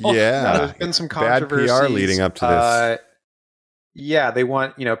now. Yeah, there's been some controversy. Bad PR leading up to this. They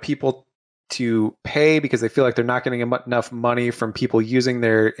want people to pay because they feel like they're not getting enough money from people using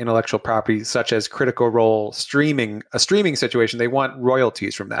their intellectual property, such as Critical Role streaming, a streaming situation. They want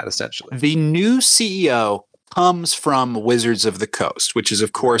royalties from that, essentially. The new CEO comes from Wizards of the Coast, which is,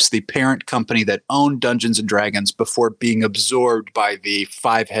 of course, the parent company that owned Dungeons and Dragons before being absorbed by the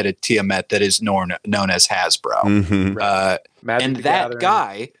five-headed Tiamat that is known as Hasbro. Mm-hmm. And that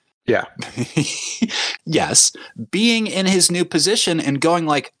guy... Yeah. Yes. Being in his new position and going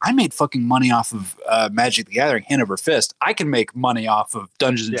like, I made fucking money off of Magic the Gathering hand over fist. I can make money off of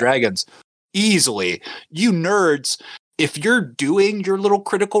Dungeons and Dragons easily. You nerds, if you're doing your little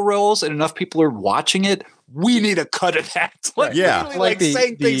critical roles and enough people are watching it, we need a cut of that. Like,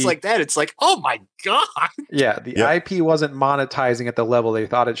 saying things like that. It's like, oh my God. Yeah. The IP wasn't monetizing at the level they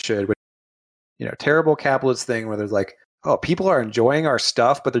thought it should. Which, terrible capitalist thing where there's like, oh, people are enjoying our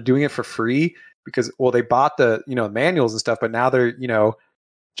stuff, but they're doing it for free because, they bought the, manuals and stuff, but now they're,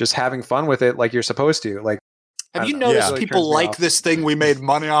 just having fun with it like you're supposed to. Like, have you noticed people like this thing we made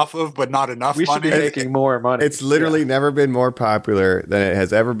money off of, but not enough money? We should be making more money. It's literally never been more popular than it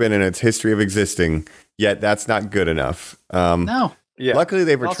has ever been in its history of existing, yet that's not good enough. No. Yeah. Luckily,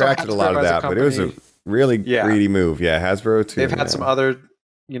 they've retracted a lot of that, but it was a really greedy move. Yeah, Hasbro, too. They've had some other,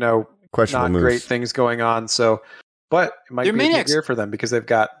 questionable not moves. Great things going on, so... But it might be a big year for them because they've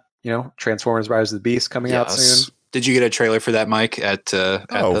got, Transformers Rise of the Beast coming out soon. Did you get a trailer for that, Mike, at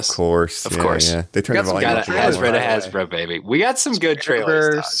this? Of course. Of course. Yeah. They turned the volume up. Hasbro, baby. We got some good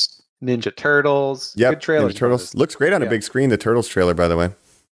trailers. Ninja Turtles. Yep. Good trailers. Ninja Turtles. Looks great on a big screen, the Turtles trailer, by the way.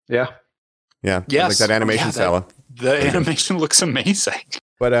 Yeah. Yeah. Yes. Like that animation style. The animation looks amazing.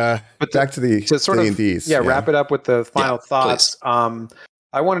 But back to the D&Ds. Yeah, wrap it up with the final thoughts.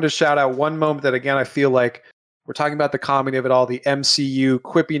 I wanted to shout out one moment that, again, I feel like we're talking about the comedy of it all, the MCU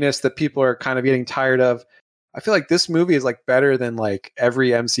quippiness that people are kind of getting tired of. I feel like this movie is like better than like every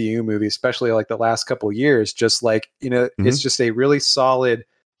MCU movie, especially like the last couple of years. Just like, it's just a really solid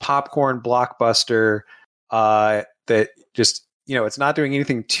popcorn blockbuster that just, it's not doing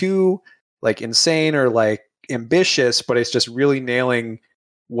anything too like insane or like ambitious, but it's just really nailing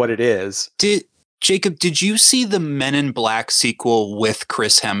what it is. Jacob, did you see the Men in Black sequel with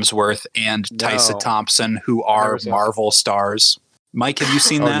Chris Hemsworth and Tysa Thompson, who are Marvel stars? Mike, have you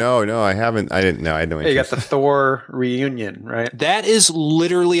seen that? No, I haven't. I didn't know. I had no interest. You got the Thor reunion, right? That is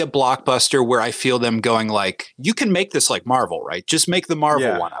literally a blockbuster where I feel them going like, you can make this like Marvel, right? Just make the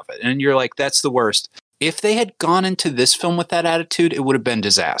Marvel one of it. And you're like, that's the worst. If they had gone into this film with that attitude, it would have been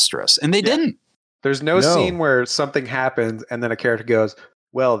disastrous. And they didn't. There's no scene where something happens and then a character goes,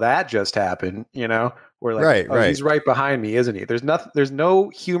 well, that just happened, We're like, he's right behind me, isn't he? There's no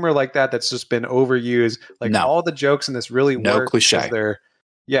humor like that that's just been overused. Like all the jokes in this really work. Cliche. They're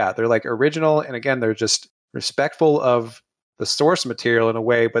like original, and again, they're just respectful of the source material in a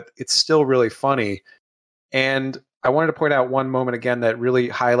way, but it's still really funny. And I wanted to point out one moment again that really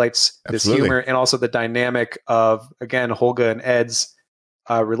highlights this humor and also the dynamic of, again, Holga and Ed's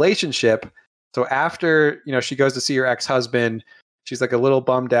relationship. So after, she goes to see her ex-husband, she's like a little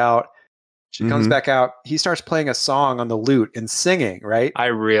bummed out. She comes back out. He starts playing a song on the lute and singing, right? I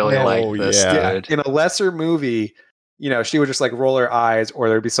really like this, dude. In a lesser movie, she would just like roll her eyes, or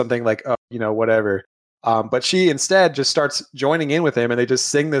there'd be something like, whatever. But she instead just starts joining in with him, and they just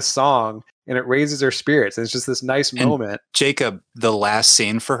sing this song, and it raises her spirits. And it's just this nice moment. Jacob, the last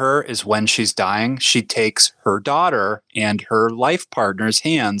scene for her is when she's dying. She takes her daughter and her life partner's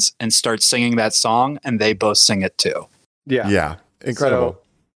hands and starts singing that song, and they both sing it too. Yeah. Yeah. Incredible. So,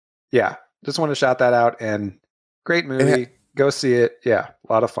 yeah. Just want to shout that out, and great movie. Go see it. Yeah,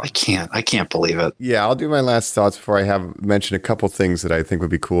 a lot of fun. I can't believe it. Yeah, I'll do my last thoughts before I have mentioned a couple things that I think would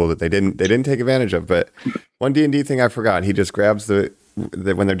be cool that they didn't take advantage of. But one D&D thing I forgot. He just grabs the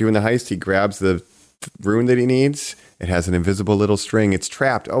when they're doing the heist, he grabs the rune that he needs. It has an invisible little string. It's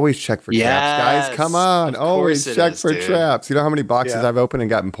trapped. Always check for traps, guys. Come on. Always check for traps. You know how many boxes I've opened and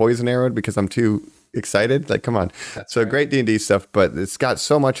gotten poison arrowed because I'm too excited? Like, come on. That's so right. Great D&D stuff, but it's got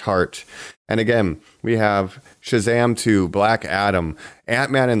so much heart. And again, we have Shazam 2, Black Adam,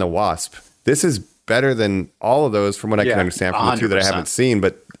 Ant-Man and the Wasp. This is better than all of those from what I can understand from 100%. The two that I haven't seen,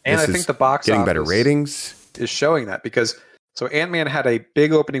 but I think the box getting better ratings is showing that, because so Ant-Man had a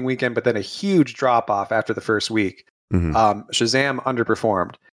big opening weekend, but then a huge drop off after the first week. Shazam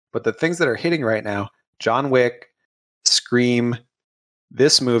underperformed, but the things that are hitting right now, John Wick, Scream,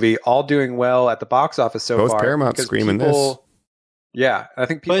 this movie, all doing well at the box office so far. Both Paramount screaming this. Yeah, I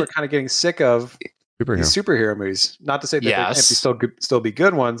think people are kind of getting sick of these superhero movies. Not to say that they can't still be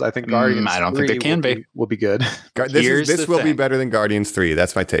good ones. I think Guardians. I don't think they can be. Will be good. This will be better than Guardians 3.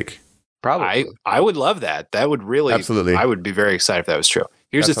 That's my take. Probably. I would love that. That would really absolutely. I would be very excited if that was true.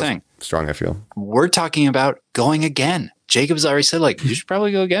 That's the thing. Strong I feel. We're talking about going again. Jacob's already said, like, you should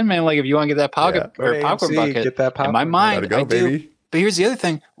probably go again, man. Like, if you want to get that popcorn bucket. Get that popcorn. In my mind, I do. Baby. But here's the other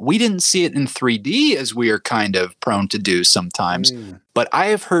thing. We didn't see it in 3D, as we are kind of prone to do sometimes. But I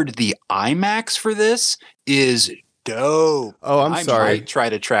have heard the IMAX for this is dope. Oh, I'm sorry. I might try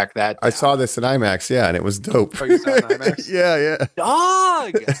to track that down. I saw this in IMAX, and it was dope. Oh, you saw it in IMAX? Yeah.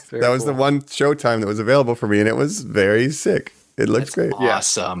 Dog! That was the one showtime that was available for me, and it was very sick. It looks great.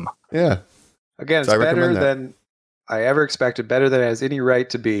 Awesome. Yeah. Again, it's better than I ever expected, better than it has any right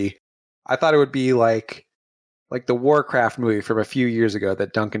to be. I thought it would be like the Warcraft movie from a few years ago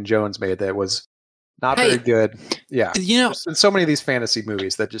that Duncan Jones made that was not very good. Yeah. There's been so many of these fantasy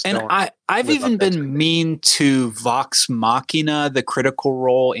movies that just don't. And I've even been mean to Vox Machina, the Critical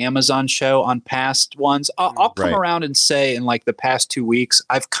Role Amazon show, on past ones. I'll come around and say in like the past 2 weeks,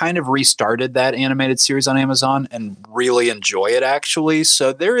 I've kind of restarted that animated series on Amazon and really enjoy it, actually.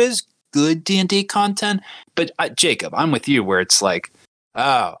 So there is good D&D content. But Jacob, I'm with you where it's like,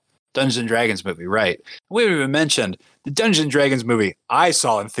 Dungeons and Dragons movie, right? We haven't even mentioned the Dungeons and Dragons movie I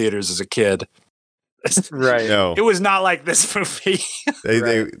saw in theaters as a kid. Right. No. It was not like this movie.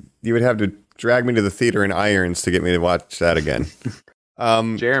 You would have to drag me to the theater in irons to get me to watch that again.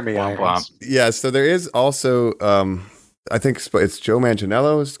 Jeremy Irons. Yeah, so there is also I think it's Joe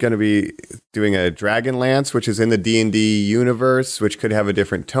Manganiello is going to be doing a Dragonlance, which is in the D&D universe, which could have a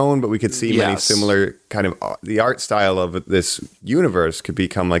different tone, but we could see many similar kind of the art style of this universe could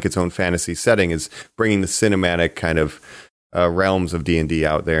become like its own fantasy setting, is bringing the cinematic kind of realms of D&D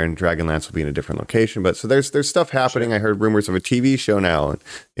out there, and Dragonlance will be in a different location. But so there's stuff happening. Sure. I heard rumors of a TV show now,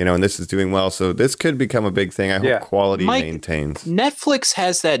 and this is doing well. So this could become a big thing. I hope quality maintains. Netflix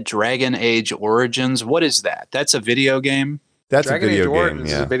has that Dragon Age Origins. What is that? That's a video game? That's Dragon a video Age game.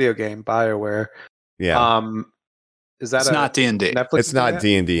 Origins is a video game, BioWare. Yeah. Is that it's not D&D. Netflix it's not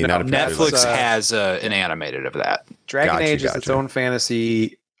D&D. Not Netflix has an animated of that. Dragon Age is its own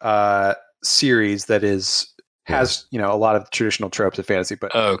fantasy series that has a lot of traditional tropes of fantasy,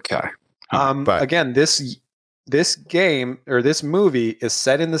 but but again, this game or this movie is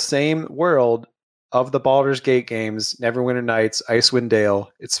set in the same world of the Baldur's Gate games, Neverwinter Nights, Icewind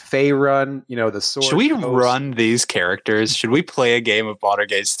Dale. It's Faerun, the sword. Should we run these characters? Should we play a game of Baldur's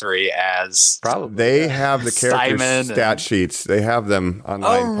Gate 3 as probably? They have the characters stat sheets. They have them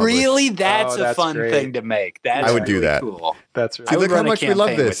online. Oh, really? That's a fun thing to make. That's I would do that. Cool. That's right. See, look how much we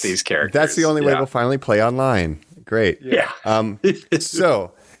love this. With these characters. That's the only way we'll finally play online. Great. Yeah.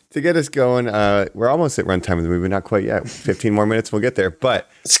 So to get us going, we're almost at runtime of the movie. Not quite yet. 15 more minutes, we'll get there. But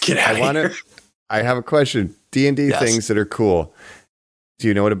let's get out of here. I have a question. D&D things that are cool. Do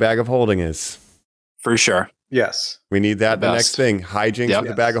you know what a bag of holding is? For sure. Yes. We need that. The next thing. Hijinks with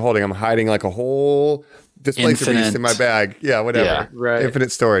the bag of holding. I'm hiding like a whole displacer piece in my bag. Yeah, whatever. Yeah, right.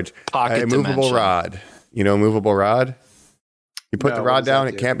 Infinite storage. Pocket immovable dimension. rod. movable rod? You put the rod down,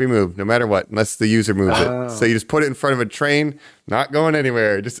 it can't be moved no matter what, unless the user moves it. So you just put it in front of a train, not going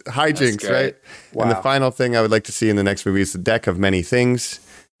anywhere. Just hijinks, right? Wow. And the final thing I would like to see in the next movie is the deck of many things.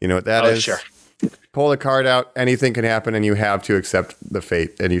 You know what that is? Sure. Pull the card out, anything can happen, and you have to accept the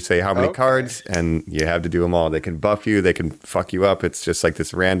fate. And you say how many cards, and you have to do them all. They can buff you, they can fuck you up. It's just like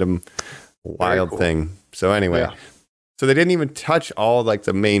this random, wild thing. So anyway. Yeah. So they didn't even touch all like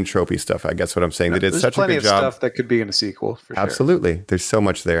the main tropey stuff. I guess what I'm saying. They did such a good job. There's plenty of stuff that could be in a sequel. For Absolutely. Sure. There's so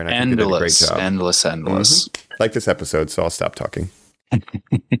much there, and I think they did a great job. Endless. Like this episode, so I'll stop talking.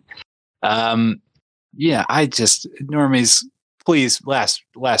 Yeah, normies, please,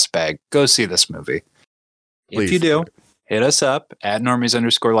 last bag, go see this movie. Please. If you do, hit us up at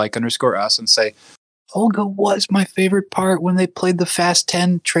normies_like_us and say, Olga was my favorite part when they played the Fast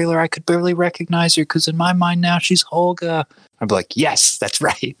 10 trailer. I could barely recognize her because in my mind now she's Olga. I'd be like, yes, that's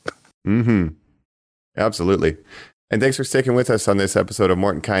right. Mm-hmm. Absolutely. And thanks for sticking with us on this episode of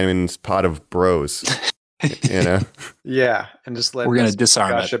Morton Kyman's Pot of Bros. Yeah, and just we're going to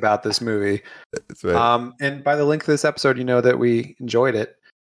disarm it about this movie. That's right. And by the link to this episode, you know that we enjoyed it.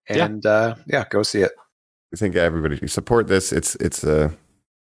 And go see it. I think everybody support this.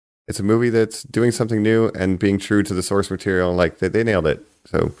 It's a movie that's doing something new and being true to the source material. Like they nailed it.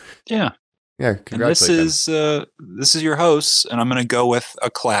 So yeah, congratulations. And this is your host, and I'm going to go with a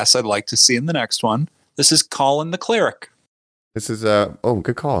class I'd like to see in the next one. This is Colin the Cleric. This is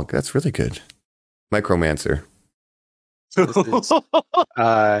good call. That's really good. Micromancer. This is,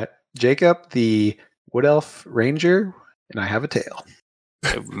 Jacob the Wood Elf Ranger, and I have a tail.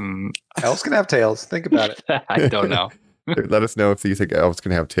 Elves can have tails. Think about it. I don't know. Let us know if you think elves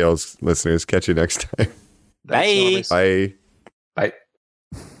can have tails, listeners. Catch you next time. Bye. Bye. Bye.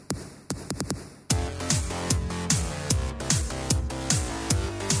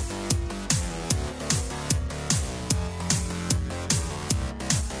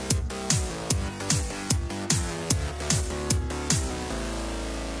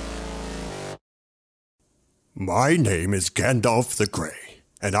 My name is Gandalf the Grey,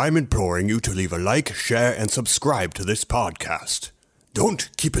 and I'm imploring you to leave a like, share, and subscribe to this podcast. Don't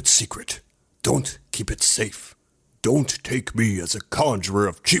keep it secret. Don't keep it safe. Don't take me as a conjurer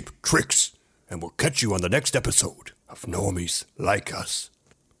of cheap tricks, and we'll catch you on the next episode of Normies Like Us.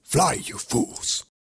 Fly, you fools.